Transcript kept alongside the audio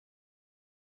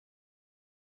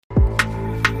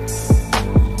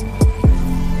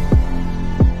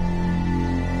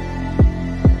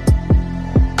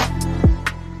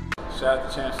Shout out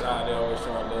to Champ Side, they always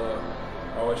showing love.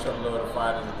 Always showing love to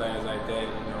fighters and things like that, you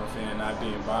know what I'm saying? Not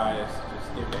being biased,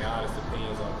 just giving their honest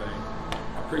opinions on things.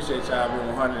 I appreciate y'all being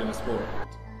 100 in the sport.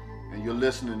 And you're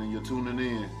listening and you're tuning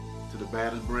in to the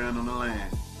baddest brand on the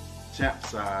land. Champ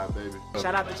Side, baby.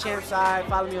 Shout out to Champ Side.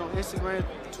 Follow me on Instagram,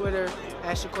 Twitter,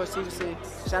 @Shakur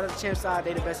Shout out to Champ Side.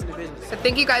 They the best in the business. So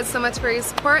thank you guys so much for your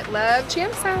support. Love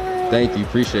Champ Side. Thank you.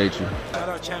 Appreciate you. Shout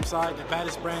out Champ Side, the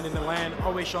baddest brand in the land.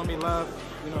 Always showing me love.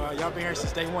 You know, y'all been here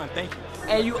since day one. Thank you.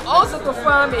 And you also can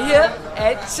find me here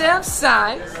at Champ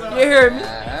Side. You hear me?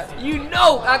 You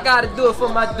know I gotta do it for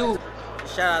my dude.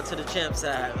 Shout out to the Champ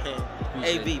Side, man.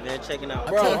 AB, man, checking out.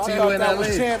 Bro, I thought that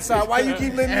was Champ Side. Why you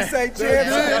keep letting me say Champ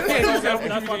Side?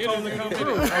 That's why I told him to come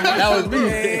through. That was me.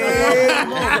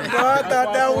 Bro, I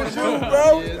thought that was you,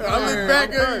 bro. I look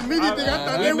back at immediately, I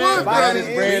thought they was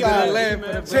Baddest brand in the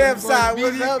land. Champ Side,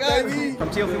 what's up, baby? From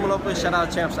Teofimo Lopez, shout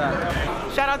out Champ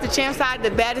Side. Shout out to Champ Side,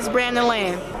 the baddest brand in the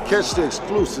land. Catch the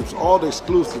exclusives, all the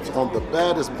exclusives on the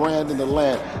baddest brand in the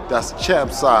land. That's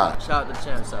Champ Side. Shout out to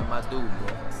Champ Side, my dude,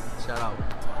 bro. Shout out.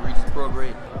 Regis Pro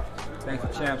Grade. Thanks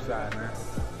for Champ Side, man.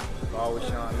 Always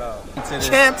showing love.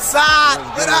 Champ Side,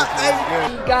 what up,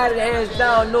 baby? He got it hands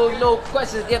down, no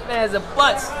questions, ifs, ands, or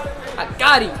buts. I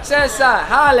got him. Champ Side,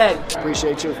 holla at him.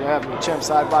 Appreciate you for having me. Champ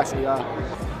Side Boxing, y'all.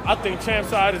 I think Champ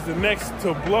Side is the next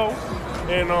to blow.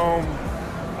 And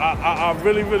I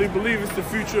really believe it's the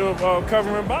future of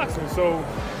covering boxing. So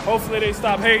hopefully they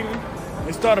stop hating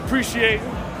and start appreciating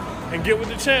and get with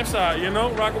the Champ Side, you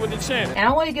know, rocking with the champ. And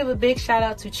I want to give a big shout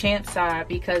out to Champ Side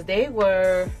because they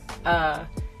were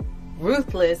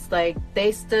ruthless. Like,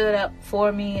 they stood up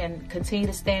for me and continue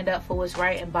to stand up for what's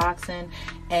right in boxing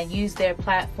and use their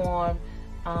platform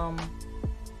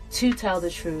to tell the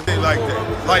truth. Like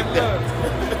that, like that.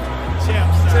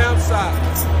 Champ Side.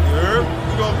 You heard?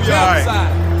 You gonna be Champ all right.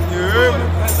 Side. You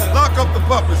heard? Lock up the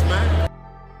puppets, man.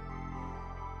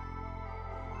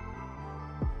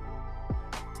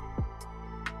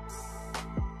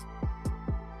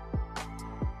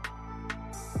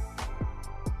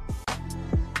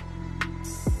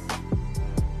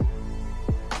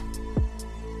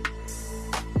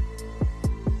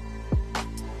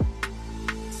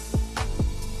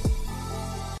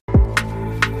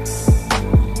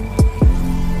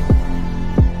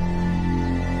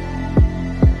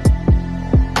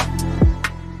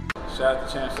 Shout out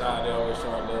to Champ Side, they always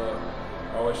showing love.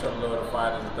 Always showing love to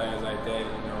fighters and things like that, you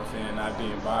know what I'm saying? Not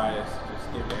being biased,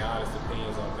 just giving their honest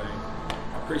opinions on things.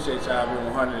 I appreciate y'all being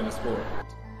 100 in the sport.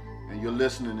 And you're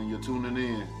listening and you're tuning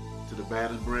in to the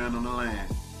baddest brand on the land.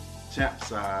 Champ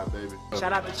Side, baby.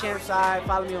 Shout out to Champ Side.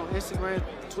 Follow me on Instagram,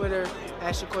 Twitter,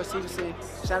 @Shakur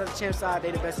Shout out to Champ Side.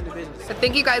 They the best in the business. So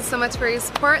thank you guys so much for your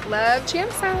support. Love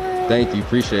Champ Side. Thank you.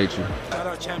 Appreciate you. Shout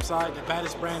out Champ Side, the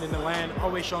baddest brand in the land.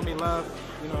 Always showing me love.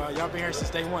 You know, y'all been here since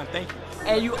day one. Thank you.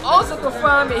 And you also can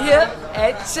find me here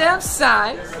at Champ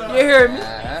Side. You hear me?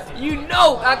 You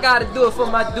know I gotta do it for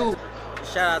my dude.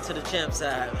 Shout out to the Champ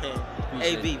Side, man.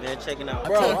 AB, man, checking out.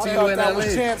 Bro, I thought that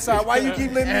was Champ Side. Why you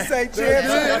keep letting me say Champ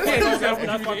Side?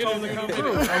 That's why I told him to come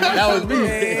through. That was me.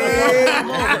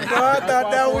 Bro, I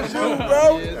thought that was you,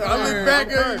 bro. I look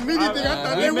back at immediately, I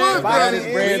thought they was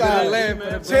Baddest brand in the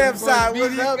land. Champ Side,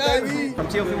 what's up, baby? From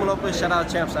Teofimo Lopez, shout out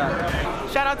Champ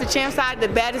Side. Shout out to Champ Side, the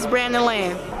baddest brand in the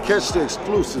land. Catch the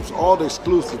exclusives, all the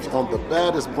exclusives on the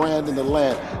baddest brand in the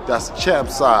land. That's Champ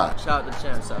Side. Shout out to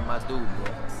Champ Side, my dude,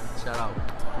 bro. Shout out.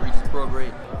 Regis Pro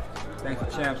Grade. Thanks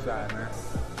for Champ Side, man.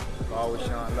 Always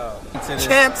showing love.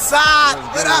 Champ Side,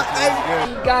 what up,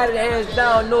 baby? He got it hands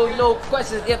down, no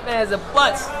questions, ifs, ands, or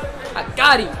buts. I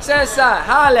got him. Champ Side,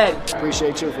 holla at him.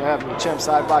 Appreciate you for having me. Champ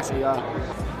Side Boxing, y'all.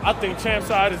 I think Champ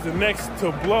Side is the next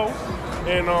to blow.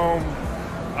 And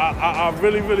I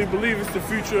really believe it's the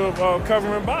future of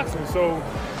covering boxing. So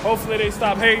hopefully they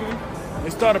stop hating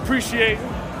and start appreciating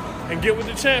and get with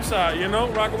the Champ Side, you know,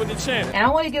 rocking with the champ. And I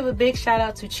want to give a big shout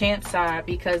out to Champ Side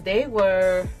because they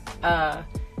were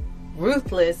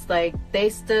ruthless. Like, they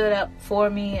stood up for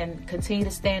me and continue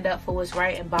to stand up for what's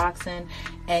right in boxing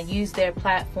and use their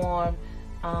platform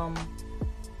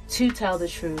to tell the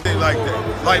truth. Like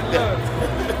that, like that.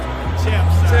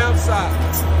 Champ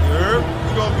Side. You heard?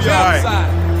 You gonna be all Champ right.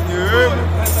 Side. You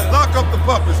heard? Lock up the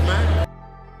puppets, man.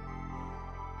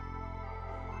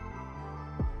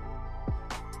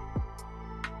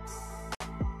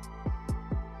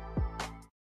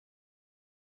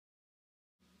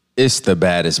 It's the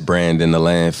baddest brand in the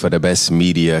land for the best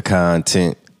media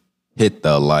content. Hit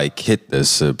the like, hit the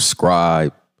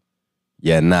subscribe.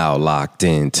 You're now locked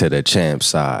in to the Champ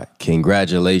Side.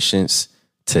 Congratulations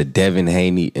to Devin,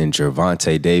 Haney, and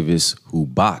Gervonta Davis, who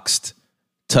boxed.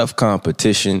 Tough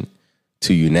competition.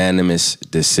 to unanimous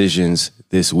decisions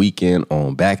this weekend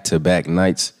on back-to-back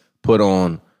nights. Put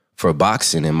on, for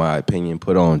boxing, in my opinion,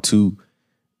 put on 2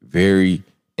 very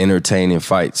entertaining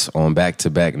fights on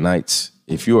back-to-back nights.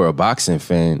 If you're a boxing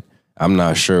fan, I'm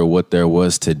not sure what there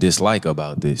was to dislike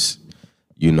about this.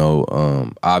 You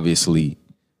know, obviously,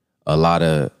 a lot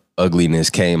of ugliness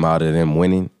came out of them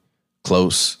winning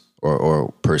close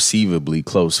or perceivably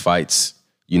close fights,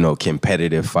 you know,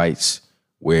 competitive fights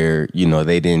where, you know,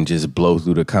 they didn't just blow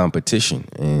through the competition.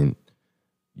 And,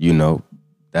 you know,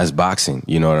 that's boxing.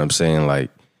 You know what I'm saying?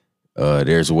 Like,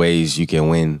 there's ways you can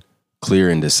win clear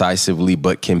and decisively,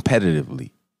 but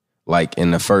competitively. Like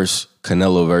in the first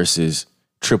Canelo versus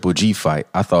Triple G fight,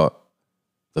 I thought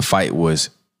the fight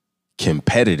was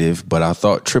competitive, but I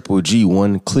thought Triple G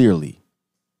won clearly.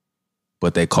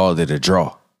 But they called it a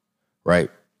draw, right?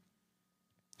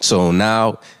 So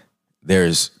now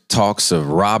there's talks of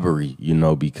robbery, you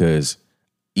know, because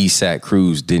Isaac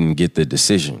Cruz didn't get the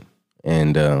decision.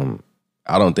 And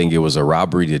I don't think it was a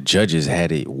robbery. The judges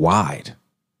had it wide.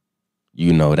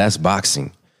 You know, that's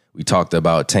boxing. We talked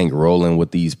about Tank rolling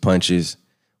with these punches.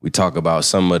 We talk about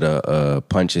some of the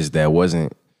punches that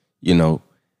wasn't, you know,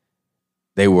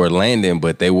 they were landing,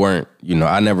 but they weren't, you know,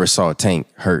 I never saw Tank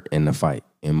hurt in the fight,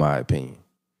 in my opinion.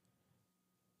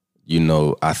 You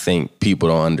know, I think people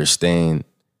don't understand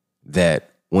that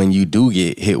when you do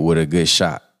get hit with a good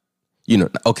shot, you know,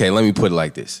 okay, let me put it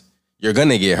like this. You're going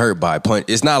to get hurt by a punch.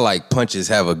 It's not like punches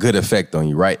have a good effect on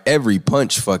you, right? Every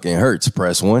punch fucking hurts,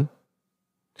 press one.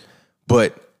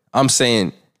 But I'm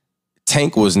saying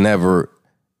Tank was never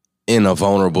in a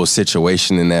vulnerable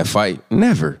situation in that fight.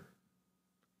 Never.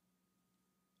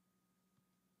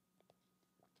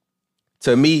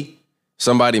 To me,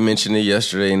 somebody mentioned it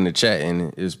yesterday in the chat,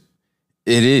 and it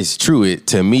is true.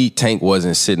 To me, Tank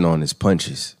wasn't sitting on his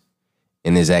punches.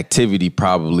 And his activity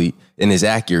probably, and his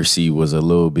accuracy was a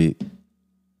little bit,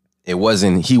 he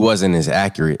wasn't as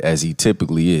accurate as he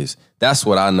typically is. That's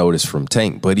what I noticed from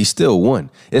Tank, but he still won.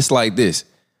 It's like this.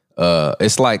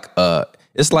 It's like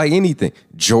anything.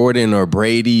 Jordan or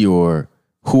Brady or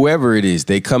whoever it is,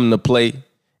 they come to play,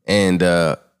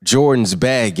 and Jordan's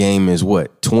bad game is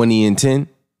what, 20-10?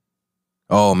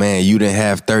 Oh man, you didn't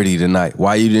have 30 tonight.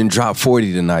 Why you didn't drop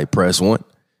 40 tonight, press one?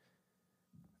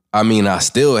 I mean, I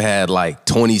still had like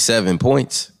 27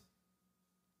 points.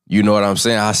 You know what I'm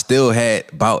saying? I still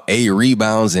had about 8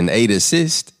 rebounds and 8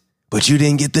 assists, but you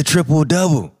didn't get the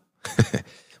triple-double.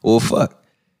 Well, fuck.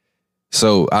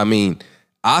 So, I mean,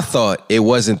 I thought it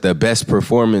wasn't the best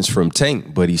performance from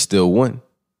Tank, but he still won.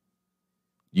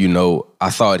 You know, I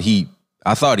thought he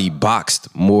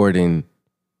boxed more than,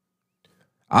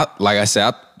 like I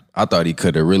said, I thought he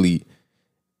could have really,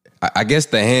 I guess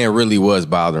the hand really was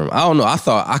bothering him. I don't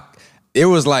know. It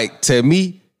was like, to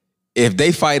me, if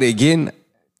they fight again,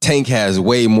 Tank has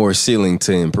way more ceiling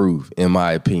to improve, in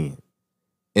my opinion,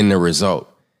 in the result.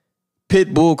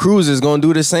 Pitbull Cruz is going to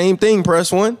do the same thing,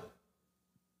 press one.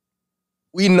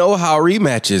 We know how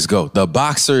rematches go. The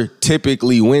boxer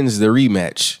typically wins the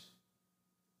rematch,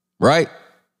 right?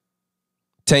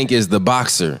 Tank is the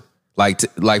boxer.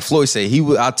 Like Floyd said,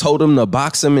 I told him to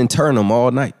box him and turn him all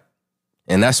night.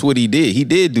 And that's what he did. He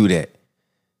did do that.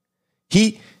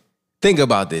 Think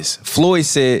about this. Floyd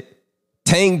said,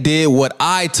 Tank did what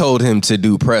I told him to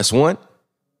do, press one.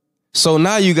 So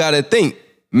now you got to think,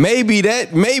 maybe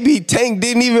Tank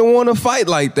didn't even want to fight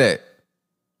like that.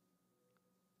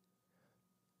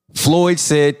 Floyd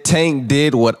said Tank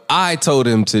did what I told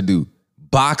him to do,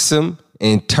 box him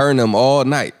and turn him all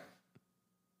night.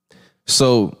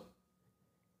 So,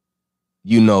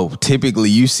 you know, typically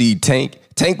you see Tank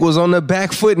was on the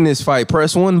back foot in this fight,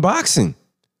 press one boxing.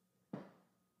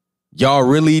 Y'all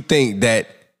really think that,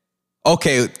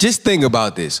 okay, just think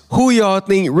about this. Who y'all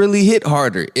think really hit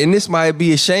harder? And this might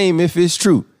be a shame if it's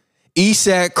true.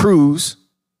 Isaac Cruz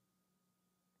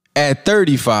at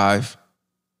 35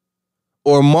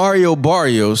 or Mario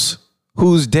Barrios,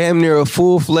 who's damn near a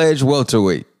full-fledged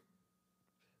welterweight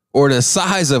or the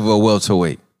size of a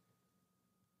welterweight.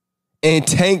 And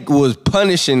Tank was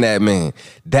punishing that man.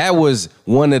 That was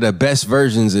one of the best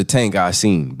versions of Tank I've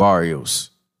seen,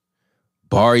 Barrios,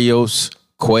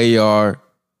 Cuellar.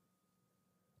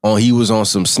 He was on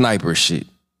some sniper shit.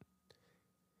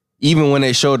 Even when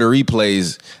they showed the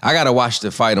replays, I got to watch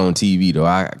the fight on TV, though.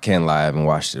 I can't lie, I haven't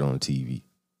watched it on TV.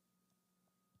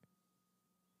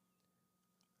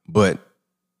 But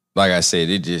like I said,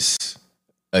 it just,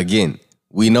 again,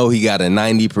 we know he got a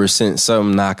 90%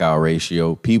 something knockout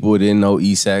ratio. People didn't know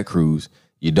Isaac Cruz.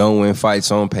 You don't win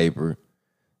fights on paper.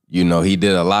 You know, he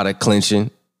did a lot of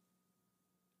clinching.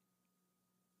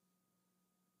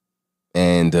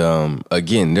 And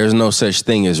again, there's no such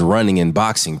thing as running in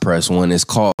boxing, press 1. It's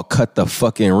called cut the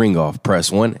fucking ring off,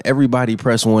 press 1. Everybody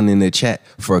press 1 in the chat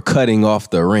for cutting off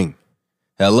the ring.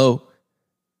 Hello?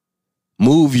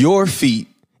 Move your feet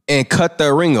and cut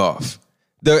the ring off.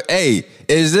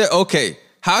 Okay,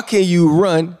 how can you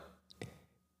run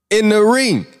in the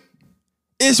ring?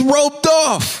 It's roped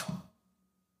off.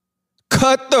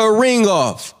 Cut the ring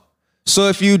off. So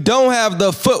if you don't have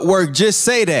the footwork, just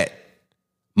say that.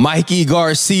 Mikey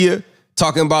Garcia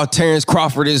talking about Terrence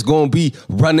Crawford is going to be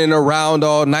running around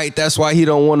all night. That's why he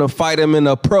don't want to fight him in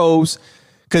the pros,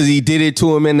 because he did it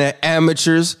to him in the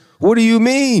amateurs. What do you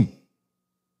mean?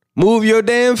 Move your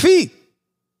damn feet.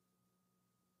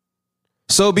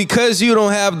 So because you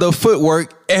don't have the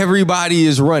footwork, everybody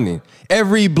is running.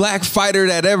 Every black fighter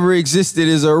that ever existed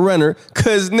is a runner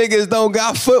because niggas don't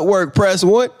got footwork, press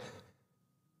 1.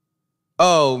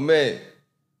 Oh, man.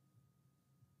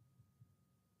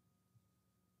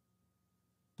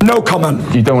 No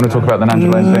comment. You don't want to talk about the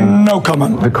Nandrolone thing? No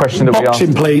comment. The question that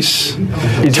Boxing, we asked.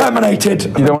 please.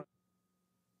 Terminated. You don't.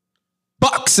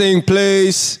 Boxing,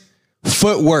 please.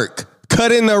 Footwork.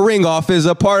 Cutting the ring off is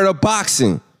a part of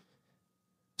boxing.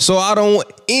 So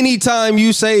anytime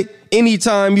you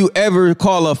ever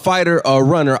call a fighter a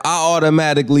runner, I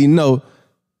automatically know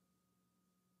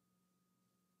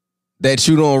that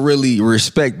you don't really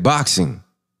respect boxing.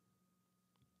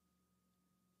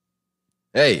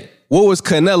 Hey, what was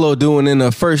Canelo doing in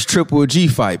the first Triple G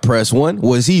fight, press 1?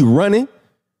 Was he running?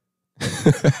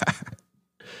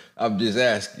 I'm just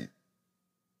asking.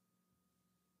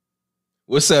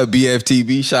 What's up,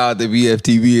 BFTB? Shout out to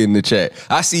BFTB in the chat.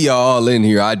 I see y'all all in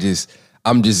here.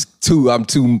 I'm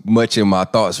too much in my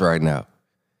thoughts right now.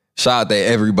 Shout out to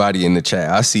everybody in the chat.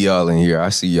 I see y'all in here. I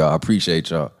see y'all. I appreciate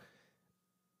y'all.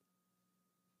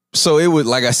 So it was,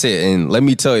 like I said, and let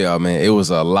me tell y'all, man, it was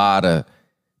a lot of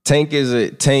Tank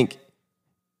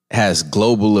has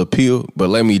global appeal, but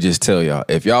let me just tell y'all,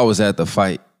 if y'all was at the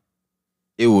fight,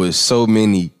 it was so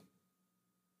many.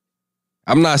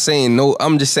 I'm not saying no,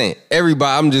 I'm just saying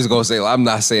everybody, I'm just going to say, I'm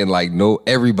not saying like no,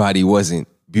 everybody wasn't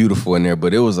beautiful in there,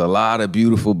 but it was a lot of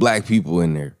beautiful black people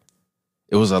in there.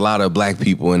 It was a lot of black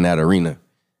people in that arena.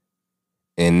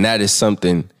 And that is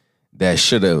something that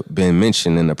should have been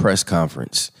mentioned in the press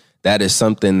conference. That is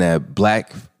something that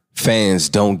black fans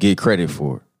don't get credit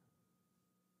for.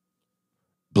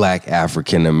 Black,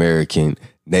 African American,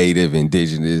 Native,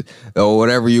 Indigenous, or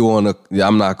whatever you want to.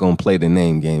 I'm not going to play the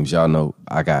name games. Y'all know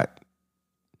I got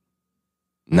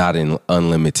not in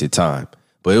unlimited time.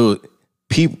 But it was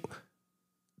people,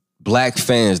 black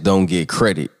fans don't get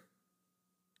credit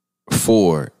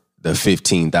for the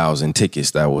 15,000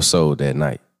 tickets that were sold that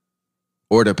night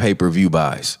or the pay-per-view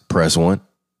buys. Press 1.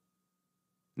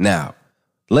 Now,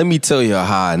 let me tell you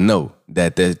how I know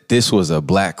that this was a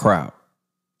black crowd.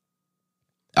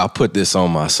 I'll put this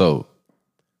on my soul.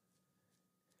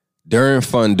 During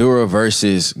Fundura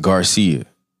versus Garcia,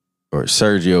 or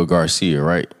Sergio Garcia,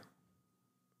 right?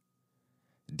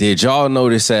 Did y'all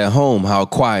notice at home how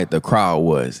quiet the crowd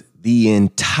was? The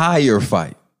entire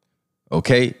fight,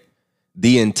 okay?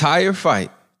 The entire fight,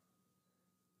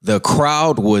 the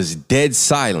crowd was dead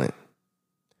silent.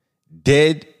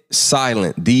 Dead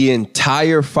silent. The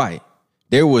entire fight.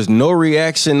 There was no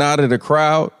reaction out of the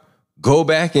crowd. Go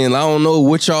back and I don't know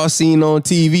what y'all seen on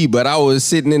TV, but I was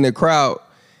sitting in the crowd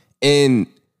and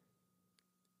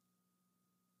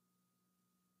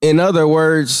in other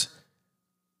words,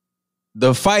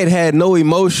 the fight had no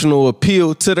emotional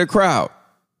appeal to the crowd.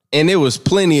 And there was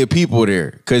plenty of people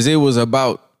there because it was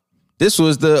this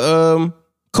was the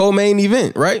co-main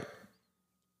event, right?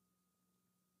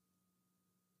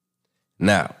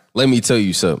 Now, let me tell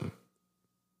you something.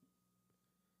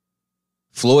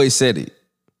 Floyd said it.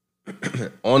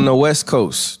 On the West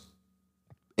Coast,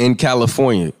 in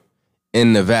California,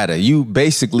 in Nevada, you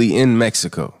basically in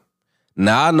Mexico.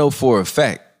 Now, I know for a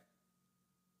fact,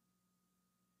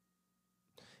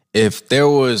 if there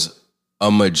was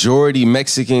a majority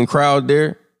Mexican crowd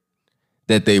there,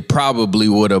 that they probably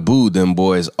would have booed them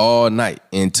boys all night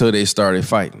until they started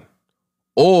fighting.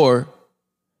 Or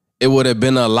it would have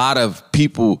been a lot of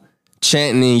people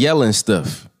chanting and yelling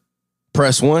stuff.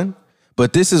 Press 1.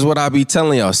 But this is what I be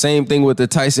telling y'all. Same thing with the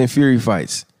Tyson Fury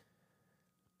fights.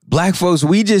 Black folks,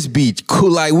 we just be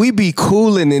cool. Like, we be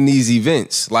cooling in these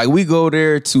events. Like, we go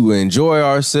there to enjoy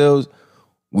ourselves.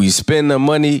 We spend the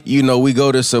money. We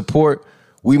go to support.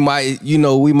 We might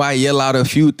yell out a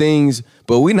few things,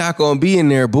 but we not going to be in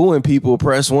there booing people.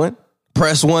 Press 1.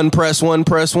 Press 1, press 1,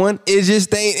 press 1. It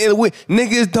just ain't.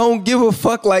 Niggas don't give a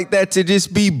fuck like that to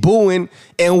just be booing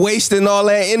and wasting all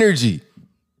that energy.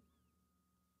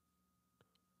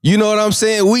 You know what I'm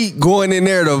saying? We going in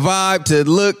there to vibe, to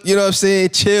look, you know what I'm saying,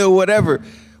 chill, whatever.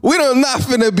 We don't not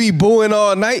finna be booing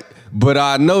all night. But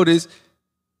I noticed,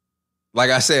 like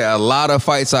I said, a lot of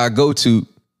fights I go to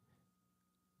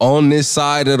on this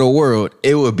side of the world,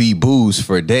 it would be boos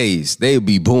for days. They would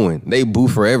be booing. They boo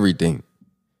for everything.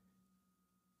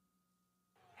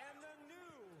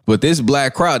 But this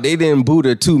black crowd, they didn't boo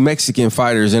the 2 Mexican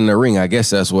fighters in the ring. I guess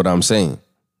that's what I'm saying.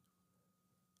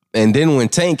 And then when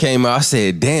Tank came out, I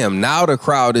said, damn, now the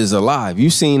crowd is alive. You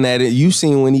seen that? You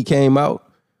seen when he came out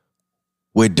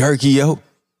with Durkee, yo?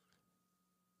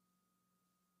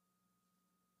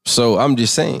 So I'm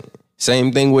just saying,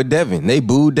 same thing with Devin. They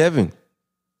booed Devin.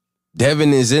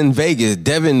 Devin is in Vegas.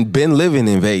 Devin been living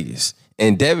in Vegas.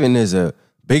 And Devin is a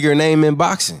bigger name in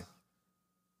boxing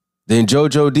than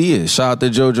JoJo Diaz. Shout out to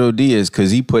JoJo Diaz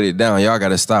because he put it down. Y'all got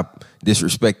to stop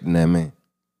disrespecting that man.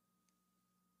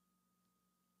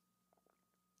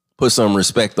 Put some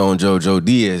respect on JoJo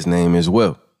Diaz's name as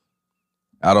well.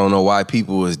 I don't know why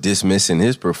people was dismissing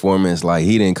his performance like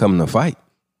he didn't come to fight.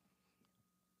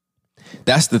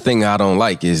 That's the thing I don't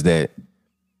like, is that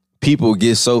people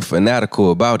get so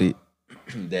fanatical about it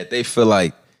that they feel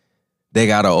like they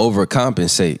got to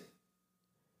overcompensate,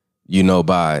 you know,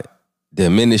 by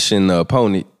diminishing the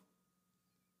opponent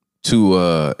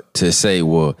to say,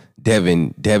 well,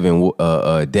 Devin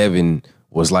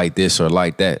was like this or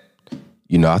like that.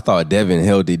 You know, I thought Devin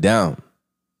held it down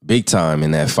big time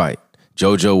in that fight.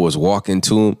 JoJo was walking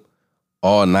to him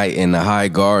all night in the high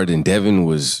guard, and Devin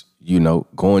was, you know,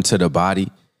 going to the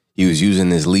body. He was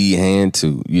using his lead hand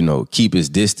to, you know, keep his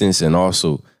distance and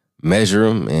also measure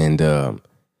him. And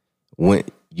when,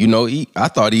 you know, I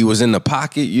thought he was in the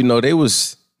pocket. You know, they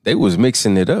was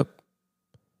mixing it up.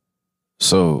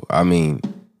 So, I mean,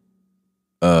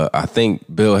 I think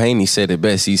Bill Haney said it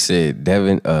best. He said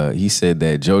he said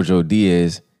that JoJo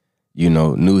Diaz, you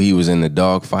know, knew he was in the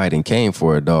dog fight and came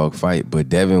for a dog fight, but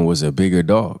Devin was a bigger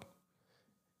dog.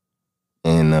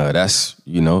 And that's,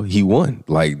 you know, he won.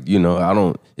 Like, you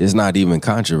know, it's not even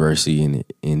controversy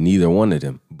in neither one of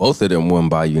them. Both of them won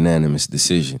by unanimous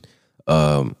decision.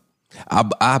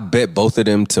 I bet both of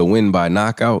them to win by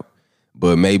knockout,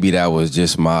 but maybe that was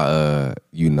just my,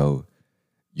 you know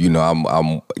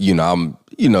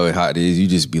how it is. You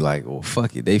just be like, well,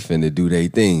 fuck it. They finna do their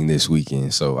thing this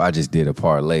weekend. So I just did a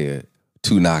parlay of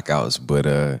 2 knockouts. But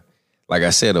like I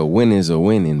said, a win is a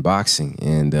win in boxing.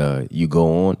 And you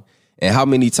go on. And how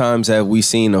many times have we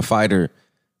seen a fighter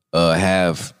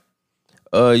have,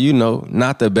 you know,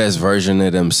 not the best version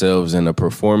of themselves in a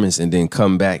performance and then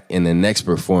come back in the next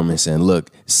performance and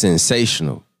look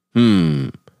sensational?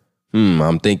 I'm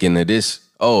thinking of this.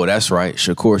 Oh, that's right.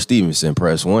 Shakur Stevenson,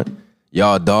 press 1.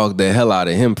 Y'all dogged the hell out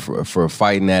of him for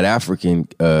fighting that African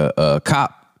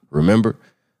cop, remember?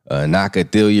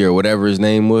 Nakathilia or whatever his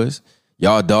name was.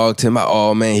 Y'all dogged him out.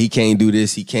 Oh, man, he can't do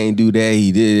this. He can't do that.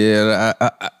 He did.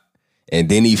 And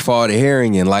then he fought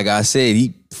Herring, and like I said,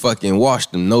 he fucking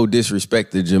washed him. No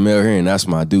disrespect to Jamel Herring. That's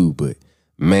my dude. But,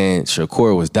 man,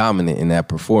 Shakur was dominant in that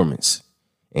performance.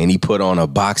 And he put on a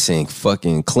boxing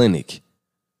fucking clinic.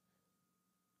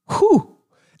 Whew.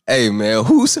 Hey, man,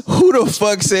 who the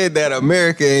fuck said that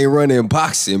America ain't running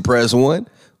boxing? Press 1.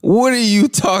 What are you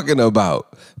talking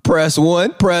about? Press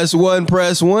 1, press 1,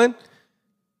 press 1.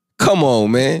 Come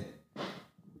on, man.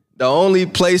 The only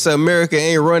place America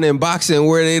ain't running boxing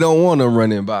where they don't want them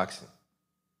running boxing.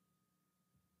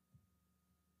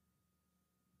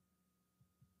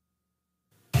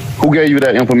 Who gave you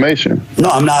that information? No,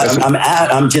 I'm not.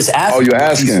 I'm just asking.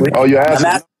 Oh, you're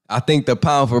asking. I think the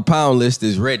pound for pound list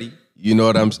is ready. You know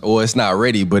what I'm saying? Or it's not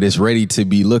ready, but it's ready to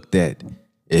be looked at.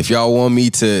 If y'all want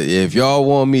me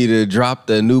to drop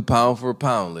the new pound for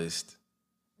pound list,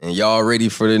 and y'all ready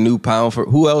for the new pound for,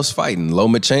 who else fighting?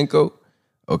 Lomachenko?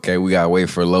 Okay, we gotta wait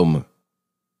for Loma.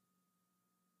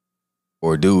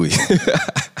 Or do we?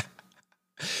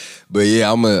 But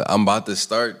yeah, I'm about to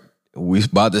start. We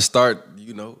about to start,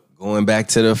 you know, going back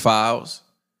to the files,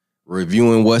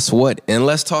 reviewing what's what. And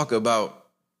let's talk about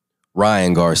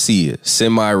Ryan Garcia,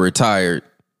 semi-retired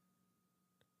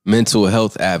mental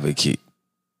health advocate.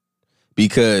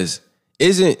 Because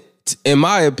in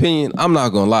my opinion, I'm not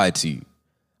gonna lie to you,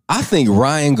 I think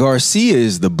Ryan Garcia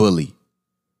is the bully.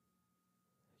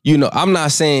 You know, I'm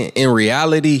not saying in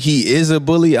reality he is a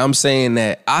bully. I'm saying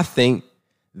that I think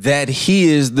that he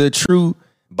is the true,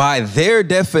 by their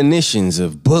definitions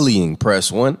of bullying,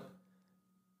 press 1.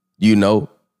 You know,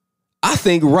 I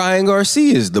think Ryan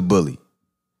Garcia is the bully.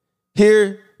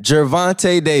 Here,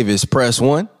 Gervonta Davis, press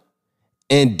 1.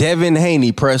 And Devin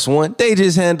Haney, press 1. They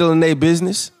just handling their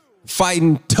business.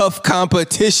 Fighting tough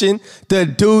competition. The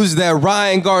dudes that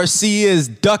Ryan Garcia is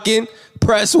ducking, press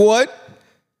press 1.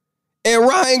 And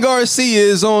Ryan Garcia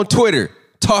is on Twitter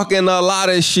talking a lot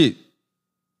of shit.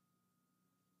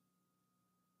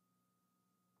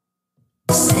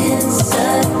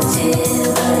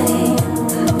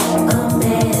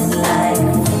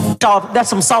 That's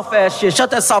some soft ass shit. Shut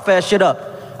that soft ass shit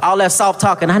up. All that soft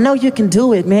talking. I know you can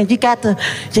do it, man. You got to.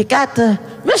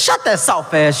 Man, shut that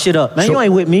soft ass shit up, man. You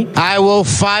ain't with me. I will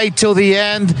fight till the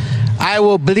end. I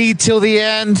will bleed till the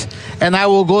end. And I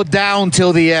will go down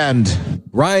till the end.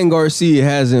 Ryan Garcia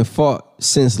hasn't fought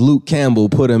since Luke Campbell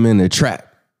put him in the trap.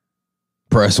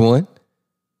 Press 1.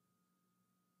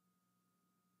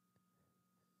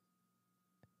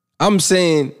 I'm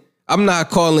saying, I'm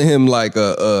not calling him like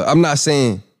I'm not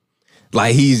saying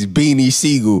like he's Beanie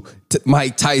Siegel,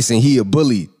 Mike Tyson, he a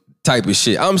bully type of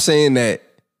shit. I'm saying that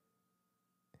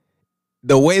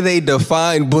the way they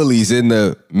define bullies in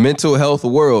the mental health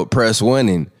world, press 1,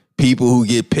 and people who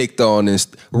get picked on, and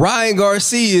Ryan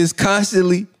Garcia is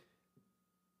constantly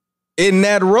in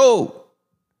that role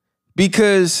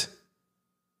because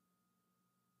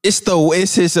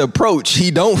it's his approach.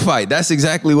 He don't fight. That's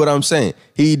exactly what I'm saying.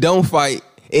 He don't fight,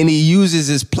 and he uses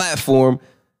his platform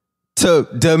to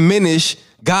diminish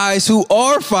guys who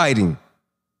are fighting.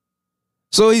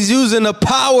 So he's using the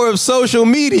power of social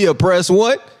media, press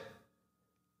 1,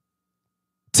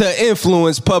 to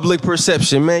influence public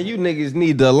perception. Man, you niggas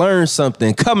need to learn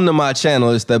something. Come to my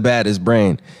channel. It's the baddest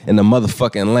brand in the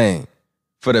motherfucking land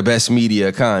for the best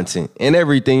media content and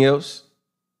everything else.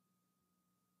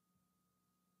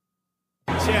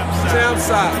 Champ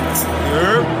side.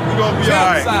 Yeah, we gonna be all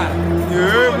right.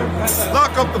 Yeah,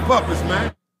 lock up the puppets,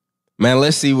 man. Man,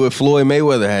 let's see what Floyd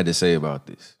Mayweather had to say about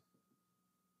this.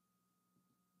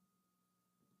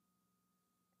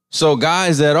 So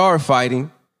guys that are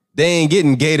fighting, they ain't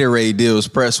getting Gatorade deals,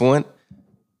 press 1.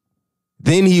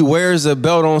 Then he wears a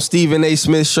belt on Stephen A.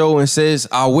 Smith's show and says,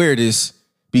 I wear this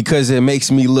because it makes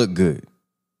me look good.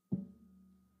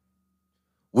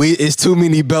 It's too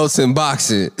many belts in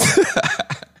boxing.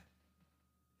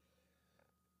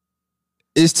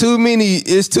 It's too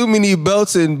many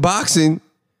belts in boxing,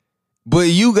 but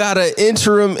you got an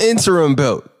interim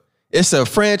belt. It's a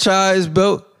franchise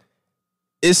belt.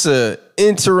 It's a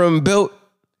interim belt.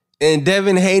 And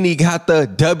Devin Haney got the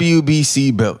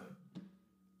WBC belt.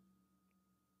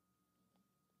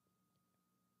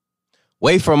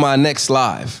 Wait for my next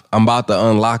live. I'm about to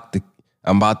unlock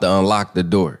the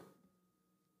door.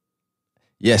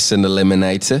 Yes, an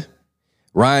eliminator.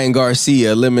 Ryan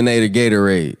Garcia, eliminator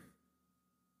Gatorade.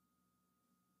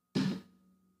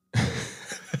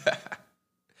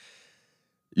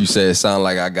 You said it sound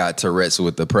like I got Tourette's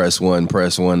with the press 1,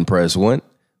 press 1, press 1.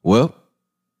 Well,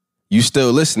 you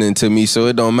still listening to me, so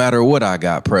it don't matter what I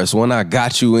got, press 1. I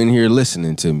got you in here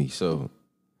listening to me, so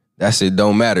that's it.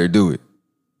 Don't matter, do it.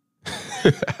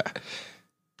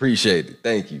 Appreciate it.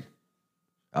 Thank you.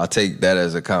 I'll take that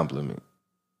as a compliment.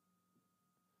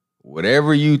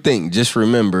 Whatever you think, just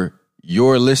remember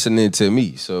you're listening to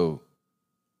me. So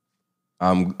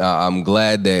I'm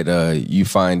glad that you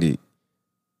find it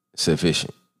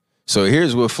sufficient. So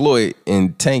here's what Floyd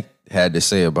and Tank had to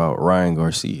say about Ryan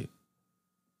Garcia.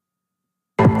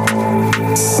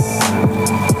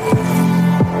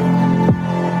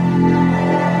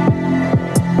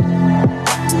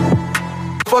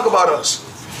 Fuck about us.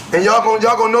 And y'all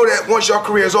gonna know that once your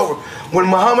career is over. When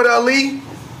Muhammad Ali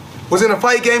was in a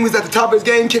fight game, he was at the top of his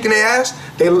game kicking their ass,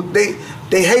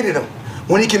 they hated him.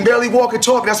 When he can barely walk and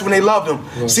talk, that's when they loved him.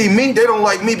 Yeah. See, me, they don't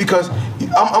like me because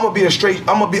I'm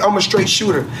a straight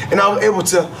shooter, and I was able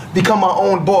to become my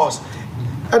own boss.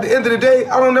 At the end of the day,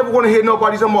 I don't never want to hear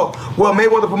nobody talking about, well,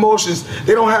 Mayweather Promotions,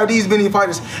 they don't have these many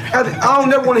fighters. I don't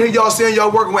never want to hear y'all saying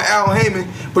y'all working with Al Heyman,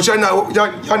 but y'all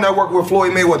not working with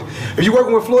Floyd Mayweather. If you're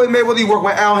working with Floyd Mayweather, you working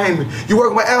with Al Heyman. You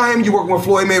working with Al Heyman, you working with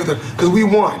Floyd Mayweather, because we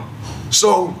won.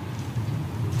 So,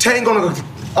 I'm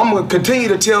gonna continue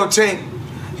to tell Tank,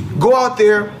 go out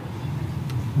there,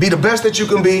 be the best that you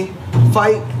can be,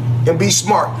 fight, and be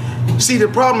smart. See, the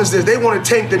problem is this, they want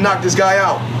Tank to knock this guy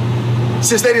out.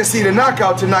 Since they didn't see the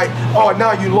knockout tonight, oh,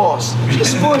 now you lost.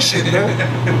 It's bullshit, man.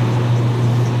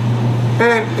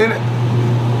 And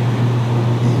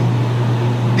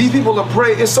these people are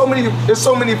prey. It's so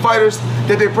many fighters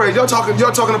that they praise. Y'all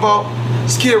talking about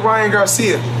this kid Ryan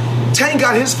Garcia. Tank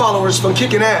got his followers from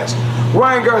kicking ass.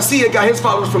 Ryan Garcia got his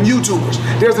followers from YouTubers.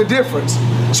 There's a difference.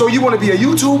 So you want to be a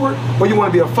YouTuber or you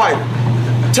want to be a fighter?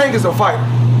 Tank is a fighter.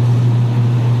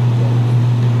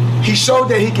 He showed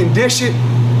that he can dish it.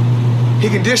 He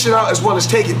can dish it out as well as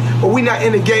take it. But we're not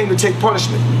in the game to take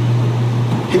punishment.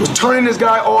 He was turning this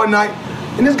guy all night,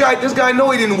 and this guy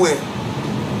know he didn't win.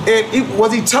 And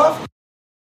was he tough?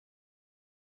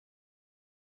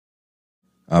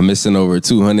 I'm missing over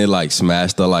 200 likes.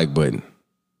 Smash the like button.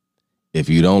 If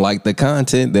you don't like the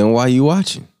content, then why you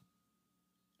watching?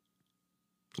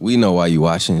 We know why you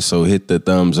watching, so hit the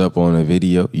thumbs up on the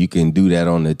video. You can do that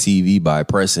on the TV by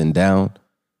pressing down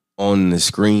on the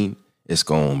screen. It's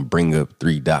going to bring up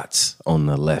 3 dots on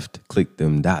the left. Click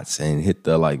them dots and hit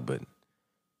the like button.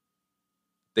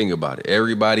 Think about it.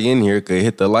 Everybody in here could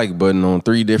hit the like button on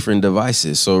 3 different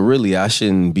devices. So really, I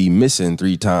shouldn't be missing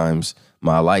 3 times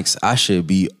my likes. I should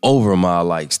be over my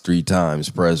likes 3 times.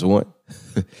 Press 1.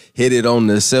 Hit it on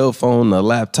the cell phone, the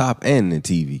laptop, and the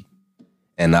TV.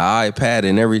 And the iPad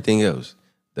and everything else.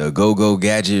 The go-go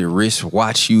gadget, wrist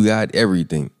watch, you got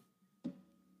everything.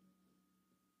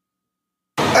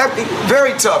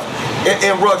 Very tough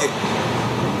and rugged.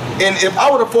 And if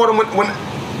I would have fought him when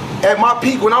at my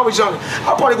peak, when I was younger,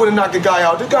 I probably would have knocked the guy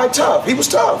out. The guy tough. He was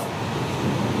tough.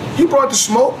 He brought the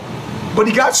smoke, but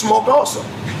he got smoked also.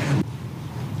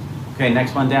 Okay,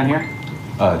 next one down here.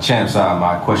 Champs,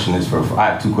 my question is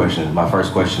I have 2 questions. My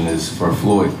first question is for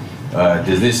Floyd.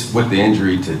 Does this, with the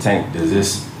injury to Tank, does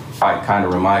this fight kind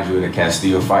of remind you of the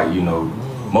Castillo fight? You know,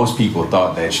 most people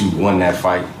thought that you won that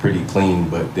fight pretty clean,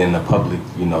 but then the public,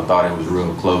 you know, thought it was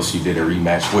real close. You did a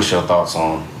rematch. What's your thoughts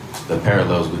on the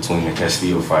parallels between the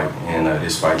Castillo fight and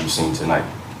this fight you've seen tonight?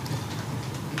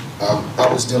 I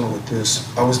was dealing with this.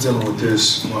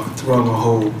 Throughout my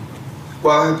whole,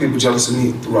 well, I had people jealous of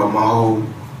me throughout my whole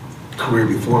career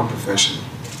before professional.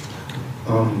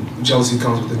 Jealousy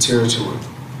comes with the territory.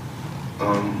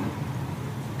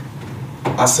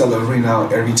 I sell the arena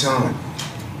out every time,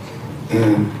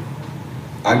 and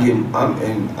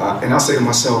I say to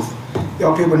myself,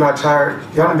 y'all people not tired.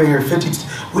 Y'all done been here 50.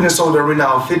 We done sold the arena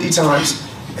out 50 times,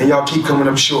 and y'all keep coming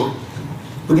up short.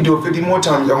 We can do it 50 more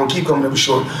times. Y'all gonna keep coming up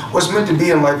short. What's meant to be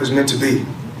in life is meant to be.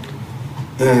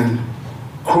 And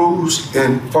Cruz,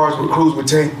 and as far as what Cruz would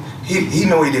take, he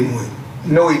know he didn't win.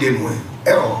 No, he didn't win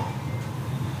at all.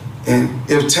 And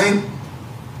if Tank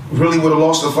really would have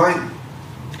lost the fight,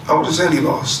 I would have said he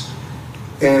lost.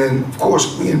 And of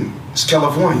course, it's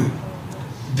California.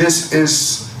 This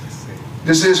is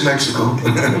Mexico.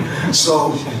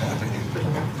 So,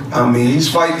 I mean,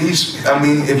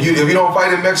 if you don't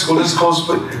fight in Mexico, this is close,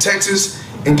 but Texas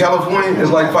and California is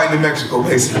like fighting in Mexico,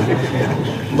 basically.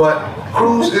 But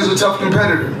Cruz is a tough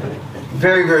competitor.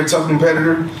 Very, very tough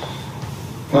competitor.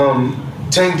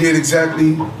 Tank did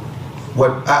exactly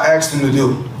what I asked him to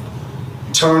do.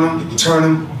 Turn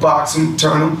him, box him,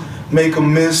 turn him, make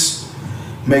him miss,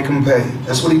 make him pay.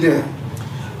 That's what he did.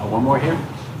 One more here.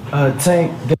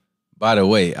 Tank. By the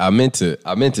way, I meant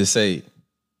to say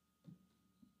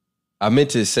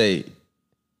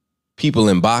people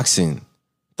in boxing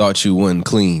thought you won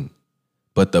clean,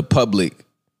 but the public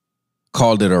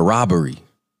called it a robbery.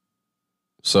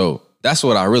 So that's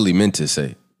what I really meant to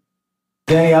say.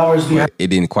 But it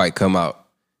didn't quite come out.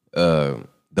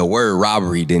 The word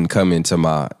robbery didn't come into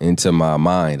my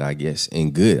mind, I guess.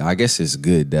 And good. I guess it's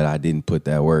good that I didn't put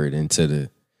that word into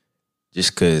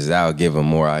just because that'll give them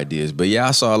more ideas. But yeah,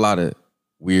 I saw a lot of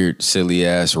weird, silly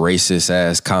ass, racist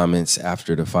ass comments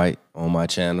after the fight on my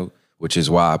channel, which is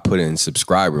why I put it in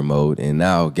subscriber mode. And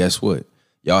now guess what?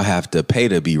 Y'all have to pay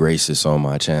to be racist on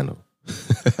my channel.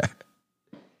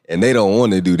 And they don't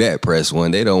want to do that, Press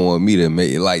One. They don't want me to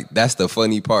make it. Like, that's the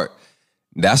funny part.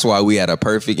 That's why we had a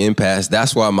perfect impasse.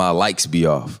 That's why my likes be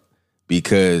off.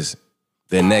 Because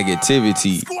the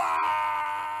negativity,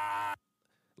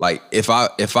 like if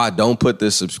I don't put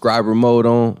the subscriber mode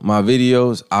on my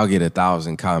videos, I'll get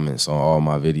 1,000 comments on all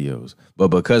my videos. But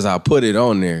because I put it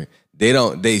on there,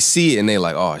 they see it and they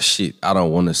like, oh shit, I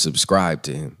don't want to subscribe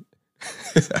to him.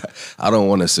 I don't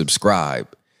want to subscribe.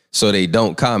 So they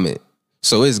don't comment.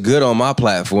 So it's good on my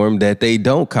platform that they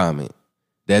don't comment.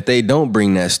 That they don't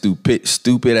bring that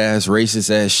stupid ass, racist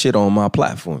ass shit on my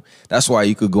platform. That's why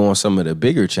you could go on some of the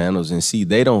bigger channels and see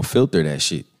they don't filter that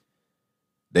shit.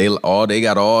 They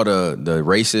got all the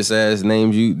racist ass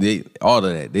names, all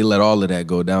of that. They let all of that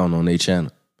go down on their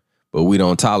channel. But we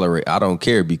don't tolerate. I don't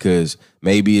care because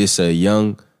maybe it's a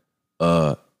young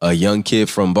kid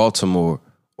from Baltimore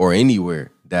or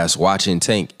anywhere that's watching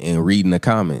Tank and reading the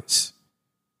comments.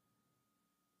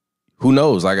 Who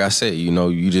knows? Like I said,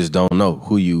 you just don't know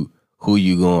who you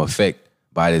gonna affect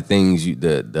by the things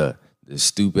the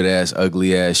stupid ass,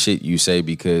 ugly ass shit you say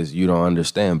because you don't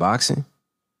understand boxing.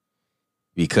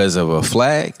 Because of a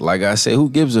flag, like I said, who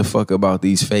gives a fuck about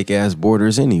these fake ass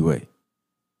borders anyway?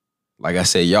 Like I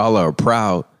said, y'all are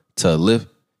proud to lift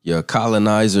your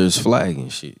colonizer's flag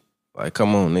and shit. Like,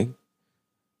 come on, nigga.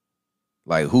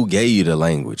 Like, who gave you the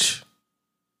language?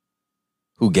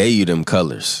 Who gave you them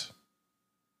colors?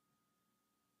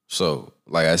 So,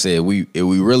 like I said, if we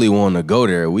really want to go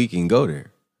there, we can go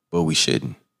there, but we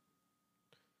shouldn't.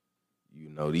 You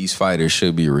know, these fighters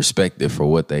should be respected for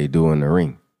what they do in the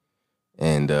ring.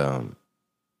 And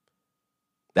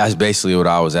that's basically what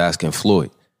I was asking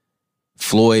Floyd.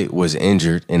 Floyd was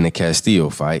injured in the Castillo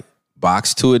fight,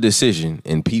 boxed to a decision,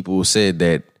 and people said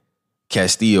that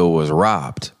Castillo was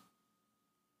robbed.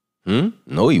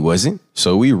 No, he wasn't.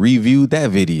 So we reviewed that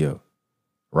video,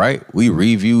 right? We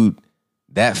reviewed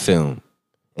that film,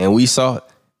 and we saw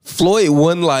Floyd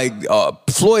won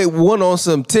Floyd won on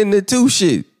some 10-2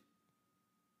 shit.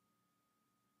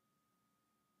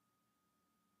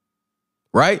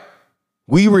 Right?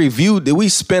 We reviewed it. We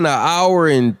spent an hour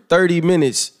and 30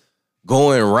 minutes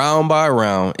going round by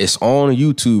round. It's on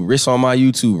YouTube. It's on my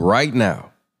YouTube right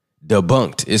now.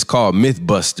 Debunked. It's called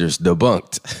Mythbusters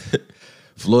Debunked.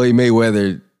 Floyd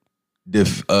Mayweather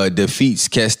defeats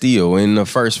Castillo in the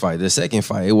first fight. The second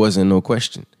fight, it wasn't no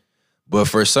question. But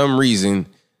for some reason,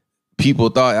 people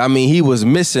thought, I mean, he was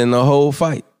missing the whole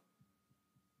fight.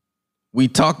 We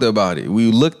talked about it.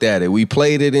 We looked at it. We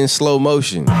played it in slow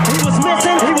motion. He was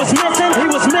missing. He was missing. He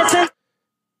was missing.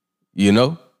 You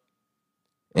know?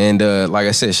 And like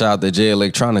I said, shout out to Jay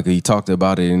Electronica. He talked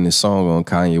about it in his song on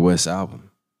Kanye West's album.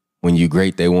 When you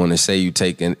great, they want to say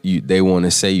they want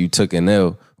to say you took an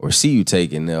L or see you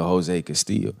take an L, Jose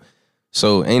Castillo.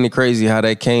 So ain't it crazy how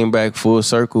that came back full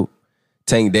circle?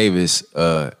 Tank Davis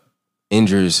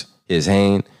injures his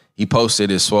hand. He posted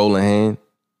his swollen hand,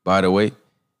 by the way.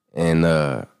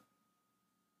 And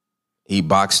he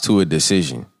boxed to a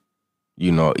decision.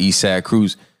 You know, Eastside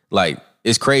Cruz, like,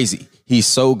 it's crazy. He's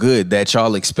so good that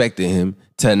y'all expected him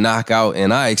to knock out,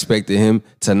 and I expected him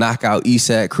to knock out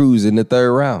Eastside Cruz in the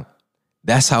third round.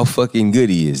 That's how fucking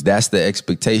good he is. That's the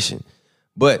expectation.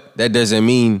 But that doesn't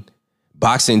mean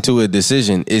boxing to a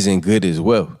decision isn't good as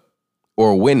well.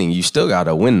 Or winning. You still got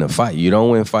to win the fight. You don't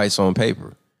win fights on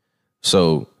paper.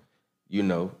 So, you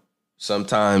know,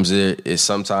 sometimes it's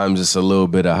a little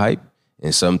bit of hype,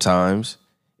 and sometimes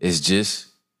it's just,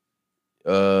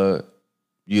 you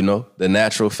know, the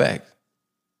natural fact.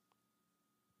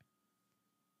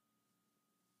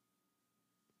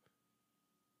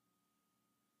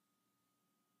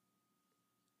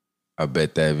 I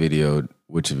bet that video,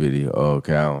 which video? Oh,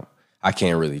 okay, I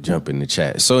can't really jump in the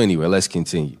chat. So anyway, let's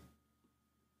continue.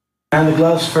 And the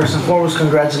gloves, first and foremost,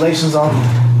 congratulations on,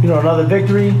 you know, another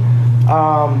victory.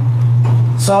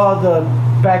 Saw the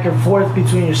back and forth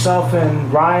between yourself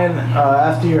and Ryan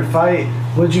after your fight.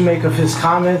 What did you make of his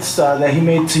comments that he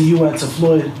made to you and to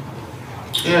Floyd?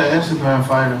 Yeah, Instagram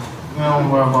fighter. We don't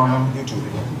worry about him.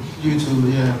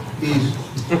 YouTube, yeah. He's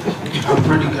a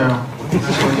pretty girl.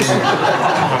 That's what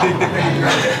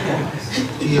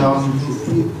he is.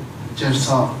 He just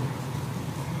talk.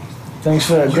 Thanks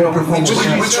for that. We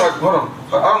tried, hold on.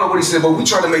 I don't know what he said, but we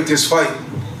tried to make this fight.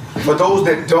 For those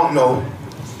that don't know,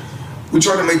 we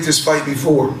tried to make this fight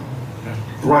before.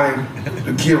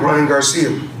 The kid Ryan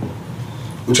Garcia.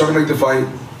 We tried to make the fight.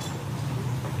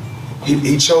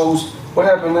 He chose. What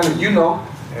happened, Leonard? You know.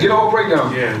 Get a whole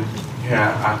breakdown.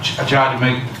 Yeah. I tried to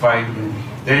make the fight, and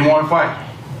they didn't want to fight.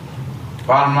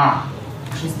 Bottom line.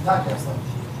 She's the podcast, though.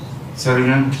 Say it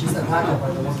again? She said podcast, but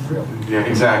it wasn't real. Yeah,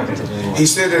 exactly. He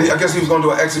said that I guess he was going to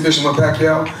do an exhibition with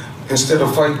Pacquiao instead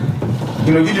of fighting.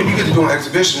 You know, you get to do an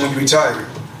exhibition when you retire.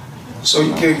 So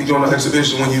you can't be doing an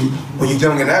exhibition when you're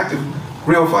young and active.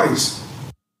 Real fights.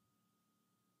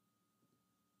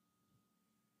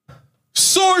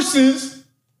 Sources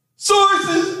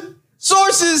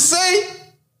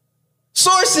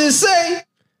say.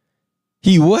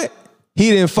 He what?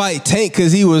 He didn't fight Tank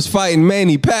because he was fighting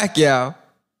Manny Pacquiao.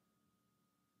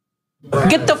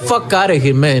 Get the fuck out of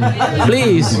here, man.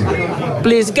 Please.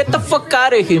 Please, get the fuck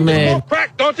out of here, man. Smoke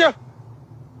crack, don't you?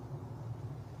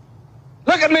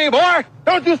 Look at me, boy.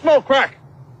 Don't you smoke crack?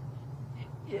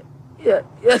 Yeah,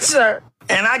 yes, sir.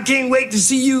 And I can't wait to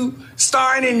see you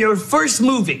starring in your first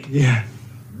movie. Yeah.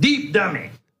 Deep Dummy.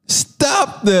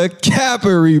 Stop the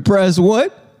cappery, press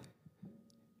what?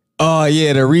 Oh,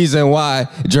 yeah, the reason why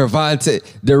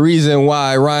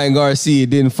Ryan Garcia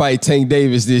didn't fight Tank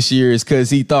Davis this year is because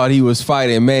he thought he was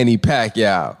fighting Manny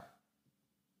Pacquiao.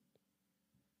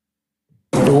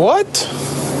 What?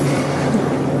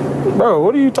 Bro,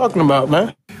 what are you talking about,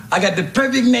 man? I got the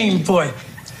perfect name for it.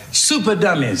 Super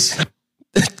Dummies.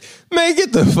 Man,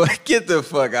 get the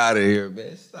fuck out of here,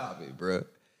 man. Stop it, bro.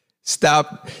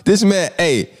 Stop. This man,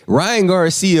 hey, Ryan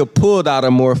Garcia pulled out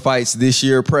of more fights this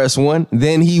year, press one,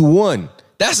 than he won.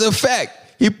 That's a fact.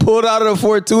 He pulled out of the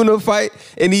Fortuna fight,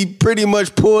 and he pretty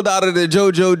much pulled out of the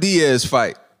Jojo Diaz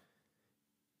fight.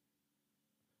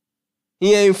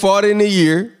 He ain't fought in a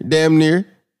year, damn near.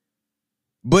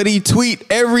 but he tweet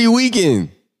every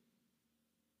weekend.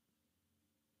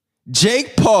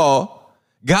 Jake Paul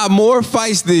got more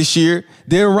fights this year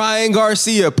than Ryan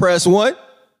Garcia. Press one.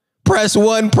 Press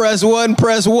one, press one,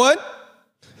 press one.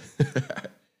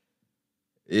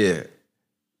 Yeah.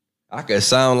 I could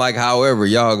sound like however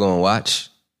y'all gonna watch,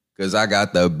 because I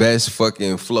got the best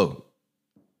fucking flow.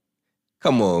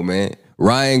 Come on, man.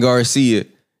 Ryan Garcia.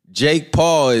 Jake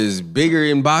Paul is bigger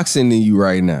in boxing than you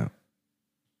right now.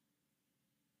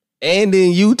 And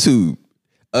in YouTube.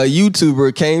 A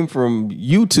YouTuber came from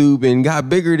YouTube and got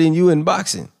bigger than you in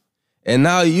boxing. And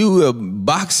now you a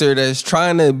boxer that's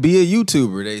trying to be a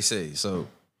YouTuber, they say. So,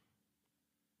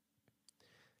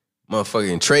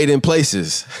 motherfucking trading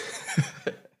places.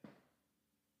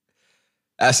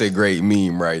 That's a great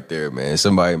meme right there, man.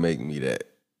 Somebody make me that.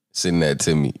 Send that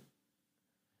to me.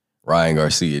 Ryan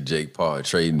Garcia, Jake Paul,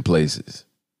 trading places.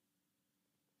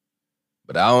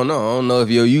 But I don't know. I don't know if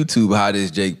your YouTube hot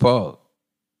is Jake Paul.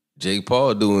 Jake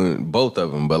Paul doing both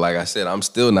of them. But like I said, I'm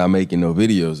still not making no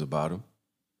videos about him.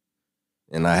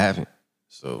 And I haven't.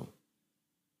 So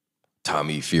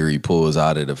Tommy Fury pulls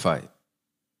out of the fight.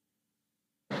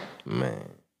 Man.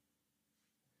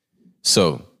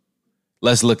 So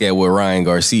let's look at what Ryan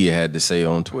Garcia had to say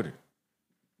on Twitter.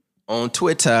 On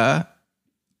Twitter.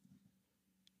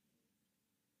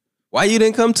 Why you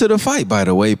didn't come to the fight, by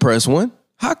the way, Press One?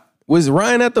 How was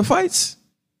Ryan at the fights?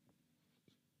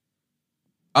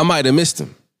 I might have missed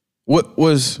him. What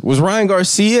was Ryan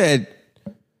Garcia at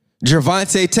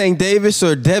Gervonta Tank Davis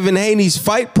or Devin Haney's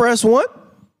fight, Press One?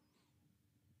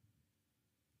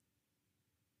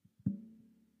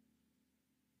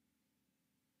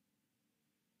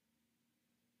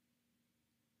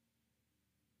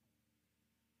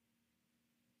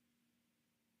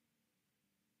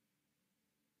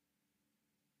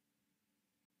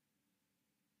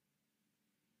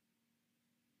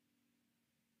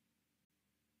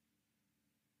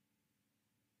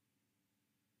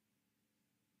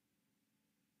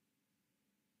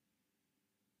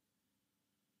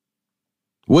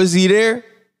 Was he there?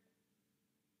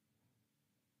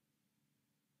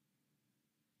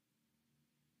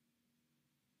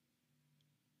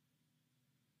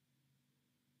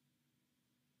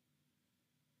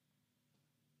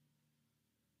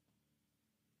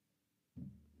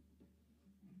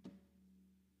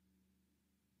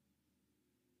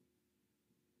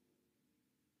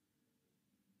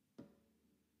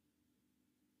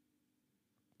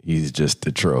 He's just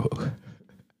a troll.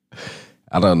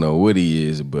 I don't know what he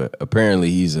is, but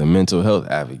apparently he's a mental health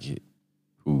advocate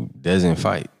who doesn't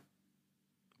fight,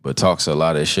 but talks a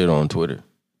lot of shit on Twitter.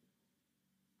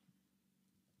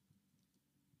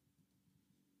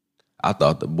 I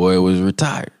thought the boy was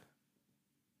retired.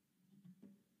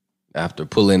 After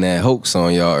pulling that hoax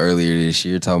on y'all earlier this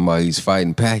year, talking about he's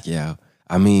fighting Pacquiao.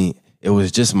 I mean, it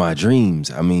was just my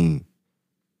dreams. I mean,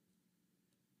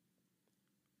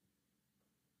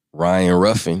 Ryan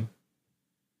Ruffin.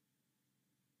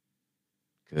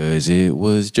 Cause it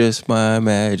was just my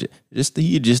imagine.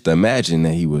 You just imagine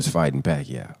that he was fighting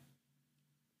Pacquiao.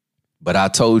 But I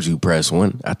told you, Press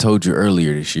One. I told you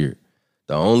earlier this year,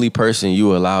 the only person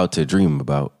you allowed to dream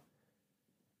about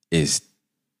is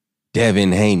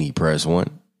Devin Haney, Press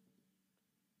One.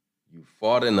 You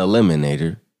fought an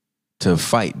eliminator to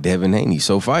fight Devin Haney,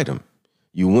 so fight him.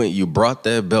 You brought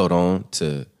that belt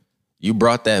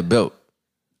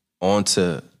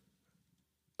onto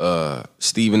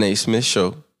Stephen A. Smith's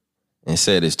show and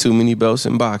said there's too many belts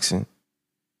in boxing.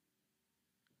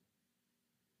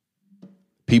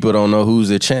 People don't know who's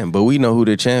the champ, but we know who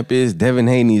the champ is. Devin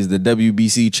Haney is the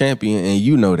WBC champion, and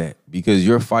you know that because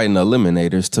you're fighting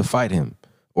eliminators to fight him.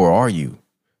 Or are you?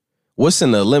 What's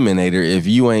an eliminator if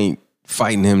you ain't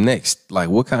fighting him next? Like,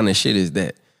 what kind of shit is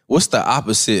that? What's the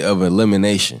opposite of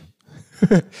elimination?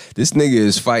 This nigga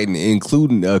is fighting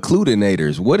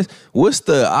includinators. What's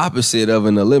the opposite of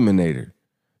an eliminator?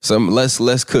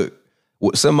 Let's cook.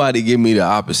 Somebody give me the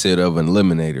opposite of an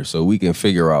eliminator so we can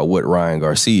figure out what Ryan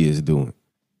Garcia is doing.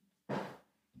 The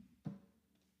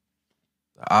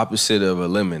opposite of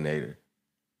eliminator.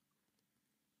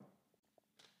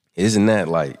 Isn't that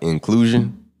like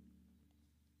inclusion?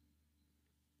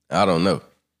 I don't know.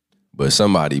 But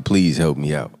somebody please help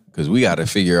me out because we got to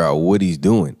figure out what he's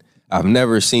doing. I've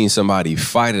never seen somebody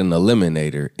fight an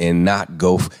eliminator and not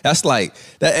go. That's like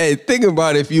that. Hey, think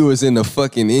about if you was in the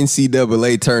fucking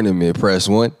NCAA tournament, Press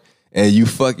One, and you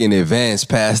fucking advanced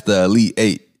past the Elite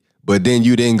Eight, but then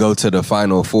you didn't go to the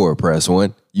Final Four, Press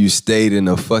One. You stayed in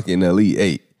the fucking Elite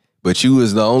Eight, but you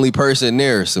was the only person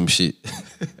there or some shit.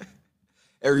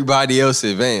 Everybody else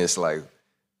advanced. Like,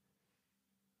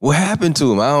 what happened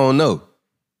to him? I don't know.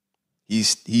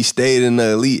 He stayed in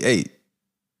the Elite Eight.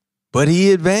 But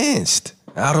he advanced.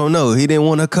 I don't know. He didn't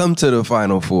want to come to the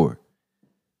Final Four.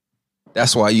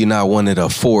 That's why you're not one of the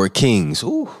 4 kings.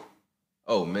 Ooh.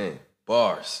 Oh, man.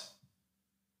 Bars.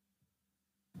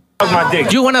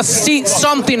 You want to see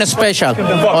something special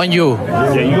on you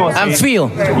and feel.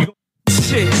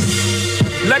 Shit.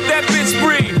 Let that bitch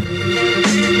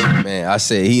breathe. Man, I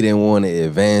said he didn't want to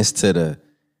advance to the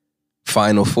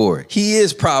Final Four. He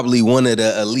is probably one of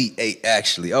the Elite Eight,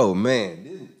 actually. Oh,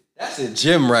 man. That's a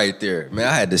gem right there. Man,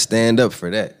 I had to stand up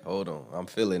for that. Hold on. I'm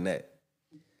feeling that.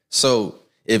 So,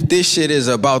 if this shit is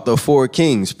about the 4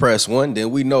 kings, press 1, then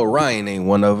we know Ryan ain't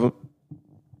one of them.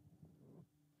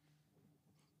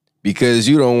 Because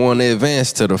you don't want to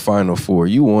advance to the Final Four.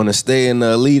 You want to stay in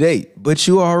the Elite Eight. But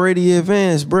you already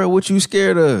advanced, bro. What you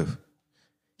scared of?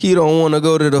 He don't want to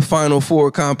go to the Final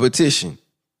Four competition.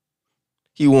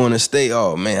 He want to stay,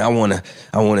 oh, man, I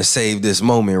want to save this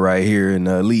moment right here in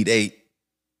the Elite Eight.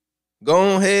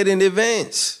 Go ahead and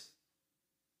advance.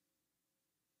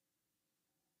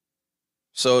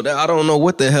 So I don't know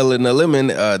what the hell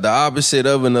the opposite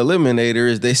of an eliminator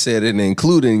is. They said an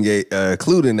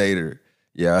includinator.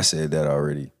 Yeah, I said that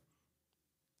already.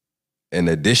 An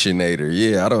additionator.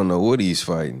 Yeah, I don't know what he's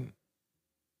fighting.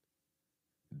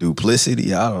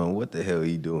 Duplicity. I don't know what the hell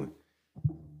he doing.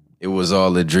 It was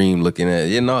all a dream looking at it.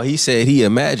 You know, he said he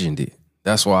imagined it.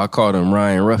 That's why I called him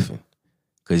Ryan Ruffin.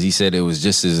 Because he said it was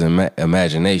just his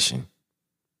imagination.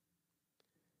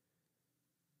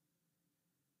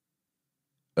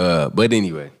 But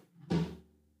anyway,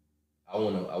 I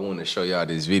want to show y'all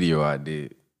this video I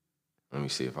did. Let me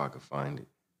see if I can find it.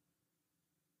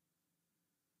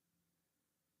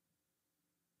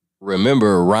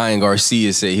 Remember, Ryan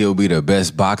Garcia said he'll be the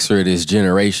best boxer of this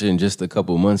generation just a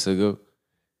couple months ago.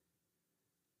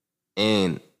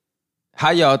 And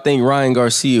how y'all think Ryan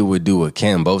Garcia would do with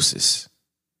Kambosos,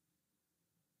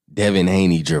 Devin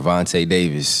Haney, Gervonta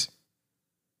Davis,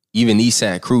 even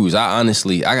Isak Cruz? I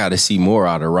got to see more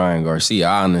out of Ryan Garcia.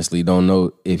 I honestly don't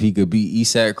know if he could beat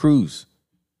Isak Cruz.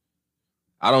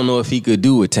 I don't know if he could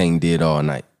do what Tank did all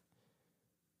night.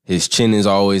 His chin is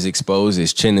always exposed.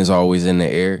 His chin is always in the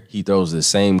air. He throws the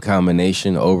same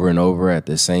combination over and over at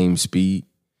the same speed,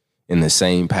 in the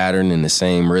same pattern, in the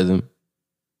same rhythm.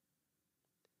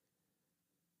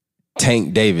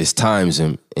 Tank Davis times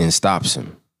him and stops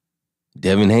him.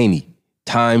 Devin Haney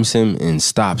times him and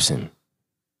stops him.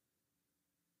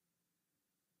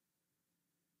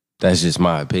 That's just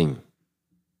my opinion.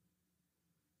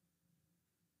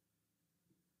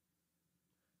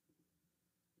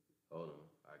 Hold on,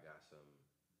 I got something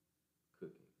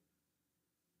cooking.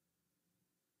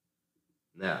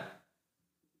 Now,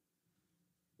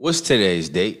 what's today's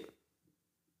date?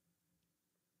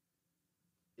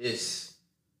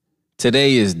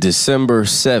 Today is December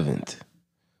 7th.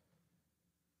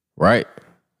 Right?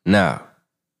 Now,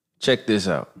 check this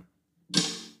out.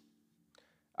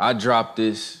 I dropped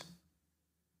this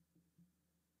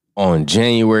on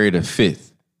January the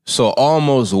 5th. So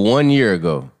almost 1 year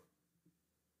ago,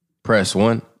 press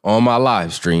 1, on my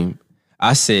live stream,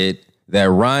 I said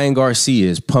that Ryan Garcia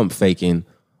is pump faking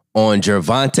on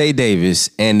Gervonta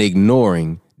Davis and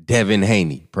ignoring Devin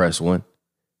Haney. Press 1.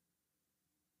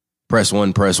 Press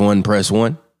 1, press 1, press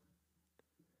 1.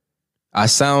 I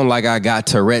sound like I got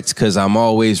Tourette's because I'm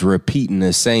always repeating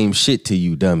the same shit to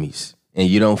you dummies. And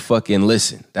you don't fucking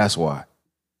listen. That's why.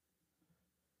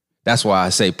 That's why I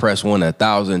say press 1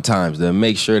 1,000 times to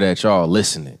make sure that y'all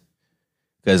listening.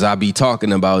 Because I be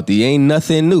talking about ain't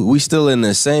nothing new. We still in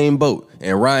the same boat.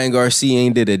 And Ryan Garcia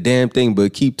ain't did a damn thing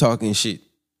but keep talking shit.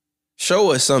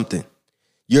 Show us something.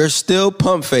 You're still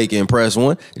pump faking, press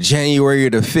 1, January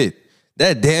the 5th.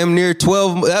 That damn near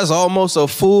 12, that's almost a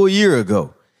full year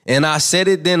ago. And I said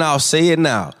it then, I'll say it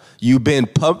now. You've been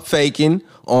pump faking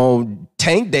on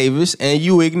Tank Davis and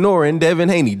you ignoring Devin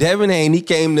Haney. Devin Haney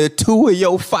came to 2 of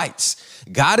your fights,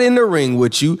 got in the ring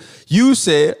with you. You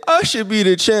said, I should be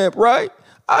the champ, right?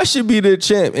 I should be the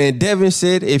champ. And Devin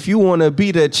said, if you want to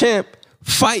be the champ,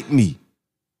 fight me.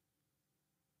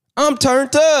 I'm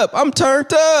turned up. I'm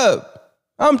turned up.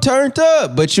 I'm turned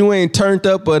up. But you ain't turned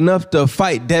up enough to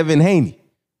fight Devin Haney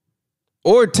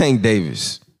or Tank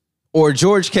Davis or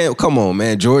George Camp. Come on,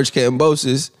 man. George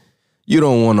Kambosos. You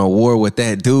don't want a war with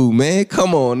that dude, man.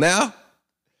 Come on now.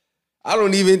 I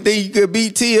don't even think you could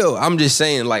beat T.O. I'm just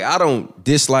saying, like, I don't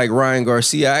dislike Ryan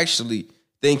Garcia. I actually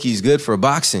think he's good for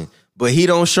boxing, but he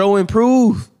don't show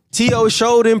improve. T.O.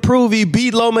 showed improve. He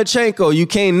beat Lomachenko. You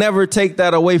can't never take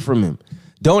that away from him.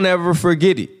 Don't ever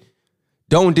forget it.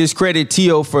 Don't discredit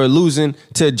T.O. for losing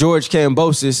to George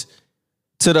Kambosos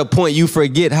to the point you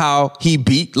forget how he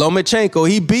beat Lomachenko.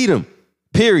 He beat him.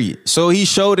 Period. So he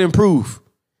showed and proved.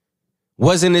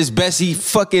 Wasn't his best. He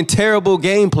fucking terrible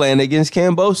game plan against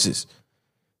Kambosos.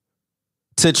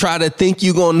 To try to think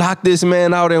you gonna knock this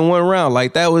man out in one round.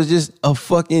 Like, that was just a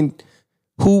fucking...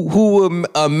 Who would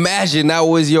imagine that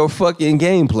was your fucking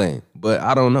game plan? But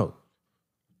I don't know.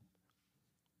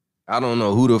 I don't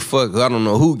know who the fuck... I don't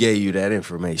know who gave you that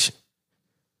information.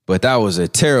 But that was a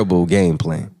terrible game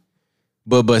plan.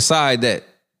 But beside that,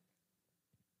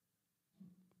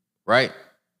 right?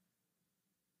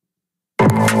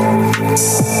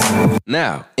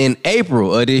 Now, in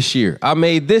April of this year, I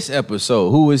made this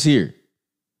episode, Who Was Here?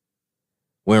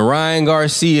 When Ryan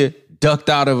Garcia ducked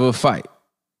out of a fight.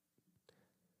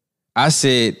 I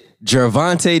said,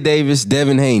 Gervonta Davis,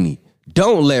 Devin Haney,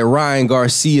 don't let Ryan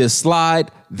Garcia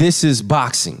slide. This is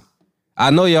boxing.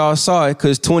 I know y'all saw it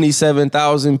because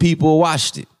 27,000 people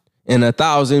watched it and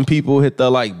 1,000 people hit the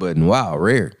like button. Wow,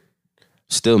 rare.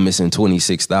 Still missing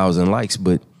 26,000 likes,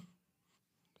 but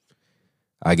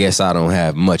I guess I don't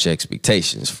have much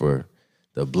expectations for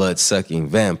the blood-sucking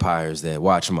vampires that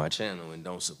watch my channel and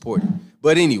don't support it.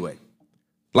 But anyway,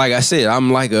 like I said,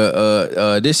 I'm like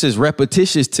this is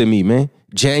repetitious to me, man.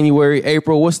 January,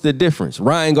 April, what's the difference?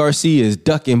 Ryan Garcia is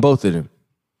ducking both of them.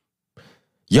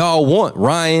 Y'all want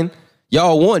Ryan,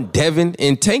 y'all want Devin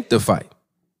and Tank to fight.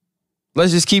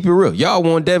 Let's just keep it real. Y'all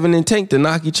want Devin and Tank to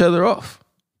knock each other off.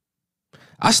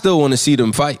 I still want to see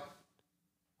them fight.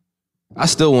 I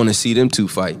still want to see them two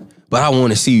fight. But I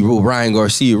want to see what Ryan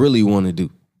Garcia really want to do.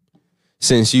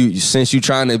 Since you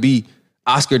trying to be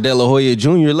Oscar De La Hoya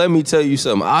Jr., let me tell you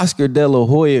something. Oscar De La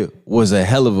Hoya was a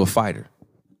hell of a fighter.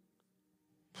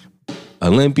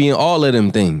 Olympian, all of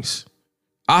them things.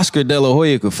 Oscar De La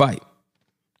Hoya could fight.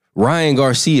 Ryan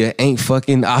Garcia ain't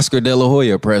fucking Oscar De La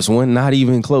Hoya, press one, not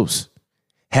even close.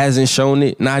 Hasn't shown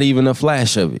it, not even a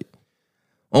flash of it.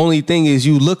 Only thing is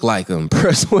you look like him,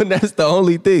 press one, that's the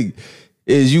only thing.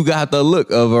 Is you got the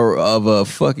look of a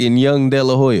fucking young De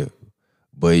La Hoya.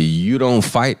 But you don't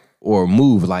fight or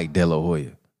move like De La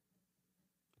Hoya.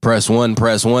 Press one,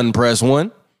 press one, press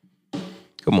one.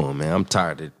 Come on, man. I'm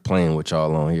tired of playing with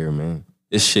y'all on here, man.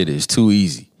 This shit is too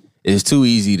easy. It's too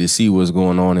easy to see what's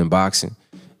going on in boxing.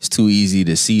 It's too easy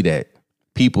to see that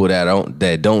people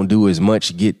that don't do as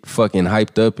much get fucking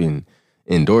hyped up in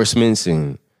endorsements.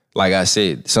 And like I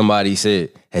said, somebody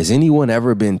said, has anyone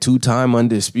ever been 2-time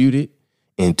undisputed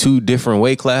in 2 different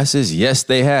weight classes? Yes,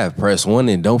 they have. Press one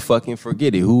and don't fucking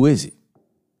forget it. Who is it?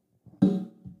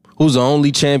 Who's the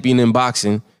only champion in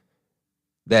boxing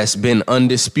that's been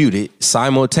undisputed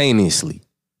simultaneously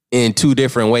in 2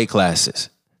 different weight classes?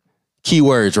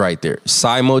 Keywords right there.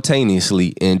 Simultaneously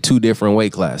in 2 different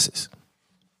weight classes.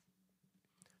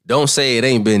 Don't say it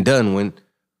ain't been done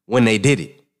when they did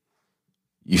it.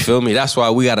 You feel me? That's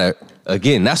why we gotta,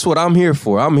 again, that's what I'm here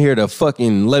for. I'm here to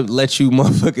fucking let you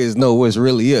motherfuckers know what's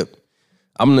really up.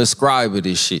 I'm the scribe of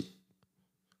this shit.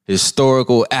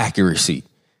 Historical accuracy.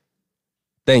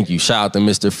 Thank you. Shout out to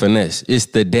Mr. Finesse. It's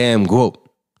the damn GOAT.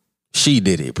 She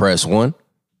did it. Press one.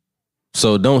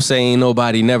 So don't say ain't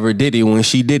nobody never did it when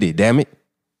she did it, damn it.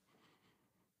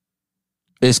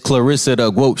 It's Clarissa the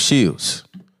GOAT Shields.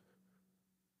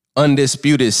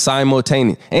 Undisputed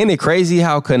simultaneous. Ain't it crazy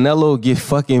how Canelo get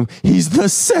fucking, he's the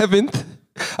 7th.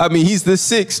 I mean, he's the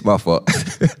 6th, my fault.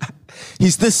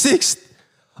 He's the 6th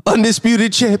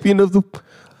undisputed champion of the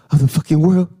fucking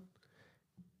world.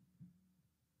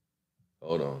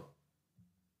 Hold on.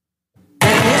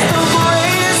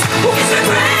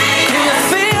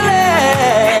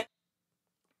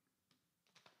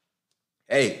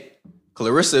 Hey,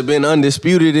 Clarissa been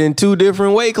undisputed in 2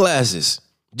 different weight classes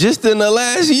just in the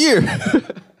last year.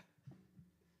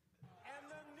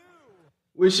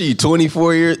 Was she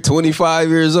 25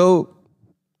 years old?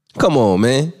 Come on,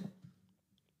 man.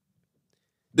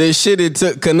 The shit it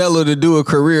took Canelo to do a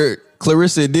career,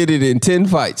 Clarissa did it in 10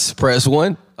 fights. Press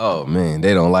one. Oh, man,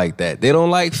 they don't like that. They don't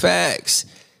like facts.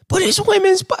 But it's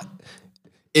women's...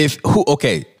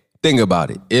 Okay, think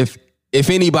about it. If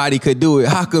anybody could do it,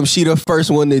 how come she the first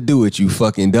one to do it, you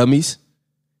fucking dummies?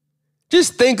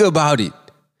 Just think about it.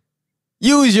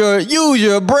 Use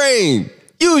your brain.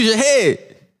 Use your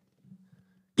head.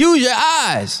 Use your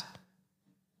eyes.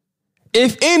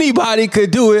 If anybody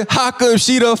could do it, how come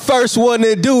she the first one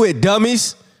to do it,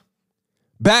 dummies?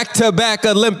 Back-to-back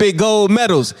Olympic gold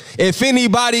medals. If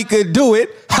anybody could do it,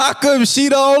 how come she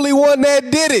the only one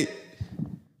that did it?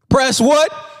 Press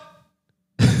what?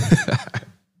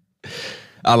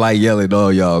 I like yelling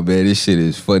all y'all, man. This shit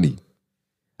is funny.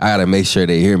 I gotta make sure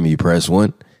they hear me. Press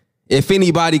one. If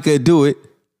anybody could do it,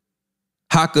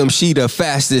 how come she the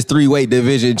fastest 3-weight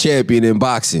division champion in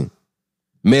boxing?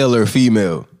 Male or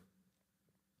female?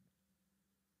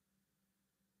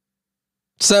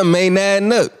 Something ain't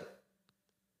adding up.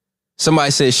 Somebody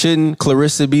said, shouldn't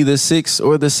Clarissa be the 6th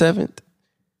or the 7th?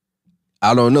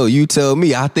 I don't know. You tell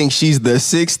me. I think she's the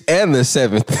 6th and the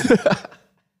 7th.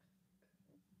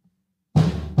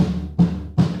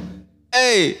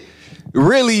 Hey,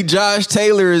 really, Josh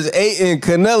Taylor is 8 and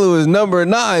Canelo is number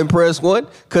 9, press 1,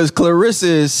 because Clarissa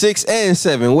is 6 and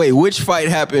 7. Wait, which fight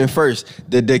happened first?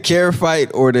 The DeCare fight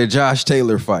or the Josh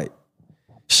Taylor fight?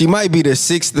 She might be the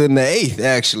 6th and the 8th,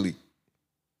 actually.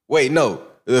 Wait, no.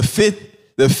 The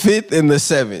 5th and the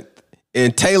 7th.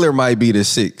 And Taylor might be the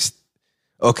 6th.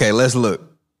 Okay, let's look.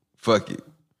 Fuck it.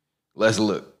 Let's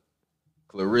look.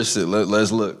 Clarissa,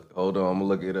 let's look. Hold on, I'm going to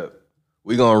look it up.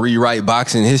 We're going to rewrite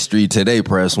boxing history today,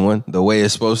 press 1, the way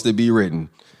it's supposed to be written.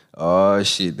 Oh,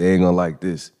 shit, they ain't going to like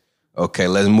this. Okay,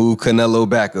 let's move Canelo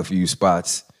back a few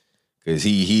spots because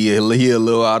he a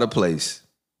little out of place.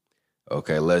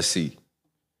 Okay, let's see.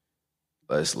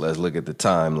 Let's look at the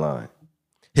timeline.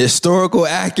 Historical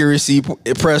accuracy,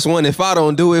 press 1. If I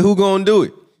don't do it, who going to do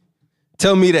it?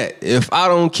 Tell me that. If I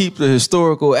don't keep the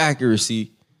historical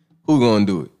accuracy, who going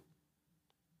to do it?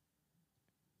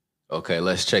 Okay,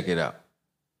 let's check it out.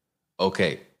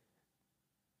 Okay.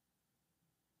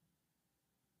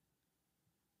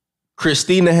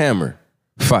 Christina Hammer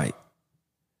fight.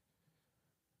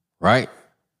 Right?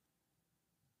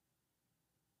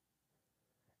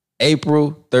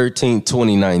 April 13th,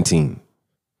 2019.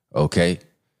 Okay.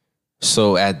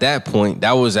 So at that point,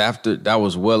 that was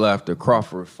well after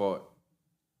Crawford fought.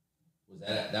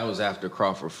 That was after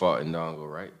Crawford fought in Dongo,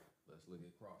 right? Let's look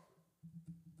at Crawford.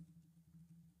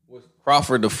 Was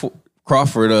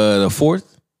Crawford the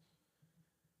 4th?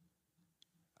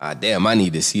 Ah, damn, I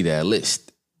need to see that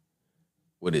list.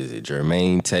 What is it?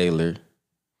 Jermaine Taylor.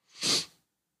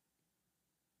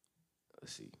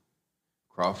 Let's see.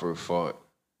 Crawford fought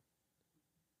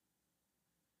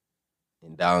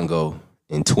in Dongo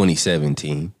in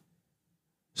 2017.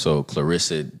 So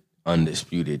Clarissa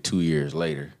undisputed 2 years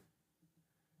later.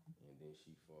 And then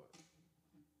she fought.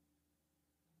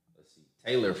 Let's see.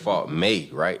 Taylor fought May,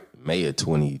 right? May of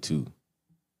 22.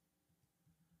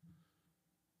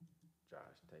 Josh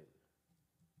Taylor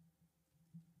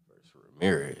versus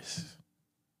Ramirez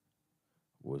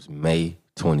was May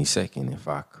 22nd, if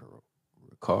I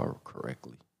recall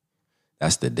correctly.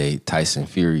 That's the day Tyson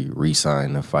Fury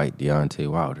re-signed to fight Deontay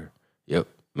Wilder. Yep,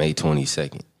 May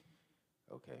 22nd.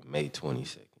 Okay, May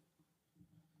 22nd.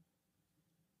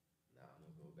 Now I'm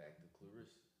going to go back to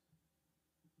Clarissa.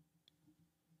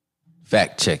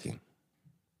 Fact checking.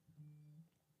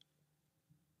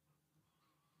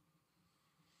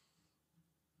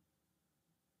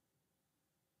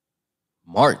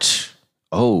 March.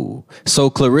 Oh, so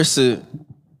Clarissa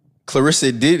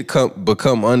did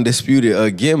become undisputed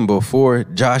again before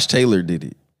Josh Taylor did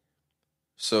it.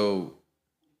 So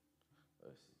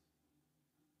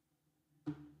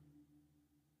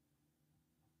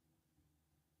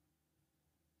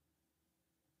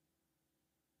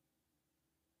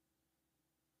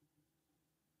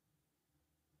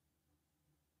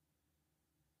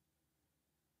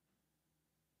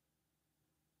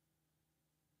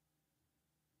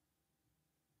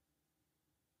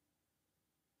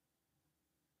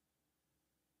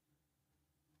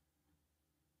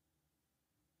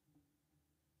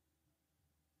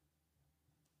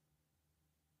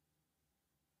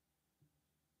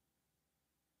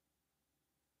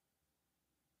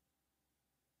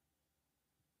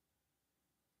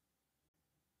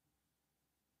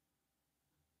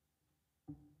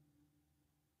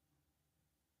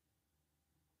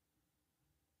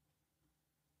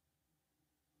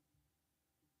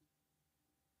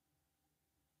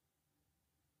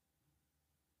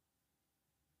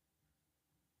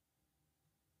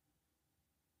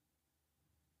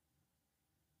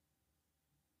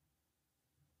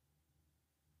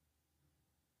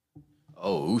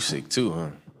oh, Usyk too, huh?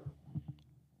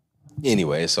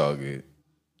 Anyway, it's all good.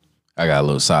 I got a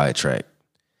little sidetracked.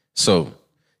 So,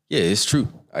 yeah, it's true.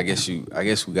 I guess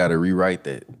we got to rewrite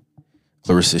that.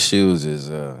 Clarissa Shields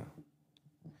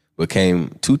became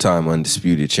 2-time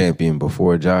undisputed champion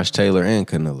before Josh Taylor and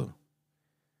Canelo.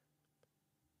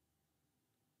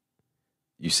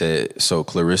 You said so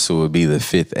Clarissa would be the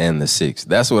 5th and the 6th.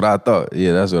 That's what I thought.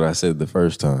 Yeah, that's what I said the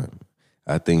first time.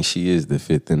 I think she is the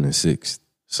 5th and the 6th.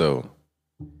 So,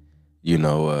 you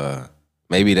know,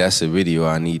 maybe that's a video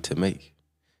I need to make.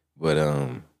 But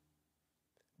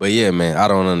yeah, man, I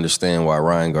don't understand why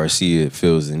Ryan Garcia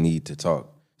feels the need to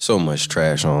talk so much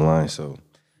trash online. So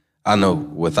I know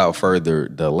without further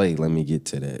delay, let me get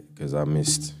to that because I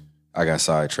got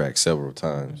sidetracked several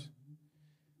times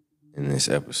in this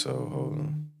episode. Hold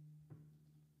on.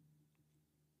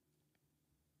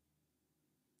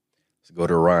 Let's go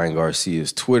to Ryan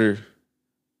Garcia's Twitter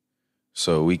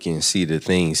so we can see the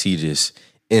things he just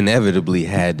inevitably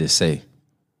had to say.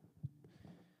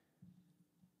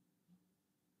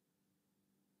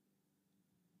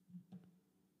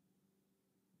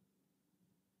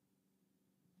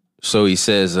 So he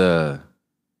says, I'm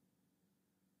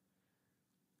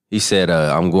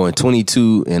going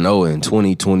 22-0 in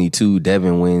 2022.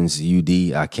 Devin wins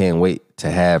UD. I can't wait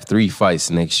to have 3 fights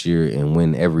next year and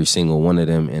win every single one of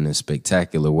them in a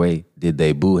spectacular way. Did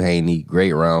they boo Haney?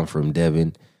 Great round from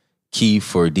Devin. Key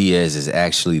for Diaz is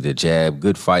actually the jab.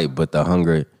 Good fight, but the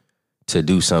hunger to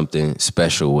do something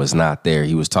special was not there.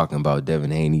 He was talking about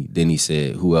Devin Haney. Then he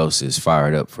said, who else is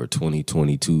fired up for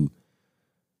 2022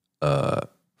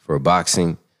 for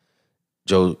boxing?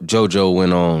 JoJo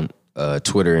went on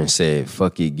Twitter and said,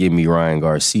 fuck it, give me Ryan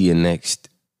Garcia next.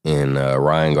 And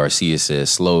Ryan Garcia says,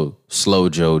 slow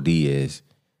Joe Diaz.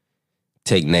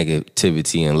 Take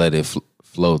negativity and let it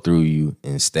flow through you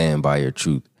and stand by your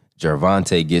truth.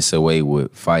 Gervonta gets away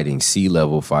with fighting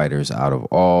C-level fighters. Out of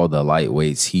all the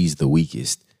lightweights, he's the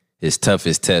weakest. His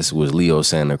toughest test was Leo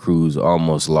Santa Cruz.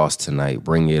 Almost lost tonight.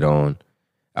 Bring it on.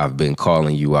 I've been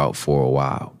calling you out for a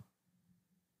while.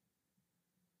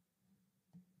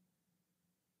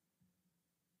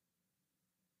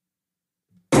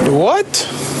 What?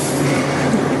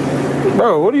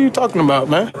 Bro, what are you talking about,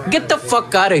 man? Get the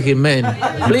fuck out of here, man.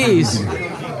 Please.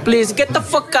 Please, get the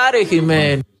fuck out of here,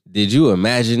 man. Did you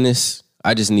imagine this?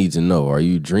 I just need to know. Are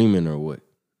you dreaming or what?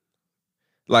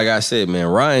 Like I said, man,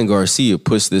 Ryan Garcia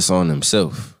puts this on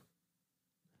himself.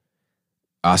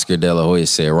 Oscar De La Hoya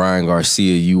said, Ryan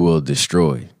Garcia, you will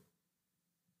destroy.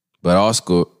 But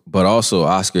also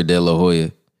Oscar De La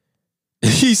Hoya,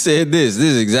 he said this.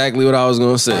 This is exactly what I was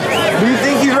going to say. Do you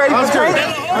think he's ready for Tank?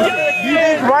 Do you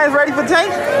think Ryan's ready for Tank?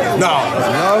 No.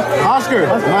 Oscar,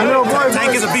 my little boy.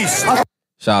 Tank is a beast.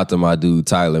 Shout out to my dude,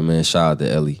 Tyler, man. Shout out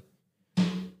to Ellie.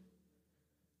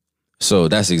 So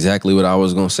that's exactly what I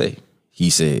was going to say. He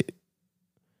said,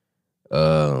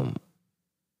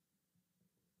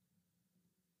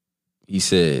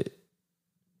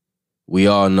 we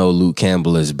all know Luke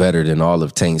Campbell is better than all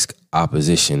of Tank's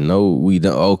opposition. No, we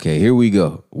don't. Okay, here we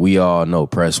go. We all know.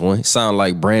 Press 1. Sound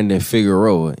like Brandon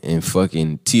Figueroa and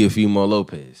fucking Teofimo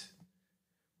Lopez.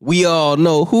 We all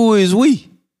know. Who is we?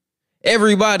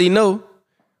 Everybody know.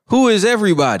 Who is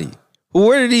everybody?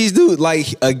 Where did these dudes?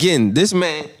 Like, again, this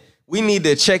man, we need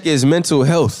to check his mental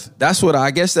health. That's what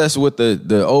I guess that's what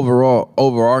the overall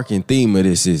overarching theme of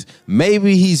this is.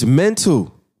 Maybe he's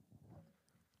mental.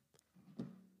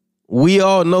 We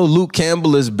all know Luke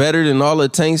Campbell is better than all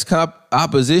of Tank's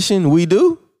opposition. We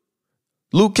do.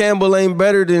 Luke Campbell ain't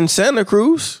better than Santa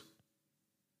Cruz.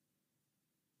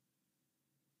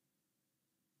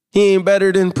 He ain't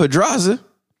better than Pedraza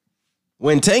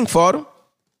when Tank fought him.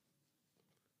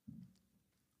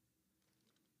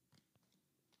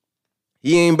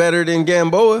 He ain't better than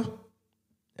Gamboa.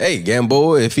 Hey,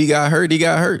 Gamboa, if he got hurt, he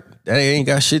got hurt. That ain't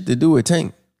got shit to do with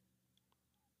Tank.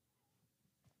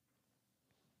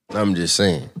 I'm just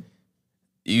saying.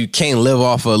 You can't live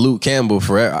off of Luke Campbell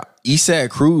forever. Isaac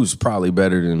Cruz probably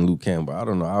better than Luke Campbell. I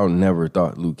don't know. I never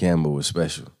thought Luke Campbell was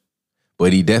special.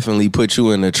 But he definitely put you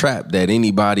in a trap that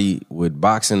anybody with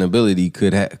boxing ability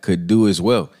could do as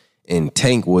well. And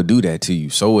Tank will do that to you.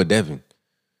 So would Devin.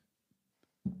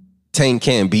 Tank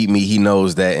can't beat me. He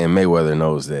knows that, and Mayweather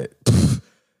knows that.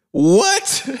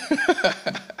 What?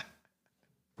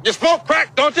 You smoke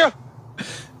crack, don't you?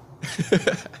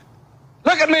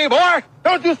 Look at me, boy.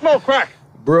 Don't you smoke crack?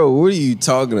 Bro, what are you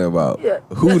talking about? Yeah,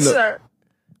 yes, sir.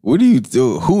 What do you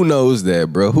do? Who knows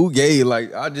that, bro? Who gave,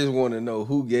 I just want to know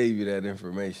who gave you that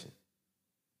information.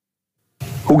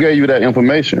 Who gave you that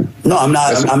information? No, I'm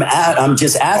not. I'm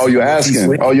just asking. Oh, you're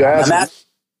asking. Oh, you're asking.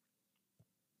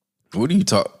 What do you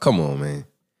talk? Come on, man.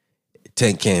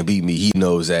 Tank can't beat me. He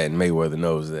knows that, and Mayweather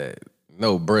knows that.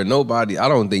 No, bro, nobody. I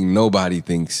don't think nobody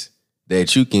thinks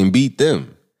that you can beat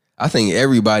them. I think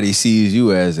everybody sees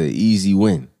you as an easy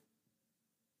win.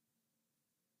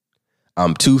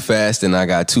 I'm too fast and I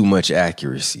got too much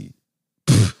accuracy.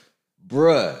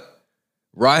 Bruh.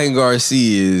 Ryan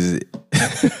Garcia is...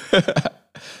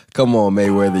 Come on,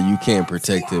 Mayweather. You can't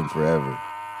protect him forever.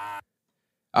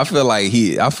 I feel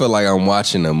like I'm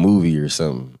watching a movie or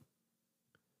something.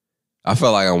 I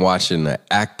feel like I'm watching an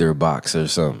actor box or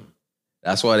something.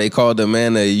 That's why they called the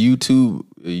man a YouTube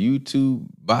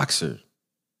boxer.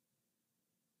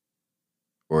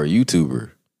 Or a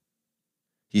YouTuber.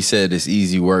 He said it's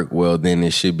easy work. Well, then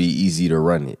it should be easy to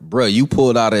run it. Bruh, you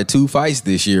pulled out at 2 fights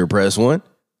this year, press 1.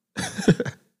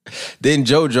 Then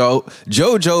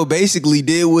JoJo basically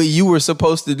did what you were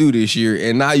supposed to do this year,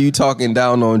 and now you talking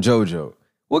down on JoJo.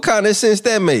 What kind of sense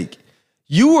that make?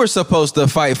 You were supposed to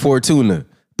fight Fortuna.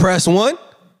 Press 1.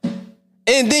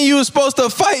 And then you were supposed to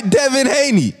fight Devin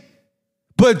Haney.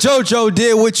 But JoJo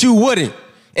did what you wouldn't.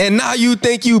 And now you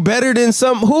think you better than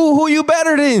some. Who you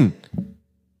better than?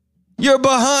 You're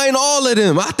behind all of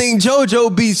them. I think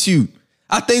JoJo beats you.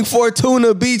 I think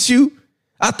Fortuna beats you.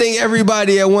 I think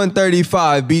everybody at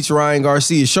 135 beats Ryan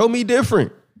Garcia. Show me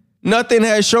different. Nothing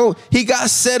has shown. He got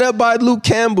set up by Luke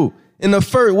Campbell in the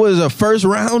first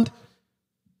round.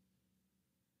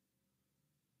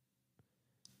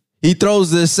 He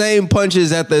throws the same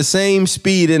punches at the same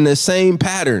speed in the same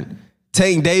pattern.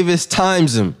 Tank Davis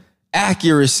times him.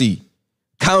 Accuracy.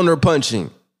 Counter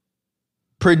punching.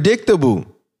 Predictable.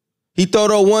 He throw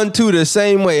the 1-2 the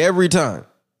same way every time.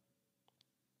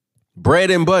 Bread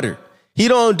and butter. He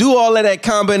don't do all of that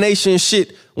combination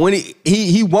shit when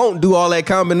he won't do all that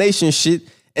combination shit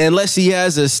unless he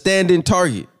has a standing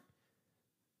target.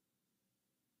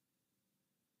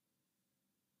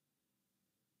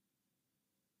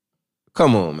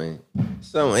 Come on, man.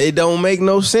 It don't make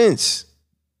no sense.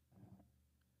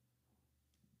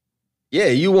 Yeah,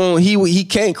 you won't. He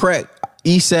can't crack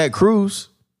Isak Cruz.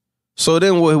 So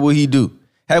then what will he do?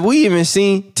 Have we even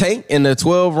seen Tank in the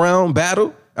 12-round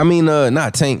battle? I mean,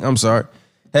 not Tank. I'm sorry.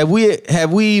 Have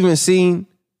we even seen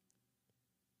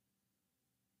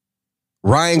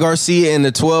Ryan Garcia in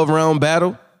the 12-round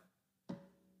battle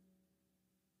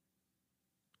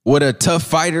with a tough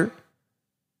fighter?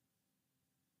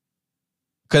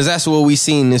 Because that's what we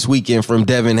seen this weekend from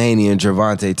Devin Haney and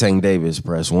Gervonta Tank Davis.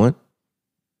 Press 1.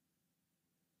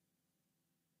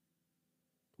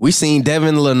 We seen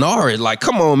Devin Linares. Like,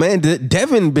 come on, man.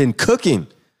 Devin been cooking.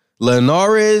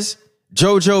 Linares,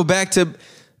 JoJo back to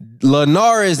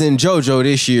Linares and JoJo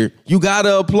this year. You got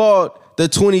to applaud the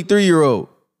 23-year-old.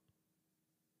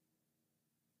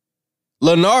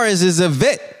 Linares is a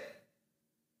vet.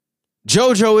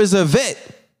 JoJo is a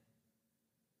vet.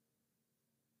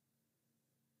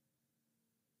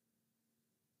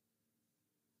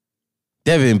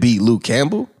 Devin beat Luke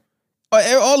Campbell.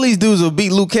 All these dudes will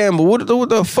beat Luke Campbell. What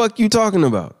the fuck you talking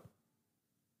about?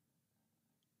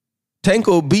 Tank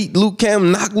will beat Luke Campbell,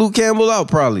 knock Luke Campbell out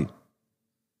probably.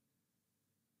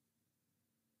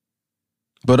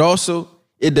 But also,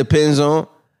 it depends on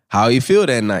how you feel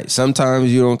that night.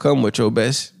 Sometimes you don't come with your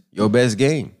best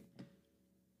game.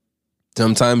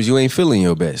 Sometimes you ain't feeling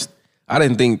your best. I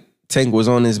didn't think Tank was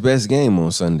on his best game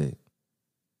on Sunday.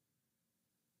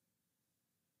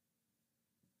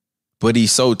 But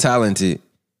he's so talented.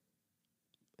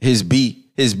 His B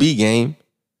game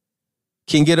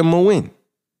can get him a win.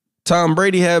 Tom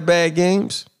Brady had bad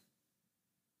games.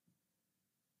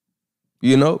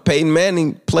 You know, Peyton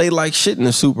Manning played like shit in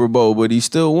the Super Bowl, but he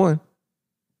still won.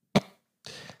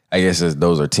 I guess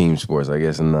those are team sports. I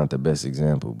guess I'm not the best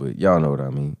example, but y'all know what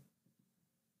I mean.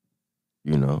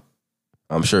 You know,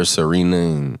 I'm sure Serena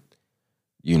and,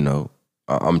 you know,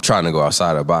 I'm trying to go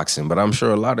outside of boxing, but I'm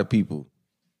sure a lot of people,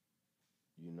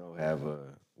 you know, have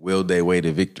willed their way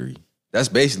to victory. That's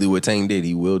basically what Tank did.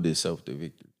 He willed himself to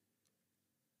victory.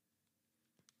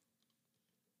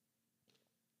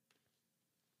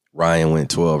 Ryan went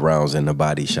 12 rounds in the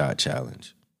body shot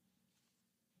challenge.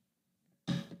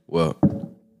 Well,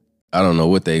 I don't know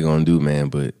what they gonna do, man,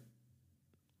 but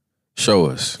show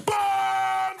us.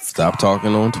 Stop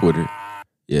talking on Twitter.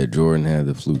 Yeah, Jordan had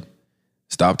the flu.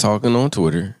 Stop talking on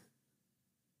Twitter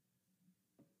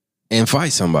and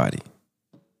fight somebody.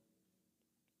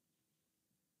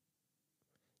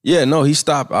 Yeah, no, he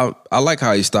stopped. I like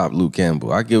how he stopped Luke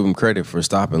Campbell. I give him credit for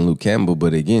stopping Luke Campbell,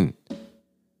 but again,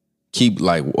 keep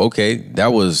like, okay,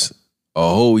 that was a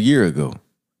whole year ago.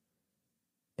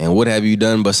 And what have you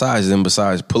done besides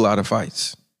pull out of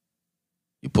fights?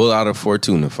 You pull out a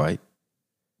Fortuna fight.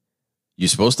 You're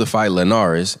supposed to fight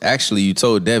Linares. Actually, you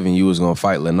told Devin you was going to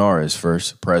fight Linares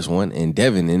first, press 1, and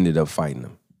Devin ended up fighting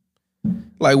him.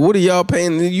 Like, what are y'all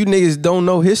paying? You niggas don't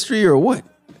know history or what?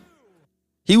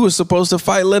 He was supposed to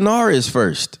fight Linares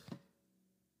first.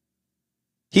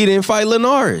 He didn't fight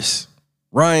Linares.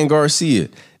 Ryan Garcia.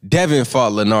 Devin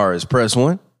fought Linares, press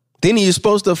 1. Then he was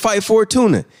supposed to fight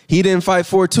Fortuna. He didn't fight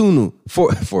Fortuna.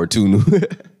 Fortuna.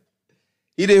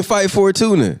 He didn't fight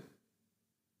Fortuna.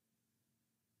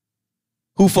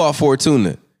 Who fought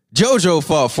Fortuna? JoJo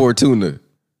fought Fortuna.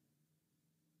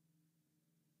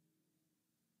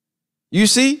 You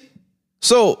see?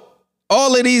 So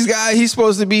all of these guys he's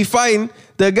supposed to be fighting,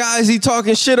 the guys he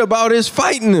talking shit about is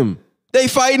fighting him. They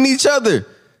fighting each other.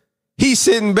 He's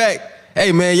sitting back.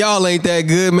 Hey, man, y'all ain't that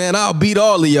good, man. I'll beat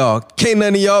all of y'all. Can't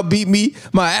none of y'all beat me.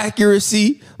 My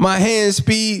accuracy, my hand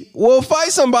speed. Well, fight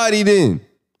somebody then.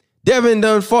 Devin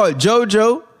done fought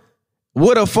JoJo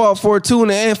Would have fought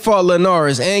Fortuna and fought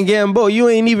Linares and Gamboa. You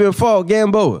ain't even fought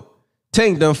Gamboa.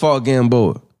 Tank done fought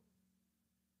Gamboa.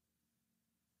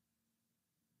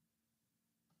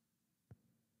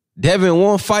 Devin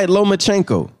won't fight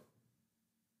Lomachenko.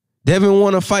 Devin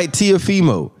want to fight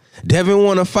Teofimo. Devin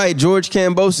want to fight George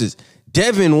Kambosos.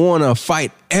 Devin want to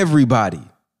fight everybody.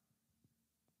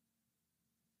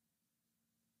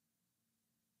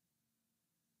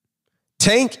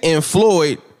 Tank and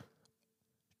Floyd,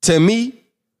 to me,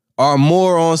 are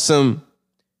more on some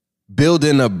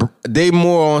they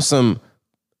more on some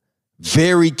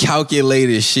very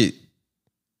calculated shit.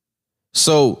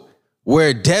 So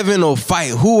where Devin will fight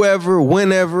whoever,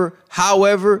 whenever,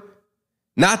 however,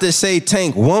 not to say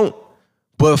Tank won't,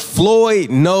 but Floyd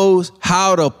knows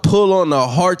how to pull on the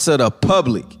hearts of the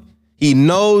public. He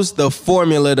knows the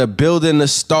formula to building a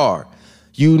star.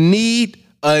 You need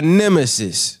a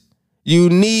nemesis. You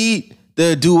need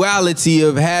the duality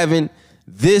of having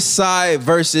this side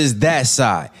versus that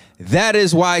side. That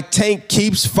is why Tank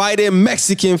keeps fighting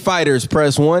Mexican fighters,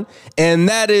 press one. And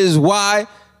that is why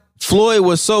Floyd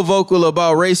was so vocal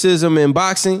about racism in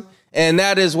boxing. And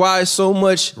that is why so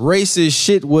much racist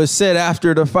shit was said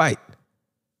after the fight.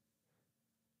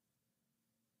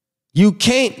 You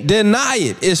can't deny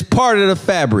it. It's part of the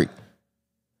fabric.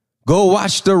 Go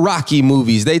watch the Rocky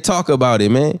movies. They talk about it,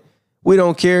 man. We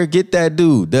don't care. Get that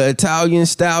dude. The Italian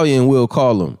stallion, we'll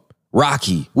call him.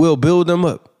 Rocky. We'll build him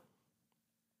up.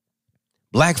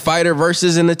 Black fighter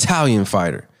versus an Italian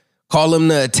fighter. Call him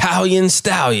the Italian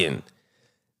stallion.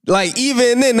 Like,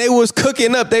 even then, they was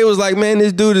cooking up. They was like, man,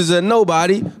 this dude is a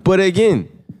nobody. But again,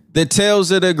 the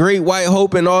tales of the great white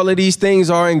hope and all of these things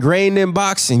are ingrained in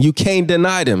boxing. You can't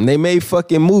deny them. They made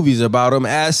fucking movies about him.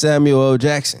 Ask Samuel L.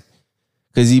 Jackson.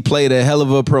 Because he played a hell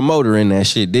of a promoter in that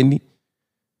shit, didn't he?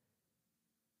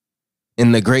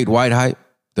 In the great white hype,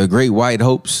 the great white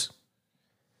hopes,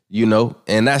 you know,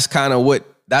 and that's kind of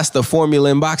that's the formula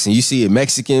in boxing. You see it,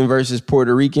 Mexican versus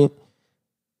Puerto Rican.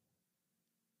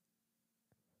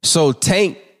 So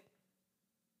Tank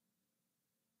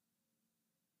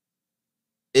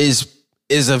is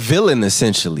a villain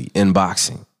essentially in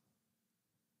boxing.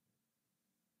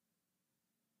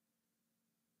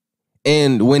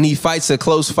 And when he fights a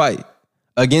close fight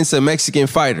against a Mexican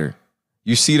fighter,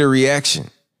 you see the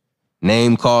reaction.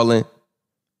 Name calling.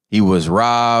 He was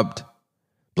robbed.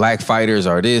 Black fighters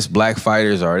are this. Black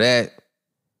fighters are that.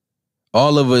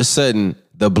 All of a sudden,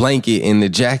 the blanket and the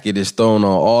jacket is thrown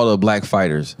on all the black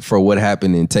fighters for what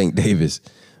happened in Tank Davis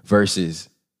versus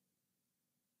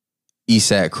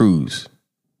Isaac Cruz.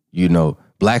 You know,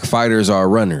 black fighters are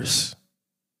runners.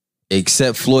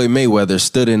 Except Floyd Mayweather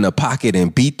stood in the pocket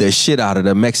and beat the shit out of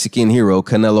the Mexican hero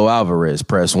Canelo Alvarez.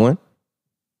 Press one.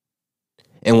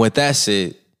 And with that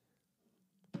said,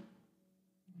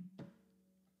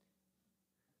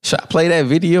 should I play that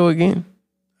video again?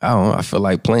 I don't know. I feel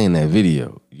like playing that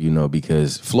video, you know,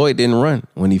 because Floyd didn't run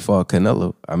when he fought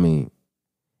Canelo. I mean,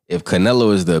 if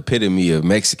Canelo is the epitome of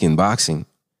Mexican boxing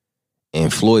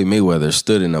and Floyd Mayweather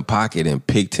stood in the pocket and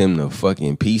picked him to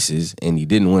fucking pieces and he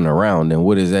didn't win a round, then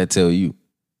what does that tell you?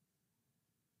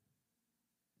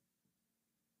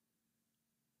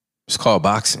 It's called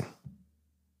boxing.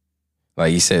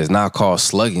 Like he said, it's not called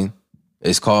slugging.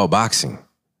 It's called boxing.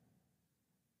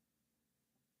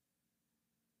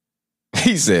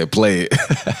 He said, play it.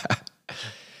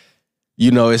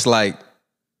 You know, it's like,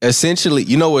 essentially,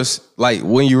 you know, it's like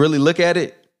when you really look at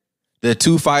it, the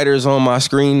two fighters on my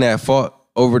screen that fought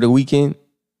over the weekend,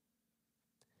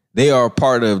 they are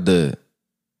part of the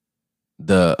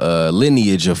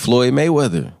lineage of Floyd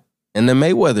Mayweather. And the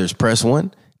Mayweathers, press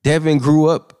one. Devin grew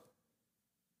up,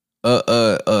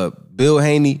 Bill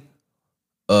Haney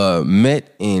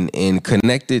met and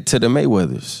connected to the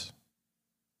Mayweathers.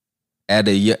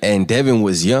 And Devin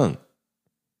was young,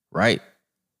 right?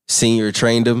 Senior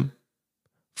trained him.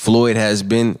 Floyd has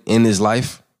been in his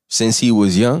life since he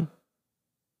was young.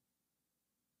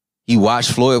 He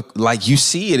watched Floyd, like you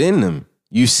see it in them.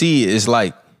 You see it, it's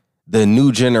like the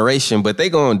new generation, but they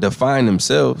gonna define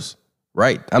themselves,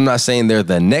 right? I'm not saying they're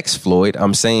the next Floyd.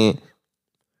 I'm saying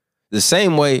the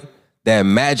same way that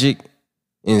Magic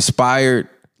inspired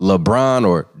LeBron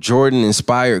or Jordan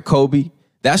inspired Kobe.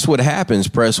 That's what happens,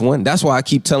 press one. That's why I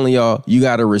keep telling y'all, you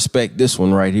got to respect this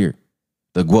one right here.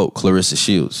 The GOAT, Clarissa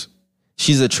Shields.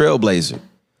 She's a trailblazer.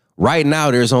 Right now,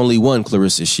 there's only one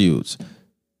Clarissa Shields.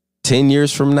 10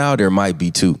 years from now, there might be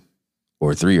 2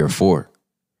 or 3 or 4.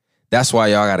 That's why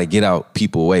y'all got to get out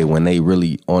people's way when they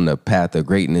really on the path of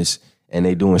greatness and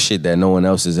they doing shit that no one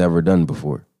else has ever done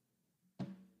before.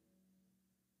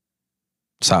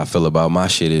 That's how I feel about my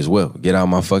shit as well. Get out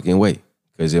my fucking way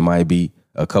because it might be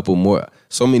a couple more.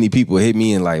 so many people hit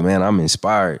me and like, man, I'm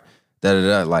inspired.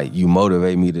 Like, you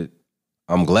motivate me to,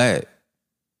 I'm glad.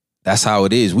 That's how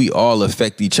it is. We all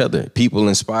affect each other. People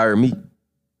inspire me.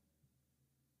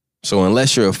 So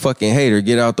unless you're a fucking hater,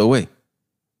 get out the way.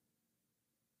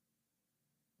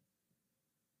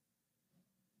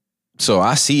 So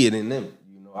I see it in them.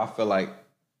 You know, I feel like,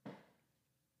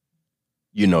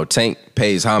 you know, Tank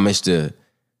pays homage to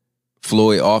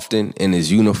Floyd often in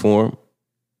his uniform.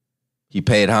 He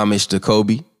paid homage to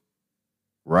Kobe,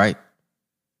 right?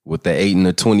 With the 8 and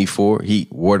the 24. He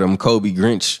wore them Kobe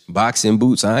Grinch boxing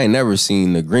boots. I ain't never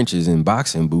seen the Grinches in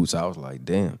boxing boots. I was like,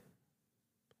 damn.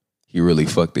 He really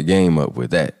fucked the game up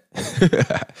with that.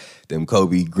 Them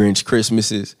Kobe Grinch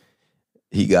Christmases.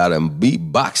 He got them beat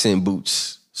boxing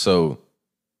boots. So,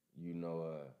 you know,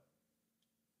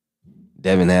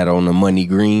 Devin had on the money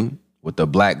green with the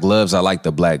black gloves. I like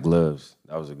the black gloves.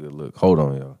 That was a good look. Hold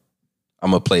on, y'all.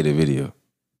 I'm going to play the video.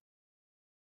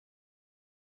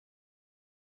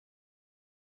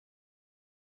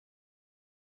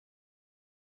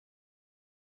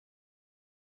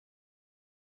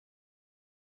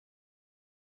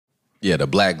 Yeah, the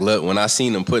black glove. When I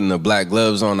seen him putting the black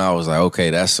gloves on, I was like, okay,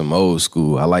 that's some old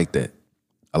school. I like that.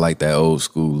 I like that old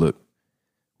school look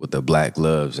with the black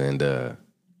gloves. And, of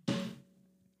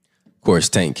course,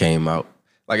 Tank came out.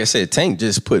 Like I said, Tank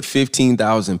just put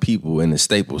 15,000 people in the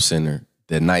Staples Center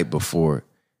the night before.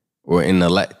 Or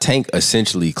Tank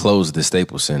essentially closed the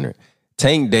Staples Center.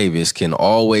 Tank Davis can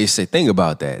always say, think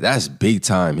about that. That's big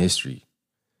time history.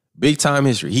 Big time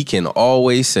history. He can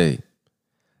always say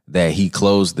that he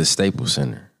closed the Staples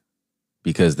Center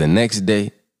because the next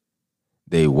day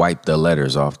they wiped the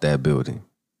letters off that building.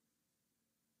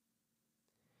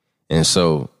 And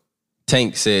so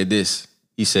Tank said this.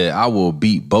 He said, I will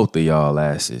beat both of y'all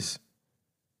asses.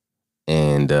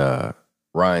 And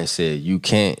Ryan said, you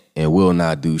can't and will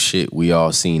not do shit. We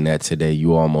all seen that today.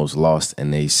 You almost lost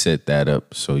and they set that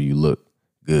up so you look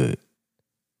good.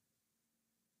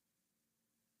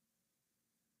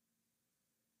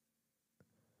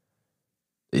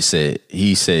 He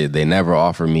said, they never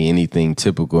offer me anything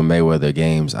typical Mayweather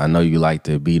games. I know you like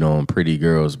to beat on pretty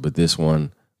girls, but this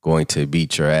one going to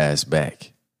beat your ass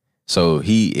back. So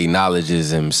he acknowledges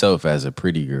himself as a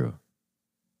pretty girl.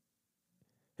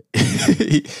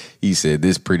 He said,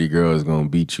 this pretty girl is going to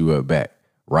beat you up back.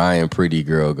 Ryan Pretty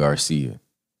Girl Garcia.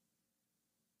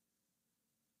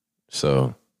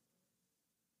 So,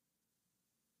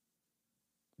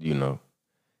 you know,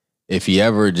 if he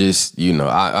ever just, you know,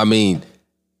 I mean,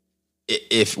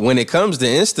 if when it comes to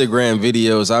Instagram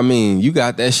videos, I mean, you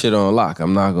got that shit on lock.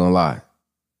 I'm not going to lie.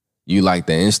 You like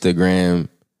the Instagram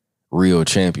real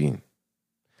champion.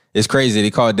 It's crazy.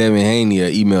 They call Devin Haney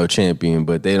an email champion,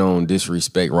 but they don't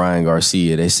disrespect Ryan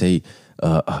Garcia. They say,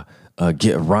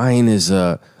 get Ryan is,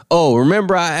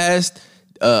 remember I asked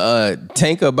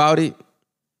Tank about it?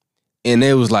 And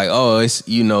they was like, oh, it's,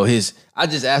 you know, I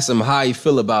just asked him how he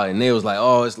feel about it. And they was like,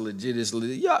 oh, it's legit, it's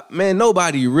legit. Yeah, man,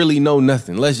 nobody really know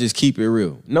nothing. Let's just keep it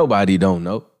real. Nobody don't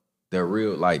know. They're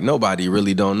real. Like, nobody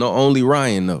really don't know. Only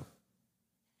Ryan know.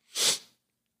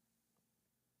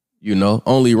 You know,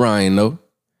 only Ryan know.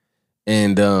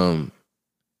 And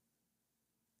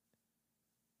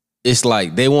it's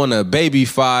like they want to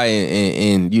babyfy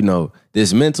and you know,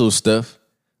 this mental stuff,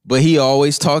 but he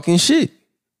always talking shit.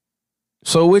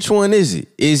 So which one is it?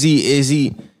 Is he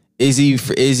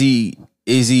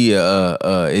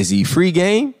free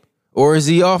game or is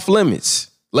he off limits?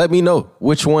 Let me know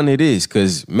which one it is,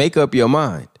 because make up your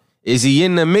mind. Is he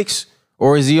in the mix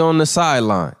or is he on the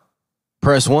sideline?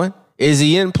 Press 1. Is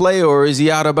he in play or is he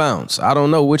out of bounds? I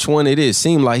don't know which one it is.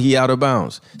 Seem like he out of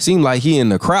bounds. Seem like he in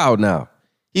the crowd now.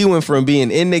 He went from being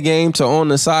in the game to on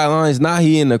the sidelines. Now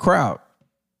he in the crowd.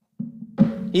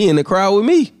 He in the crowd with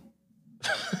me.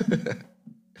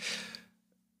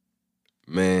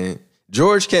 Man,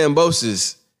 George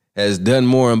Kambosos has done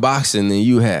more in boxing than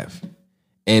you have.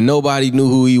 And nobody knew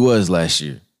who he was last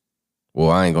year.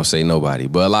 Well, I ain't gonna say nobody,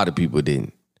 but a lot of people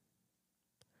didn't.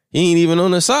 He ain't even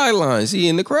on the sidelines. He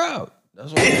in the crowd.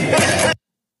 That's what I'm saying.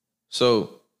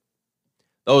 So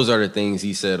those are the things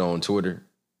he said on Twitter.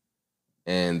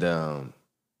 And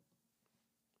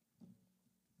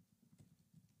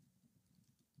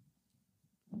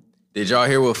did y'all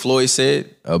hear what Floyd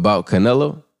said about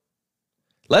Canelo?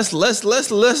 Let's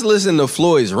listen to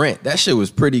Floyd's rant. That shit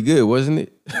was pretty good, wasn't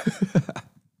it?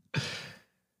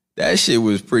 That shit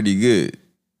was pretty good.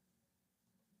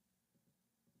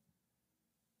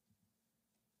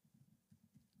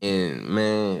 And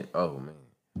man, oh man,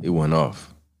 it went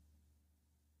off.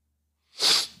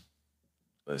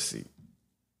 Let's see.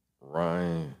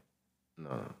 Floyd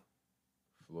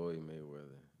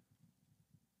Mayweather.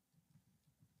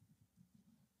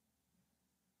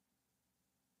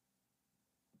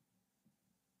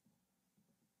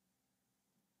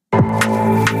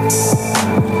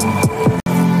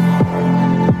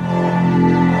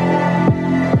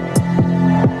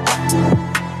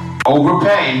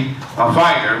 overpay a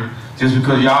fighter just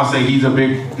because y'all say he's a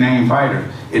big name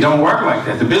fighter. It don't work like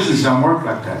that. The business don't work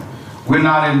like that. We're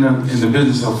not in the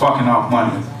business of fucking off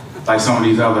money like some of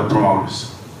these other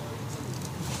promoters.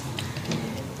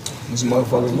 These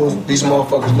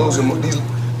motherfuckers losing money.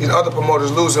 These other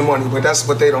promoters losing money, but that's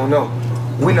what they don't know.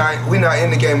 We not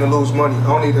in the game to lose money. I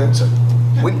don't need that.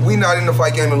 We not in the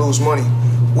fight game to lose money.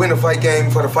 We're in the fight game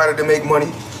for the fighter to make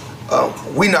money.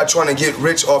 We not trying to get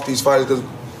rich off these fighters because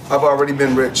I've already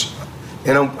been rich.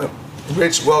 And I'm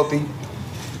rich, wealthy.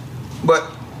 But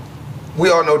we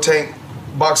all know Tank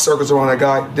box circles around that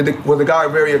guy. Was the guy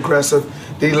very aggressive?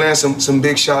 Did he land some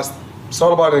big shots? It's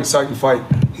all about an exciting fight.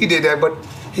 He did that, but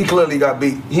he clearly got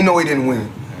beat. He know he didn't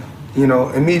win. You know,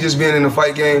 and me just being in the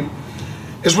fight game,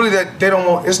 it's really that they don't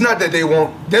want, it's not that they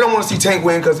don't want to see Tank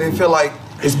win because they feel like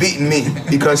it's beating me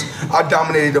because I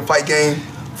dominated the fight game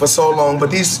for so long.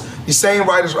 But these same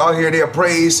writers out here, they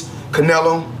praise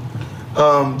Canelo.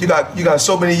 You got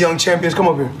so many young champions. Come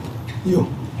up here.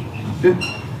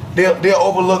 They'll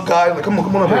overlook guys. Like, come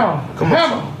on up here. Come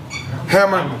on.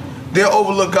 Hammer. They'll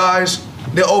overlook guys.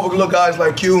 They'll overlook guys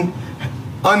like you.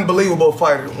 Unbelievable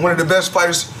fighter. One of the best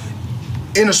fighters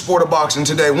in the sport of boxing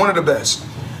today. One of the best.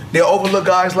 They'll overlook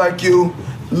guys like you.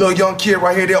 Little young kid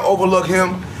right here, they'll overlook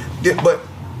him. But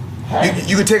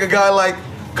you can take a guy like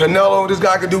Canelo. This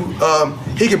guy could do,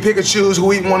 he can pick and choose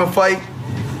who he want to fight.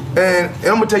 And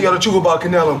I'm going to tell y'all the truth about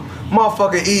Canelo.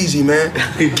 Motherfucker easy, man.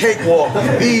 Cakewalk,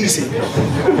 easy.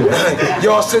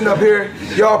 Y'all sitting up here,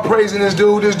 y'all praising this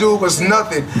dude. This dude was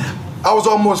nothing. I was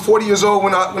almost 40 years old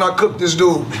when I cooked this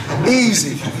dude.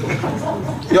 Easy.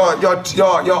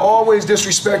 Y'all always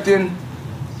disrespecting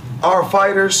our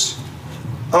fighters.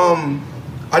 I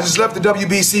just left the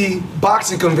WBC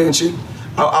boxing convention.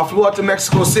 I flew out to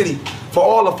Mexico City for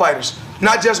all the fighters,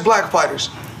 not just black fighters.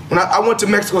 When I went to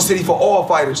Mexico City for all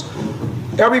fighters.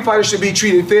 Every fighter should be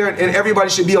treated fair and everybody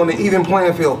should be on the even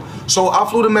playing field. So I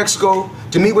flew to Mexico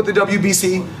to meet with the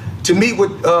WBC, to meet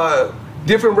with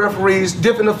different referees,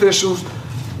 different officials,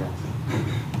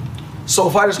 so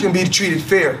fighters can be treated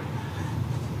fair.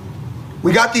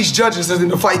 We got these judges that's in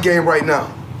the fight game right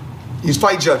now. These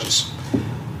fight judges.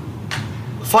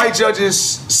 Fight judges,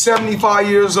 75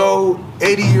 years old,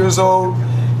 80 years old.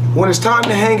 When it's time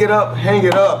to hang it up, hang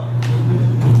it up.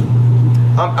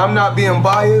 I'm not being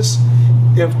biased.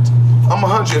 If I'm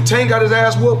 100, if Tank got his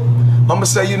ass whooped, I'm gonna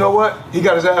say, you know what? He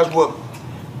got his ass whooped.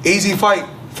 Easy fight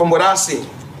from what I see.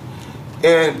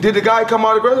 And did the guy come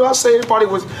out aggressive? I say it probably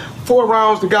was 4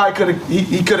 rounds the guy could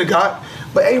have got,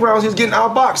 but 8 rounds he's getting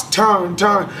outboxed. Turn.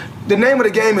 The name of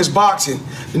the game is boxing.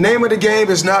 The name of the game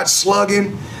is not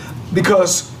slugging,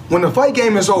 because when the fight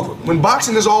game is over, when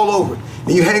boxing is all over,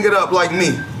 and you hang it up like me,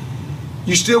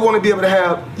 you still want to be able to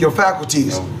have your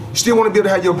faculties. You still want to be able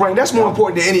to have your brain. That's more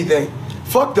important than anything.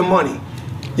 Fuck the money.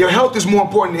 Your health is more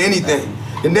important than anything.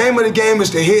 The name of the game is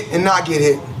to hit and not get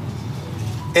hit.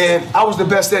 And I was the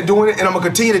best at doing it, and I'm gonna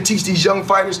continue to teach these young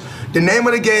fighters. The name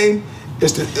of the game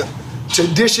is to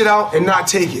dish it out and not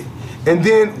take it. And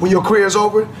then when your career is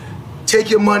over, take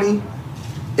your money,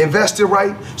 invest it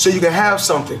right, so you can have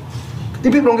something.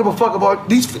 These people don't give a fuck about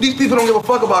these people don't give a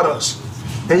fuck about us.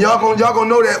 And y'all gonna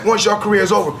know that once your career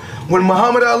is over. When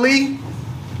Muhammad Ali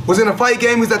was in a fight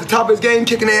game, he was at the top of his game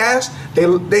kicking their ass,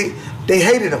 they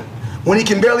hated him. When he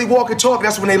can barely walk and talk,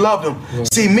 that's when they loved him. Yeah.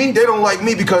 See me, they don't like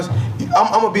me because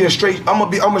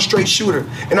I'm a straight shooter,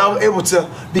 and I was able to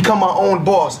become my own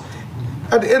boss.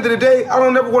 At the end of the day, I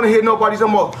don't never want to hear nobody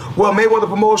talking about, well, Mayweather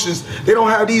Promotions, they don't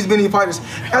have these many fighters.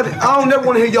 I don't never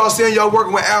want to hear y'all saying y'all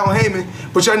working with Al Heyman,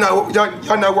 but y'all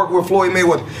not working with Floyd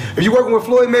Mayweather. If you're working with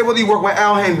Floyd Mayweather, you working with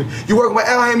Al Heyman. You working with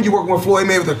Al Heyman, you working with Floyd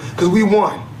Mayweather, because we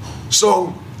won.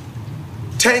 So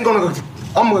I'm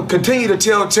gonna continue to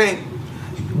tell Tank,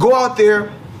 go out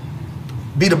there,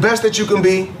 be the best that you can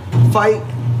be, fight,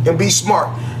 and be smart.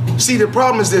 See, the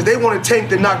problem is this, they want Tank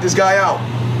to knock this guy out.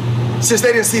 Since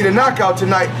they didn't see the knockout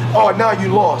tonight, oh, now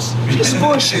you lost. It's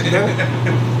bullshit, man.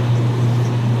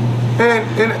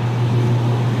 And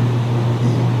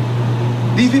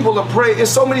these people are praised.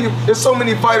 There's so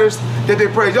many fighters that they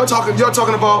praise. Y'all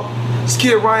talking about this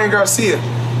kid Ryan Garcia.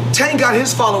 Tank got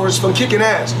his followers from kicking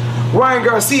ass. Ryan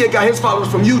Garcia got his followers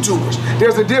from YouTubers.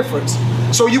 There's a difference.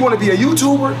 So you want to be a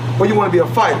YouTuber or you want to be a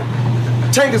fighter?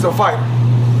 Tank is a fighter.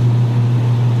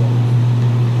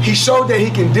 He showed that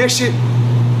he can dish it.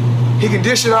 He can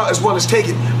dish it out as well as take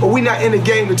it. But we're not in the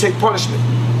game to take punishment.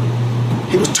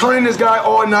 He was turning this guy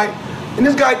all night, and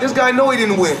this guy know he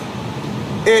didn't win.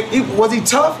 And was he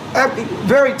tough?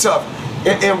 Very tough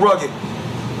and rugged.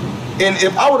 And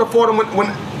if I would have fought him when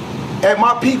at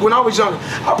my peak when I was younger,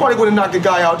 I probably would have knocked the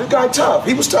guy out. This guy tough.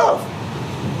 He was tough.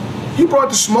 He brought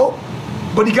the smoke,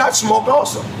 but he got smoked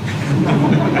also.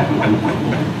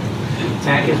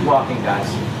 Tank is walking, guys.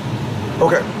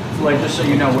 Okay. Floyd, just so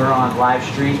you know, we're on live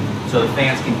stream, so the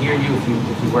fans can hear you if you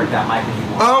work that mic if you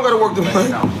want. I don't gotta work the mic.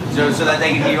 No. So that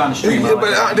they can hear you on the stream. Yeah,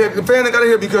 but the fans gotta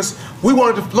hear because we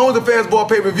wanted to, as long as the fans bought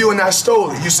pay-per-view and I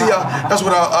stole it. You see, that's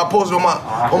what I posted on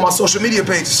my social media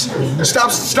pages.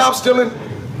 Stop stealing.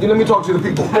 Let me talk to the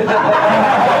people.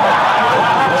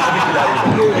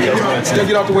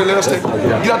 Get out the way, let us take.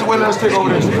 Get out the way, let us take over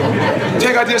this.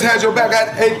 Tank, I just had your back.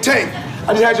 Hey, Tank,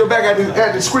 I just had your back. I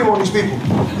had to scream on these people.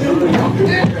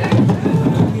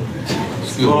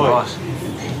 Boss,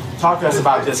 talk to us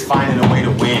about just finding a way to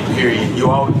win. Period. You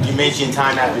mentioned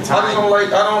time after time. I don't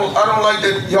like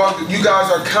that you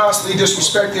guys are constantly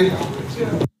disrespected.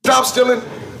 Stop stealing.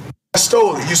 I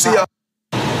stole it. You see how?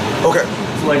 Okay.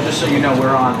 Floyd, just so you know, we're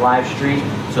on live stream,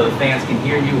 so the fans can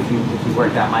hear you if you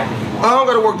work that mic if you want. I don't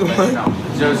gotta work the mic. No.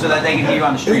 So that they can hear you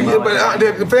on the stream. Yeah, but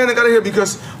the fans gotta hear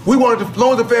because we wanted to, as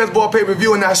long as the fans bought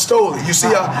pay-per-view and I stole it. You see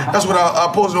how? That's what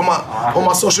I posted on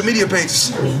my social media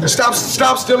pages. Stop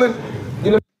stealing.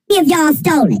 If y'all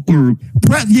stole it, dog.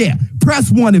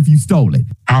 Press 1 if you stole it.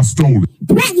 I stole it.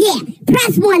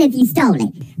 Press 1 if you stole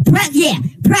it.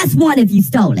 Press 1 if you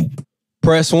stole it.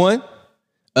 Press 1.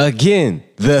 Again,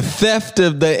 the theft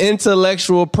of the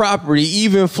intellectual property,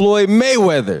 even Floyd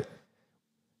Mayweather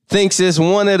thinks it's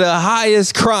one of the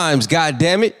highest crimes, God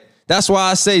damn it. That's why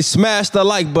I say smash the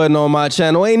like button on my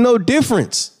channel. Ain't no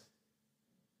difference.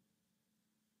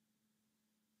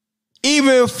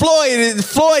 Even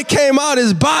Floyd came out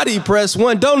his body, press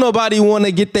 1. Don't nobody want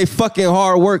to get their fucking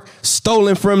hard work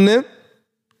stolen from them.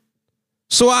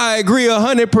 So I agree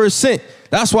 100%.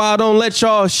 That's why I don't let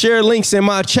y'all share links in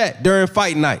my chat during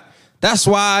fight night. That's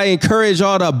why I encourage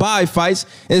y'all to buy fights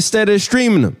instead of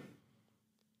streaming them.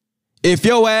 If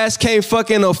your ass can't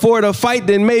fucking afford a fight,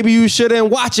 then maybe you shouldn't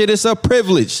watch it. It's a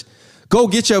privilege. Go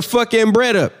get your fucking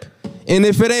bread up. And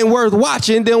if it ain't worth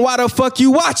watching, then why the fuck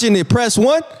you watching it? Press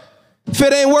 1. If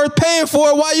it ain't worth paying for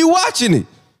it, why you watching it?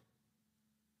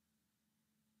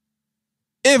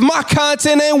 If my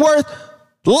content ain't worth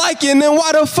liking, then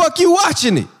why the fuck you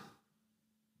watching it?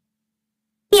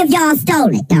 If y'all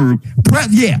stole it, dog.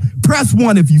 Press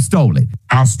 1 if you stole it.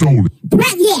 I stole it.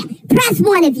 Press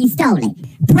 1 if you stole it.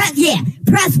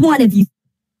 Press 1 if you.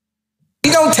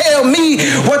 You don't tell me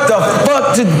what the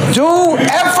fuck to do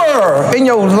ever in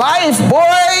your life,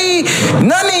 boy.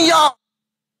 None of y'all.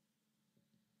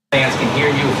 Fans can hear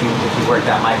you if you work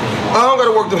that mic if you want. I don't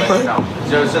gotta work the mic.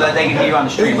 No. So that they can hear you on the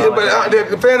stream. Yeah, but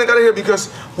the fans gotta hear because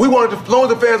we wanted to, as long as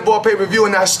the fans bought pay-per-view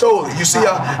and I stole it. You see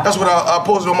how? That's what I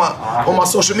posted on my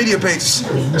social media pages.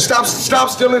 Stop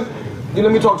stealing. Let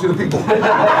me talk to the people.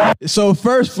 So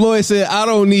first Floyd said, I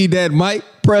don't need that mic.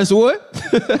 Press what?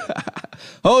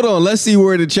 Hold on, let's see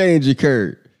where the change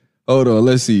occurred. Hold on,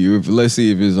 let's see if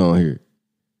it's on here.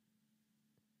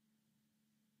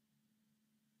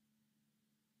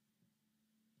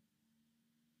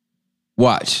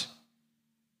 Watch.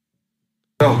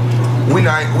 No, we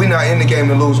not in the game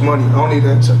to lose money. I don't need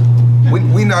that.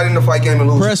 We not in the fight game to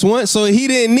lose. Press 1. So he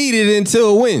didn't need it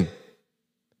until when?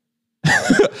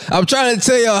 I'm trying to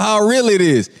tell y'all how real it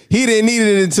is. He didn't need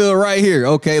it until right here.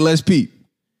 Okay, let's peep.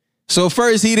 So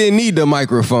first he didn't need the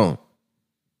microphone.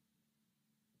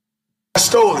 I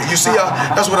stole it. You see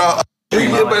how? That's what I.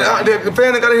 Yeah, but the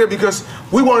fans gotta hear because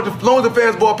we wanted to, as long as the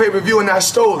fans bought pay-per-view and I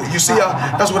stole it. You see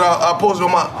how? That's what I posted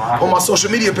on my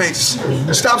social media pages.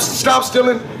 Stop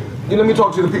stealing. Let me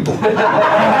talk to the people.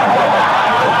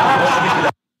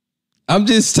 I'm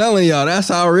just telling y'all, that's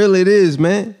how real it is,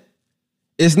 man.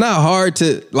 It's not hard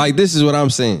to, like, this is what I'm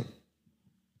saying.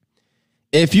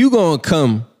 If you gonna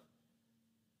come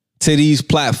to these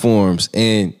platforms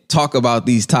and talk about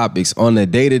these topics on a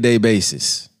day-to-day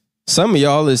basis, some of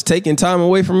y'all is taking time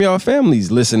away from y'all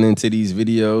families listening to these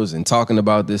videos and talking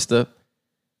about this stuff.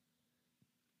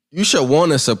 You should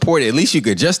want to support it. At least you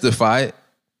could justify it.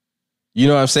 You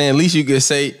know what I'm saying? At least you could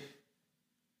say,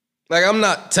 like, I'm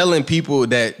not telling people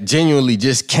that genuinely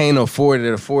just can't afford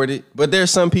it, but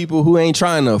there's some people who ain't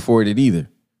trying to afford it either.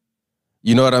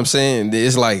 You know what I'm saying?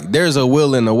 It's like there's a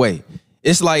will and a way.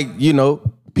 It's like, you know,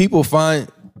 people find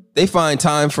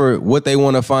time for what they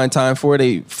want to find time for.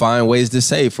 They find ways to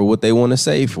save for what they want to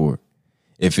save for.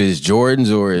 If it's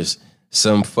Jordans or it's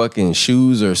some fucking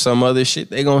shoes or some other shit,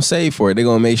 they gonna save for it. They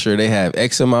gonna make sure they have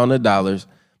X amount of dollars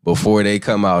before they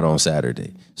come out on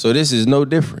Saturday. So this is no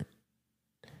different.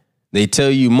 They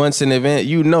tell you months in advance,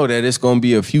 you know that it's gonna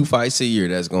be a few fights a year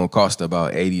that's gonna cost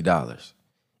about $80.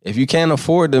 If you can't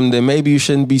afford them, then maybe you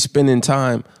shouldn't be spending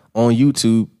time on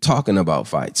YouTube talking about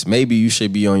fights. Maybe you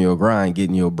should be on your grind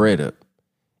getting your bread up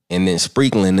and then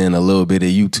sprinkling in a little bit of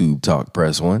YouTube talk,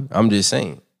 press 1. I'm just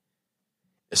saying.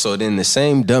 So then the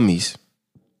same dummies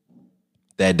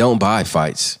that don't buy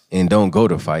fights and don't go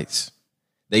to fights,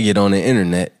 they get on the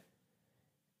internet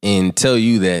and tell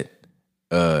you that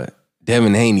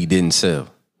Devin Haney didn't sell,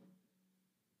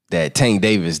 that Tank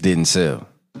Davis didn't sell.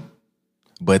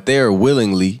 But they're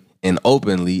willingly and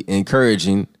openly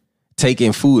encouraging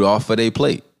taking food off of their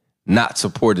plate, not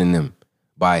supporting them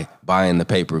by buying the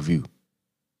pay-per-view,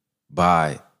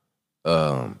 by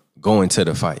going to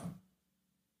the fight.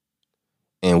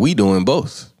 And we doing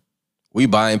both. We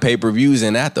buying pay-per-views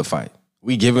and at the fight.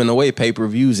 We giving away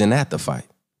pay-per-views and at the fight.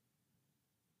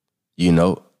 You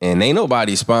know, and ain't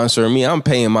nobody sponsoring me. I'm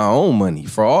paying my own money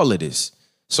for all of this.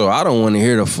 So I don't want to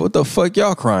hear what the fuck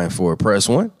y'all crying for, press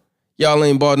 1. Y'all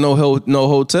ain't bought no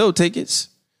hotel tickets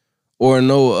or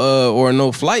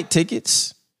no flight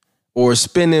tickets or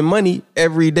spending money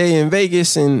every day in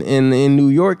Vegas and in New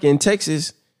York and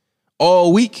Texas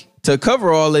all week to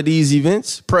cover all of these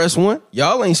events, press 1.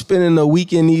 Y'all ain't spending a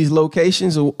week in these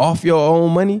locations off your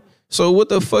own money. So what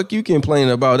the fuck you complain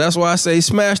about? That's why I say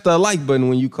smash the like button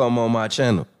when you come on my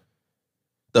channel.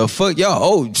 The fuck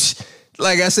y'all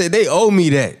like I said, they owe me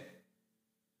that.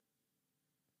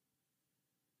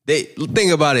 They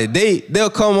think about it. They'll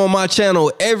come on my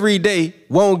channel every day,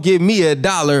 won't give me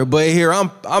 $1, but here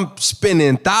I'm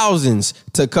spending thousands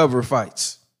to cover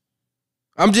fights.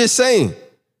 I'm just saying.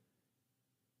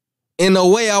 In the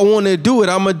way I want to do it,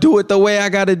 I'm going to do it the way I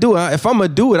got to do it. If I'm going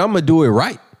to do it, I'm going to do it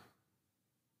right.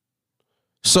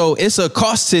 So it's a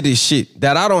cost to this shit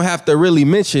that I don't have to really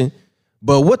mention,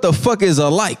 but what the fuck is a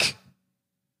like?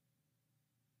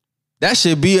 That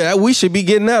should be, we should be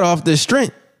getting that off the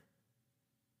strength.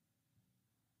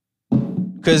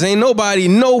 Cause ain't nobody,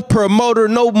 no promoter,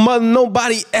 no mother,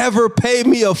 nobody ever paid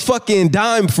me a fucking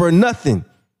dime for nothing.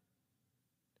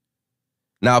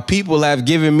 Now people have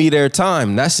given me their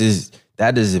time. That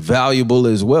is valuable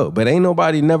as well. But ain't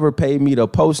nobody never paid me to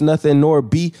post nothing nor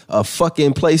be a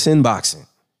fucking place in boxing.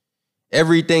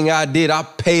 Everything I did, I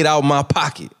paid out my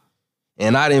pocket.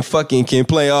 And I didn't fucking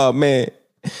complain. Oh man.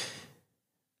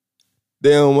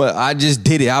 Then I just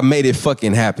did it. I made it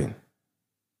fucking happen.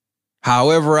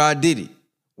 However I did it.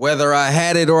 Whether I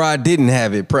had it or I didn't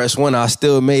have it, press 1, I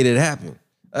still made it happen.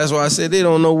 That's why I said they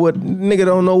don't know what, nigga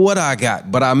don't know what I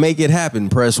got, but I make it happen,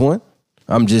 press 1.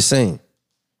 I'm just saying.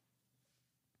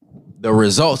 The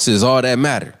results is all that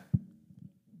matter.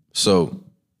 So,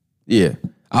 yeah,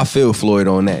 I feel Floyd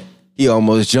on that. He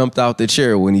almost jumped out the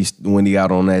chair when he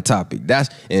got on that topic.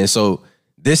 And so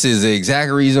this is the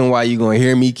exact reason why you're going to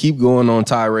hear me keep going on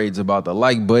tirades about the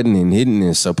like button and hitting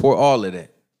and support, all of that.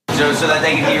 So that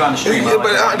they can hear you on the street. Yeah,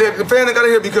 but the fans got to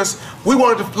hear because we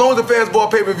wanted to, as long as the fans bought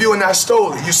pay-per-view and I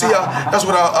stole it. You see, that's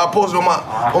what I posted on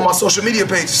my social media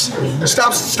pages.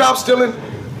 Stop stealing.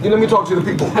 Let me talk to the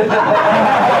people.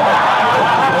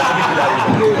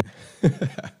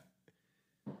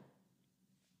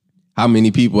 How many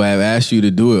people have asked you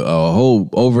to do it?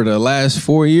 Over the last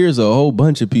 4 years, a whole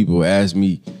bunch of people asked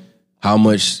me how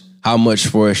much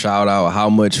for a shout out, how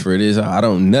much for this. I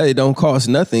don't know. It don't cost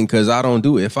nothing because I don't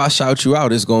do it. If I shout you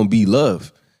out, it's going to be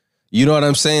love. You know what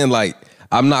I'm saying? Like,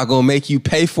 I'm not going to make you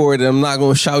pay for it. And I'm not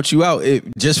going to shout you out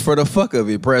just for the fuck of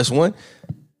it. Press 1.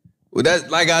 Well, that,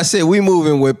 like I said, we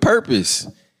moving with purpose.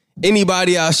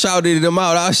 Anybody I shouted them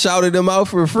out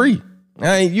for free. You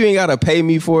ain't got to pay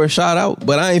me for a shout out,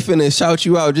 but I ain't finna shout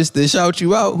you out just to shout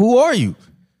you out. Who are you?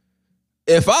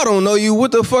 If I don't know you,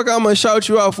 what the fuck I'm gonna shout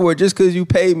you out for just because you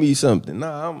paid me something?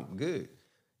 Nah, I'm good.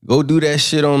 Go do that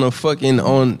shit on a fucking,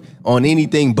 on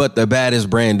anything but the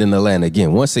baddest brand in the land.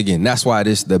 Once again, that's why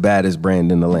this is the baddest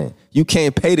brand in the land. You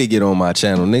can't pay to get on my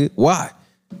channel, nigga. Why?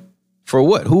 For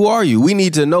what? Who are you? We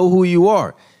need to know who you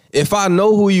are. If I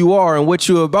know who you are and what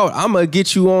you're about, I'm gonna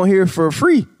get you on here for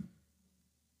free.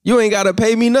 You ain't gotta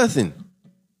pay me nothing.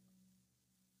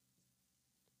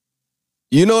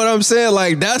 You know what I'm saying?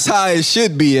 Like, that's how it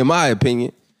should be, in my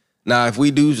opinion. Now, if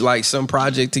we do like some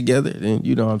project together, then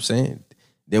you know what I'm saying?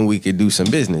 Then we could do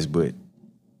some business. But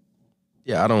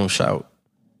yeah, I don't shout.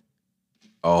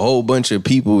 A whole bunch of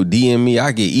people DM me.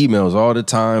 I get emails all the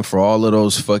time for all of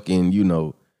those fucking,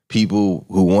 people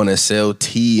who want to sell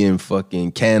tea and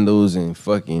fucking candles and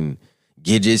fucking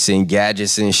gadgets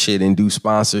and shit and do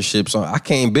sponsorships. I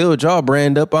can't build y'all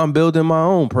brand up. I'm building my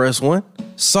own. Press 1.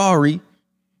 Sorry.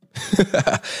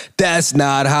 That's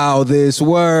not how this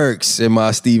works in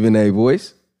my Stephen A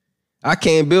voice. I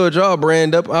can't build y'all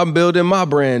brand up. I'm building my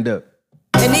brand up.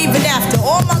 And even after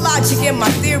all my logic and my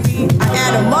theory, I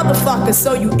add a motherfucker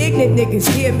so you ignorant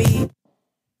niggas hear me.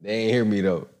 They ain't hear me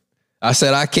though. I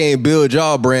said I can't build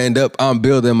y'all brand up. I'm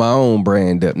building my own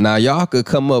brand up. Now y'all could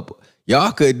come up,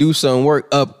 y'all could do some work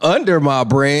up under my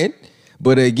brand,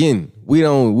 but again, we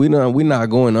not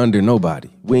going under nobody.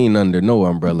 We ain't under no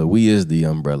umbrella. We is the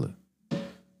umbrella.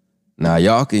 Now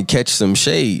y'all can catch some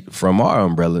shade from our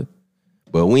umbrella,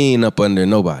 but we ain't up under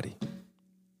nobody.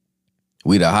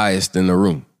 We the highest in the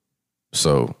room.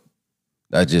 So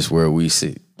that's just where we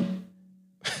sit.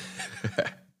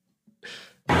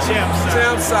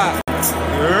 Champ side. You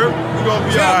heard? We gonna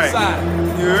be all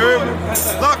right. You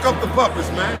heard? Lock up the puppets,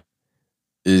 man.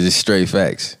 It's just straight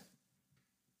facts.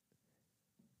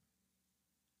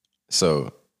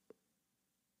 So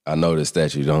I noticed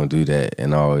that you don't do that,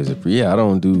 and I always I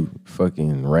don't do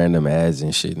fucking random ads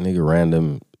and shit, nigga,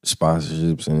 random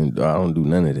sponsorships, and I don't do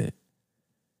none of that.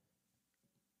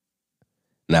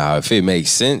 Now, if it makes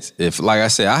sense, if like I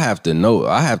said, I have to know,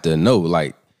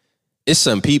 like, it's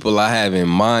some people I have in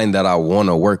mind that I want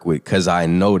to work with because I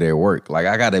know their work. Like,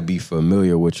 I got to be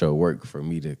familiar with your work for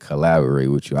me to collaborate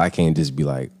with you. I can't just be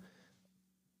like,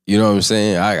 you know what I'm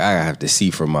saying? I have to see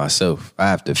for myself. I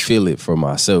have to feel it for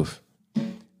myself.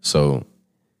 So,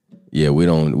 yeah, we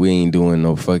ain't doing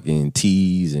no fucking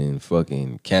teas and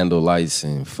fucking candle lights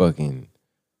and fucking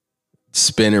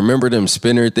spinner. Remember them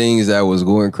spinner things that was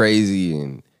going crazy,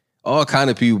 and all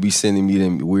kind of people be sending me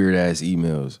them weird ass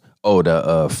emails. Oh,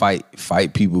 the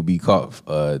fight people be caught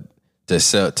to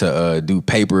sell do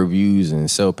pay-per-views and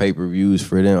sell pay-per-views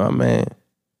for them. Oh, man,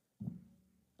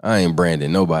 I ain't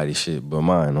branding nobody shit but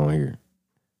mine on here.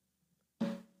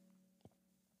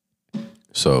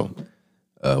 So,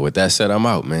 with that said, I'm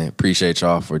out, man. Appreciate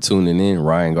y'all for tuning in.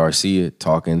 Ryan Garcia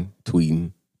talking,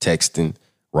 tweeting, texting.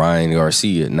 Ryan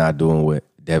Garcia not doing what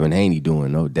Devin Haney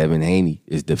doing. No, Devin Haney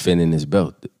is defending his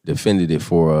belt. Defended it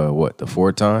for, the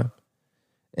fourth time?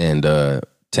 And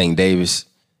Tank Davis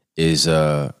is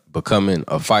becoming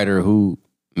a fighter who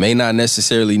may not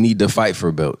necessarily need to fight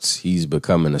for belts. He's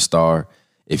becoming a star.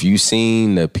 If you've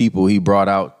seen the people he brought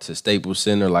out to Staples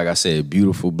Center, like I said,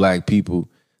 beautiful black people,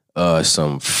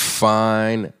 some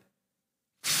fine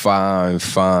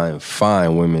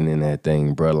women in that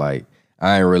thing, bro. Like,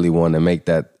 I ain't really want to make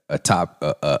that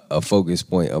a focus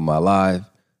point of my life,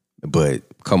 but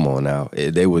come on now,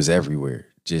 they was everywhere,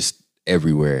 just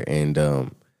everywhere.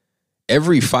 And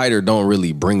every fighter don't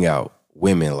really bring out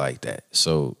women like that.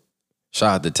 So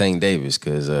shout out to Tank Davis,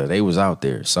 because they was out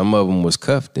there. Some of them was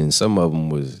cuffed and some of them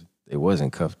they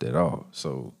wasn't cuffed at all.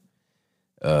 So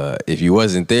if you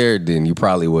wasn't there, then you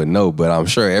probably wouldn't know. But I'm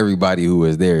sure everybody who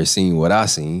was there seen what I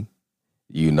seen,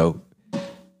 you know.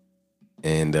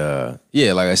 And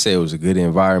yeah, like I said, it was a good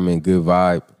environment, good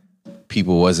vibe.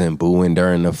 People wasn't booing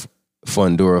during the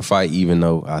Fundora fight, even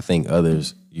though I think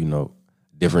others, you know,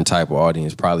 different type of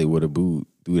audience probably would have booed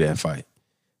through that fight.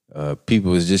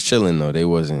 People was just chilling though. They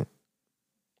wasn't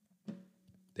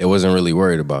really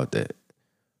worried about that.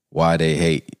 Why they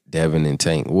hate Devin and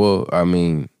Tank? Well, I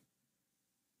mean,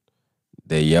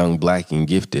 they're young, black, and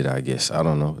gifted, I guess. I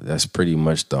don't know. That's pretty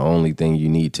much the only thing you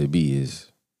need to be is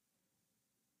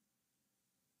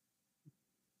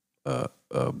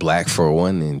black for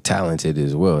one and talented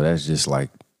as well. That's just like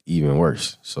even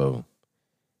worse. So,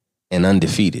 and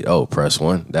undefeated. Oh, press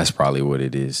one. That's probably what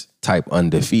it is. Type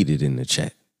undefeated in the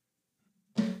chat.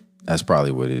 That's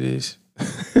probably what it is.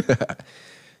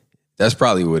 That's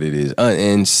probably what it is.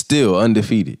 And still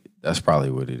undefeated. That's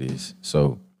probably what it is.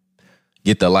 So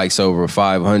get the likes over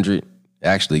 500.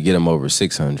 Actually, get them over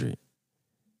 600.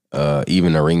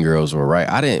 Even the ring girls were right.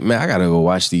 I gotta go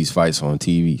watch these fights on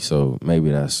TV. So maybe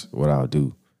that's what I'll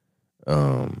do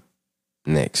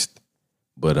next.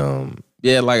 But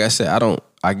yeah, like I said,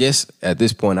 I guess at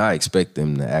this point I expect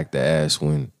them to act the ass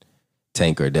when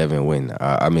Tank or Devin win.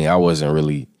 I mean, I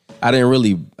didn't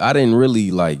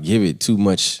really like give it too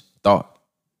much thought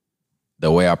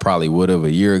the way I probably would have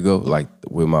a year ago, like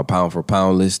with my pound for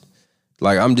pound list.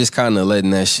 Like, I'm just kind of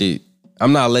letting that shit,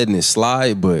 I'm not letting it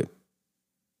slide, but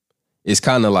it's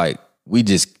kind of like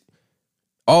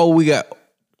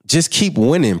just keep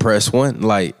winning, press one.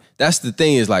 Like, that's the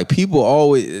thing is like people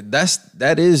always,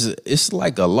 it's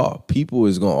like a law. People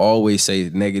is going to always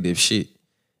say negative shit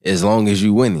as long as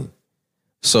you winning.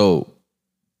 So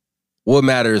what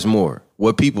matters more?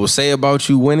 What people say about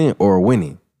you winning or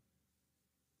winning?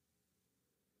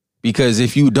 Because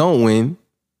if you don't win,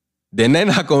 then they're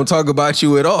not going to talk about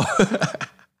you at all.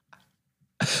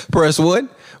 Press one.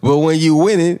 But when you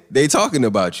winning, they talking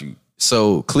about you.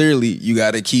 So clearly you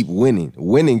got to keep winning.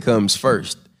 Winning comes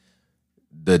first.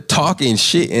 The talking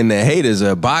shit and the hate is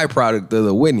a byproduct of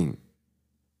the winning.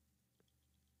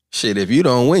 Shit, if you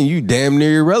don't win, you damn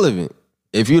near irrelevant.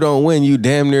 If you don't win, you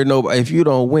damn near nobody. If you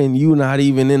don't win, you not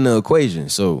even in the equation.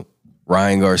 So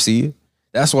Ryan Garcia.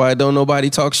 That's why don't nobody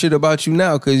talk shit about you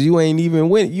now, because you ain't even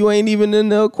win. You ain't even in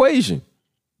the equation.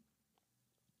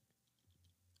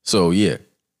 So yeah,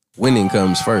 winning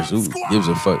comes first. Who gives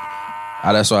a fuck?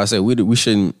 That's why I said we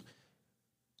shouldn't.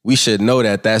 We should know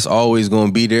that that's always going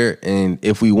to be there, and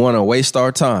if we want to waste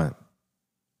our time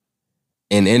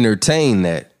and entertain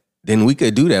that, then we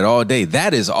could do that all day.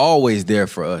 That is always there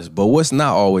for us. But what's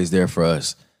not always there for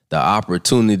us? The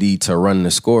opportunity to run the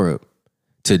score up,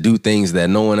 to do things that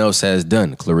no one else has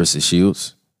done. Clarissa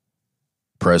Shields,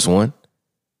 press one.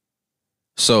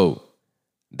 So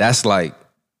that's like,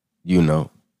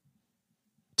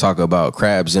 talk about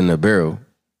crabs in the barrel.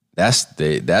 That's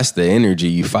the energy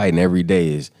you fighting every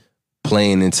day, is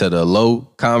playing into the low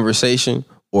conversation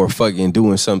or fucking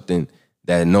doing something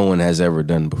that no one has ever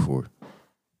done before.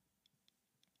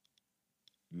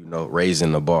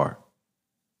 Raising the bar.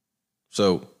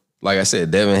 So, like I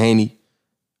said, Devin Haney,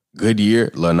 good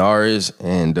year. Linares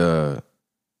and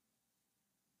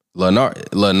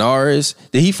Linares.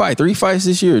 Did he fight 3 fights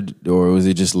this year, or was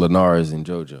it just Linares and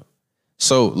JoJo?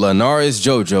 So Linares,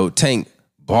 JoJo, Tank,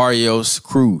 Barrios,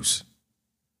 Cruz.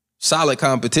 Solid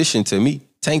competition to me.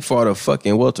 Tank fought a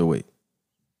fucking welterweight.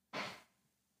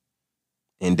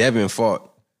 And Devin fought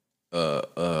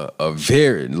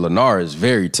Linares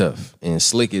very tough and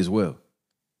slick as well.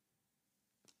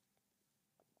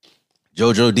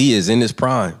 JoJo D is in his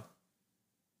prime.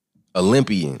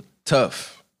 Olympian,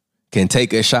 tough. Can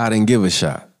take a shot and give a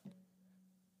shot.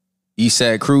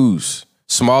 Isak Cruz,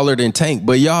 smaller than Tank,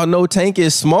 but y'all know Tank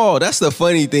is small. That's the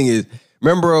funny thing is,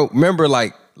 remember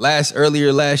like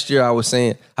earlier last year I was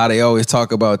saying how they always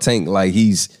talk about Tank like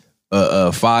he's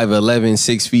 5'11",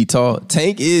 6 feet tall.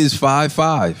 Tank is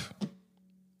 5'5".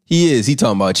 He is. He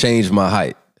talking about change my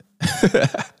height.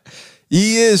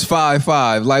 He is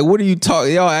 5'5". Like, what are you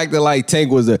talking? Y'all acting like Tank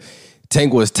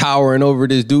was towering over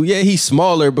this dude. Yeah, he's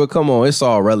smaller, but come on, it's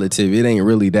all relative. It ain't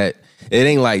really that. It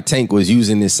ain't like Tank was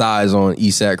using his size on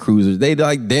Isak Cruz. They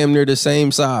like damn near the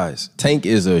same size. Tank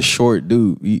is a short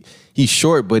dude. He's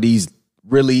short, but he's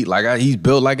really he's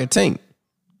built like a tank.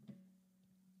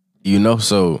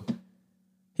 So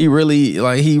he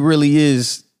really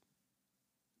is.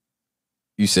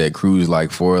 You said Cruz like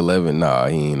 4'11". Nah,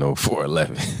 he ain't no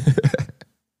 4'11".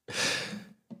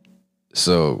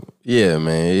 So yeah,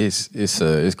 man,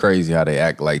 it's crazy how they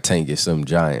act like Tank is some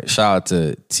giant. Shout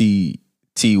out to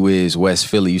T-Wiz West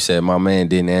Philly. You said my man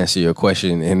didn't answer your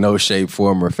question in no shape,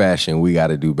 form, or fashion. We got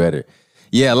to do better.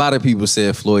 Yeah, a lot of people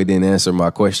said Floyd didn't answer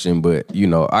my question, but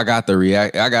I got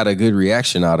I got a good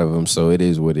reaction out of him, so it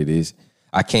is what it is.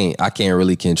 I can't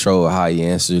really control how he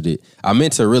answered it. I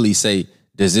meant to really say,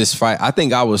 does this fight? I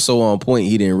think I was so on point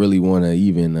he didn't really want to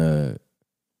even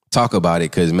talk about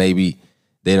it, because maybe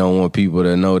they don't want people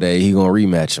to know that he gonna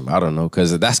rematch him. I don't know,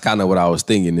 because that's kind of what I was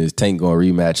thinking, is Tank gonna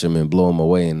rematch him and blow him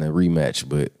away in the rematch.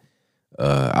 But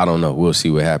I don't know. We'll see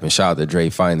what happens. Shout out to Dre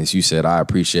Finest. You said, I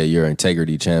appreciate your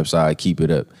integrity, champs. I keep it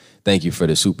up. Thank you for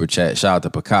the super chat. Shout out to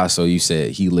Picasso. You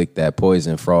said he licked that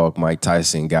poison frog Mike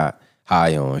Tyson got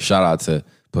high on. Shout out to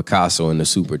Picasso in the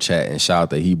super chat, and shout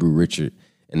out to Hebrew Richard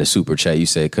in the super chat. You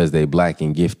said because they black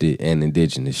and gifted and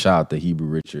indigenous. Shout out to Hebrew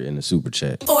Richard in the super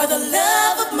chat. For the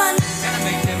love of money. Gotta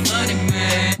make that money,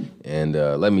 man. And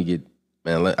let me get,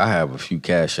 man, I have a few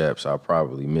cash apps I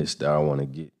probably missed that I want to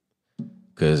get,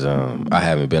 because I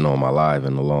haven't been on my live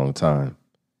in a long time.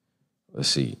 Let's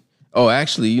see. Oh,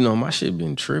 actually, my shit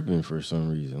been tripping for some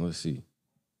reason. Let's see.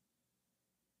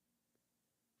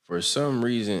 For some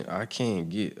reason, I can't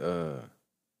get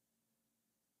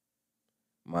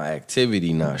my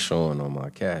activity not showing on my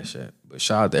Cash App. But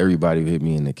shout out to everybody who hit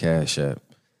me in the Cash App.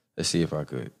 Let's see if I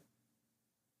could.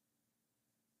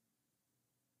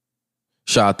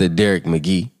 Shout out to Derek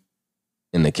McGee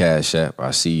in the Cash App.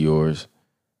 I see yours.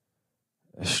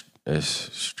 That's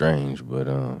strange, but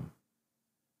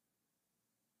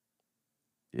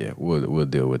yeah, we'll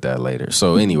deal with that later.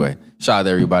 So anyway, shout out to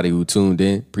everybody who tuned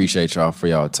in. Appreciate y'all for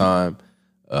y'all time.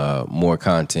 More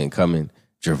content coming.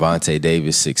 Gervonta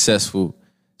Davis successful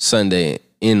Sunday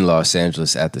in Los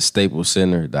Angeles at the Staples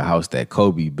Center. The house that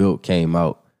Kobe built came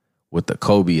out with the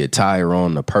Kobe attire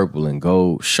on, the purple and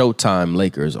gold. Showtime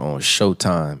Lakers on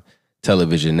Showtime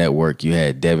Television Network. You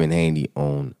had Devin Haney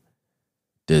on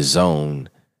DAZN,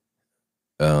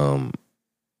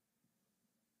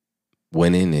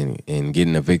 winning and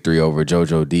getting a victory over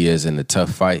JoJo Diaz in a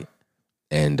tough fight,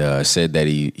 and said that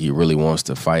he really wants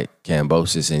to fight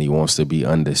Kambosos and he wants to be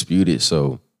undisputed.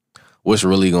 So what's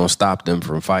really going to stop them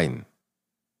from fighting?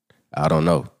 I don't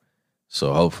know.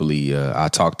 So hopefully I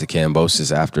talked to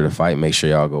Kambosos after the fight. Make sure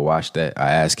y'all go watch that.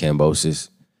 I asked Kambosos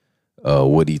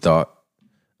what he thought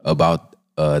about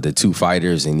the two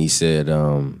fighters, and he said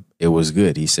it was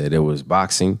good. He said it was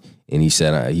boxing, and I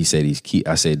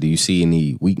said, do you see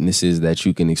any weaknesses that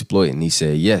you can exploit? And he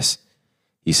said yes.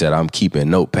 He said, I'm keeping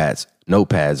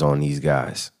notepads on these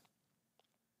guys.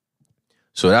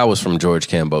 So that was from George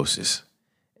Kambosos.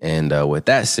 And with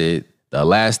that said, the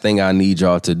last thing I need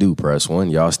y'all to do, Press One,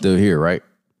 y'all still here, right?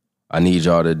 I need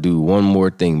y'all to do one more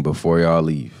thing before y'all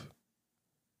leave.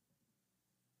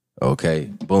 Okay,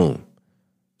 boom.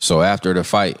 So after the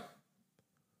fight,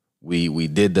 we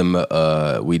did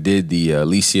the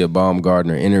Alicia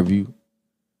Baumgardner interview.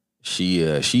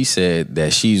 She said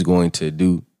that she's going to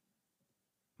do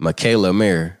Michaela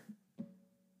Mayer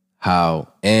how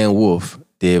Ann Wolfe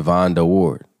did Vonda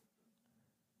Ward.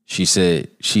 She said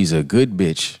she's a good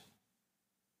bitch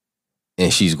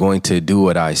and she's going to do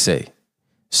what I say.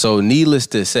 So needless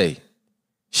to say,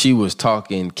 she was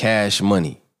talking cash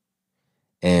money,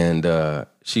 and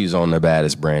she's on the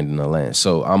baddest brand in the land.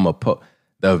 So I'm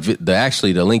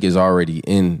the link is already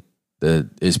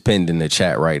is pinned in the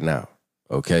chat right now.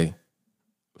 Okay,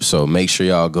 so make sure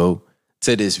y'all go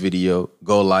to this video,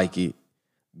 go like it,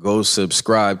 go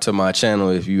subscribe to my channel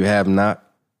if you have not.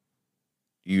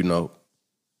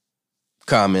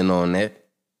 Comment on that.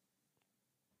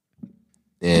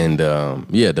 And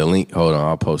the link, hold on,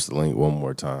 I'll post the link one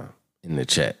more time in the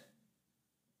chat.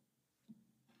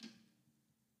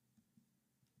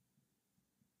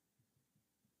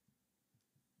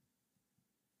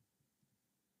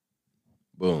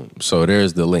 Boom. So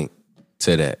there's the link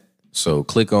to that. So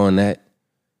click on that.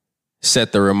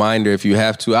 Set the reminder if you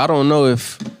have to.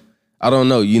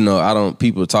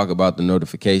 People talk about the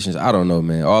notifications. I don't know,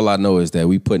 man. All I know is that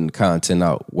we putting content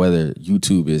out, whether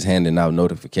YouTube is handing out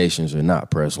notifications or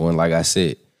not. Press One. Like I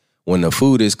said, when the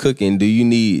food is cooking, do you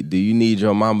need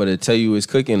your mama to tell you it's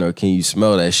cooking, or can you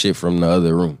smell that shit from the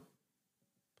other room?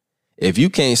 If you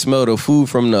can't smell the food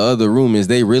from the other room, is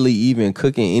they really even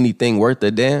cooking anything worth a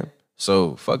damn?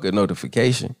 So fuck a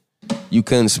notification. You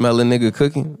couldn't smell a nigga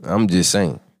cooking? I'm just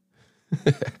saying.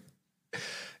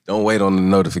 Don't wait on the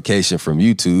notification from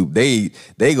YouTube. They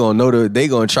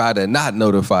gonna try to not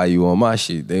notify you on my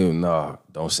shit.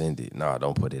 Don't send it.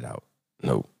 Don't put it out.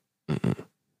 No.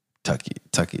 Tuck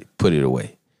it. Put it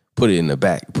away. Put it in the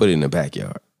back. Put it in the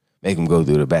backyard. Make them go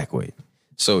through the back way.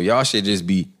 So y'all should just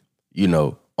be,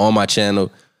 on my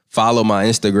channel. Follow my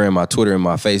Instagram, my Twitter, and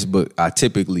my Facebook. I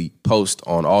typically post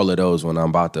on all of those when I'm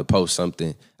about to post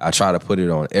something. I try to put it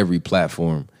on every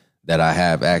platform that I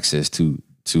have access to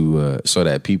so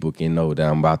that people can know that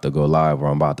I'm about to go live or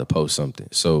I'm about to post something.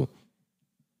 So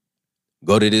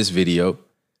go to this video.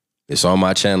 It's on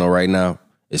my channel right now.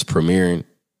 It's premiering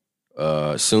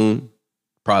soon,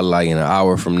 probably like in an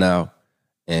hour from now.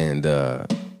 And I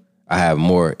have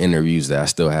more interviews that I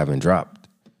still haven't dropped.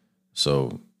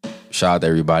 So shout out to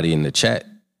everybody in the chat.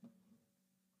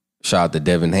 Shout out to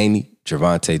Devin Haney,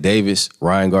 Gervonta Davis,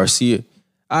 Ryan Garcia.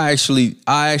 I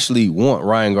actually want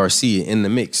Ryan Garcia in the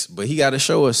mix, but he got to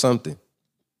show us something.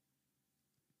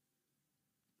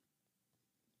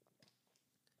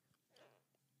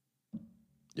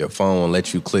 Your phone won't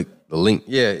let you click the link.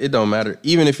 Yeah, it don't matter.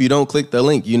 Even if you don't click the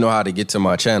link, you know how to get to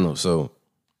my channel. So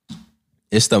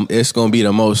it's gonna be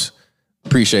the most.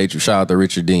 Appreciate you. Shout out to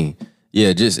Richard Dean.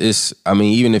 Yeah,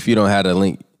 even if you don't have the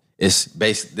link, this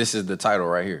is the title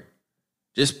right here.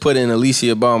 Just put in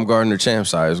Alicia Baumgardner champ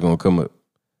side, it's gonna come up.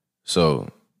 So,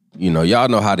 y'all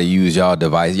know how to use y'all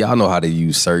device. Y'all know how to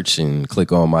use search and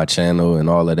click on my channel and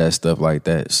all of that stuff like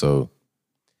that. So,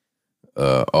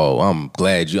 I'm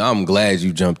glad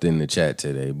you jumped in the chat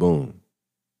today. Boom.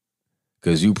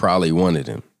 Because you probably wanted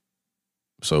him.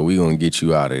 So we gonna get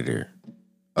you out of there.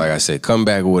 Like I said, come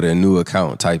back with a new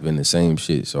account, type in the same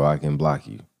shit so I can block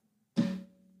you.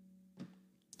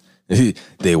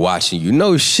 They watching you.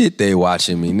 No shit they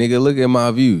watching me. Nigga, look at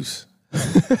my views.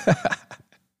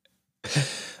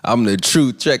 I'm the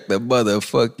truth. Check the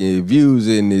motherfucking views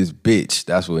in this bitch.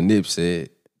 That's what Nip said.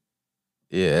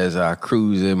 Yeah, as I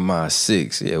cruise in my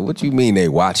 6. Yeah, what you mean they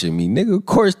watching me, nigga? Of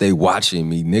course they watching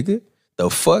me, nigga. The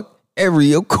fuck?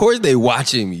 Of course they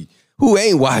watching me. Who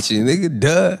ain't watching, nigga?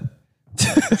 Duh.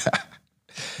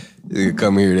 Nigga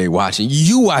come here, they watching.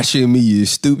 You watching me, you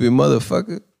stupid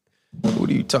motherfucker. What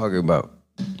are you talking about?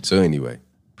 So anyway,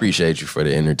 appreciate you for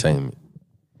the entertainment.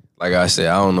 Like I said,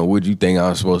 I don't know what you think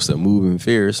I'm supposed to move in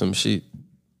fear or some shit.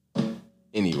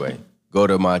 Anyway, go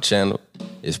to my channel.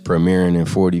 It's premiering in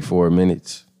 44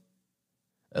 minutes.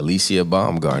 Alicia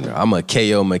Baumgardner. I'm a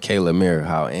KO Michaela Mayer,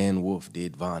 how Ann Wolfe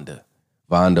did Vonda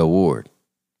Ward.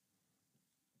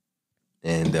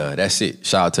 And that's it.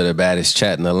 Shout out to the baddest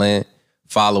chat in the land.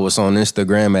 Follow us on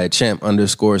Instagram at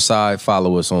champ_side.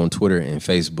 Follow us on Twitter and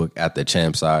Facebook at the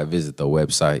Champ Side. Visit the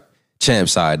website,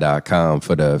 champside.com,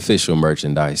 for the official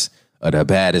merchandise of the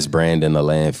baddest brand in the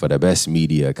land for the best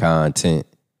media content.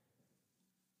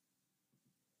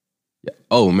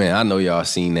 Oh, man, I know y'all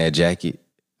seen that jacket.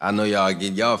 I know y'all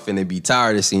finna be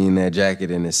tired of seeing that jacket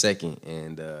in a second.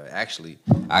 And actually,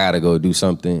 I got to go do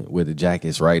something with the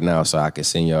jackets right now so I can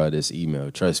send y'all this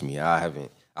email. Trust me,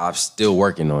 I'm still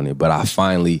working on it, but I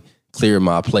finally cleared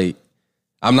my plate.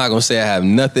 I'm not going to say I have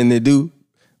nothing to do,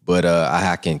 but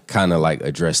I can kind of like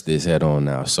address this head on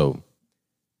now. So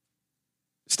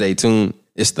stay tuned.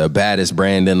 It's the baddest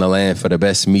brand in the land for the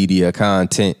best media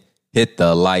content. Hit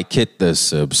the like, hit the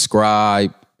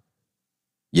subscribe.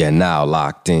 You're now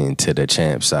locked in to the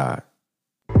Champ Side.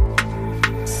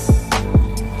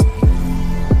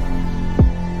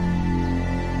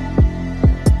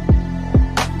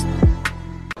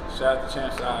 Shout out to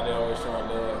Champ Side, they always show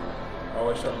love.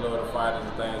 Always show love to fighters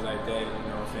and things like that. You know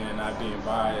what I'm saying? Not being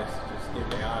biased, just give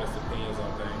their honest opinions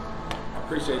on things. I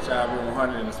appreciate y'all being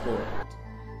 100 in the sport.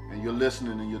 And you're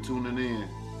listening and you're tuning in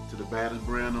to the baddest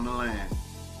brand on the land.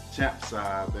 Champ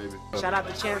Side, baby. Shout out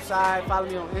to Champ Side. Follow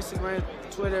me on Instagram,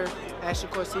 Twitter,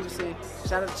 @Shakur Stevenson.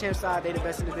 Shout out to Champ Side. They the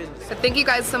best in the business. So thank you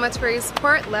guys so much for your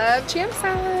support. Love Champ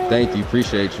Side. Thank you.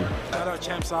 Appreciate you. Shout out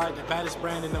Champ Side, the baddest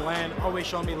brand in the land. Always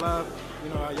show me love.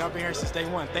 You know, y'all been here since day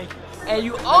one. Thank you. And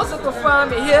you also can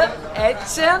find me here at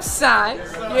Champ Side.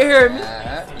 You hear me?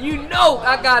 You know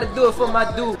I gotta do it for my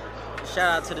dude.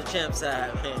 Shout out to the Champ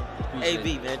Side, man.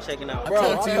 AB, man, checking out. Bro,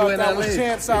 I thought that was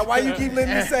Champ Side. Why you keep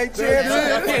letting me say Champ Side?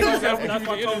 That's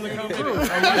why I told him to come through.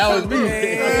 That was me.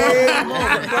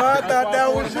 Bro, I thought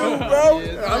that was you, bro.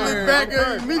 I look back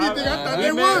at immediately, I thought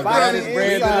they was Baddest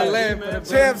brand in the land.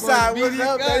 Champ Side, what's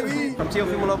up, baby? From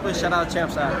Teofimo Lopez, shout out to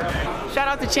Champ Side. Shout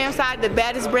out to Champ Side, the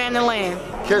baddest brand in the land.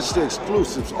 Catch the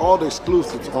exclusives, all the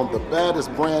exclusives on the baddest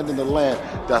brand in the land.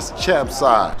 That's Champ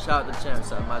Side. Shout out to Champ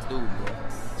Side, my dude, bro.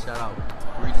 Shout out.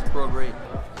 Regis Pro Grade.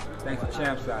 Thanks to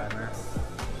Champ Side, man.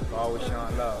 For always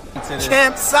showing love.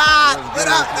 Champ Side, what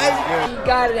up, baby? You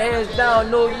got it hands down,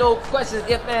 no questions,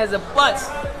 ifs, ands, or buts.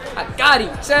 I got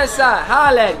it. Champ Side,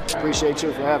 holla at it. Appreciate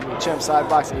you for having me. Champ Side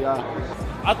Boxing, y'all.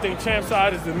 I think Champ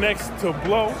Side is the next to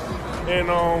blow, and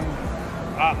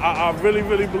I really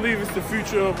believe it's the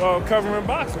future of covering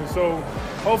boxing. So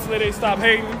hopefully they stop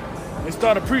hating and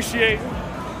start appreciating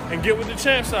and get with the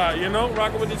Champ Side, you know,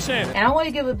 rocking with the champ. And I want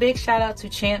to give a big shout out to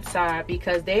Champ Side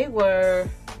because they were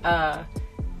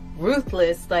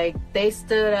ruthless. Like, they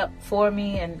stood up for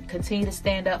me and continue to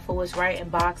stand up for what's right in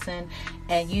boxing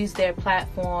and use their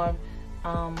platform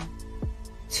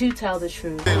to tell the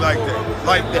truth. Like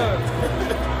that.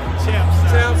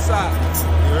 Champ Side.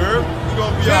 You heard? You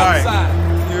gonna be Champ all right. Side.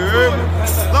 You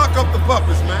heard? Lock up the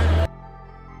puppets, man.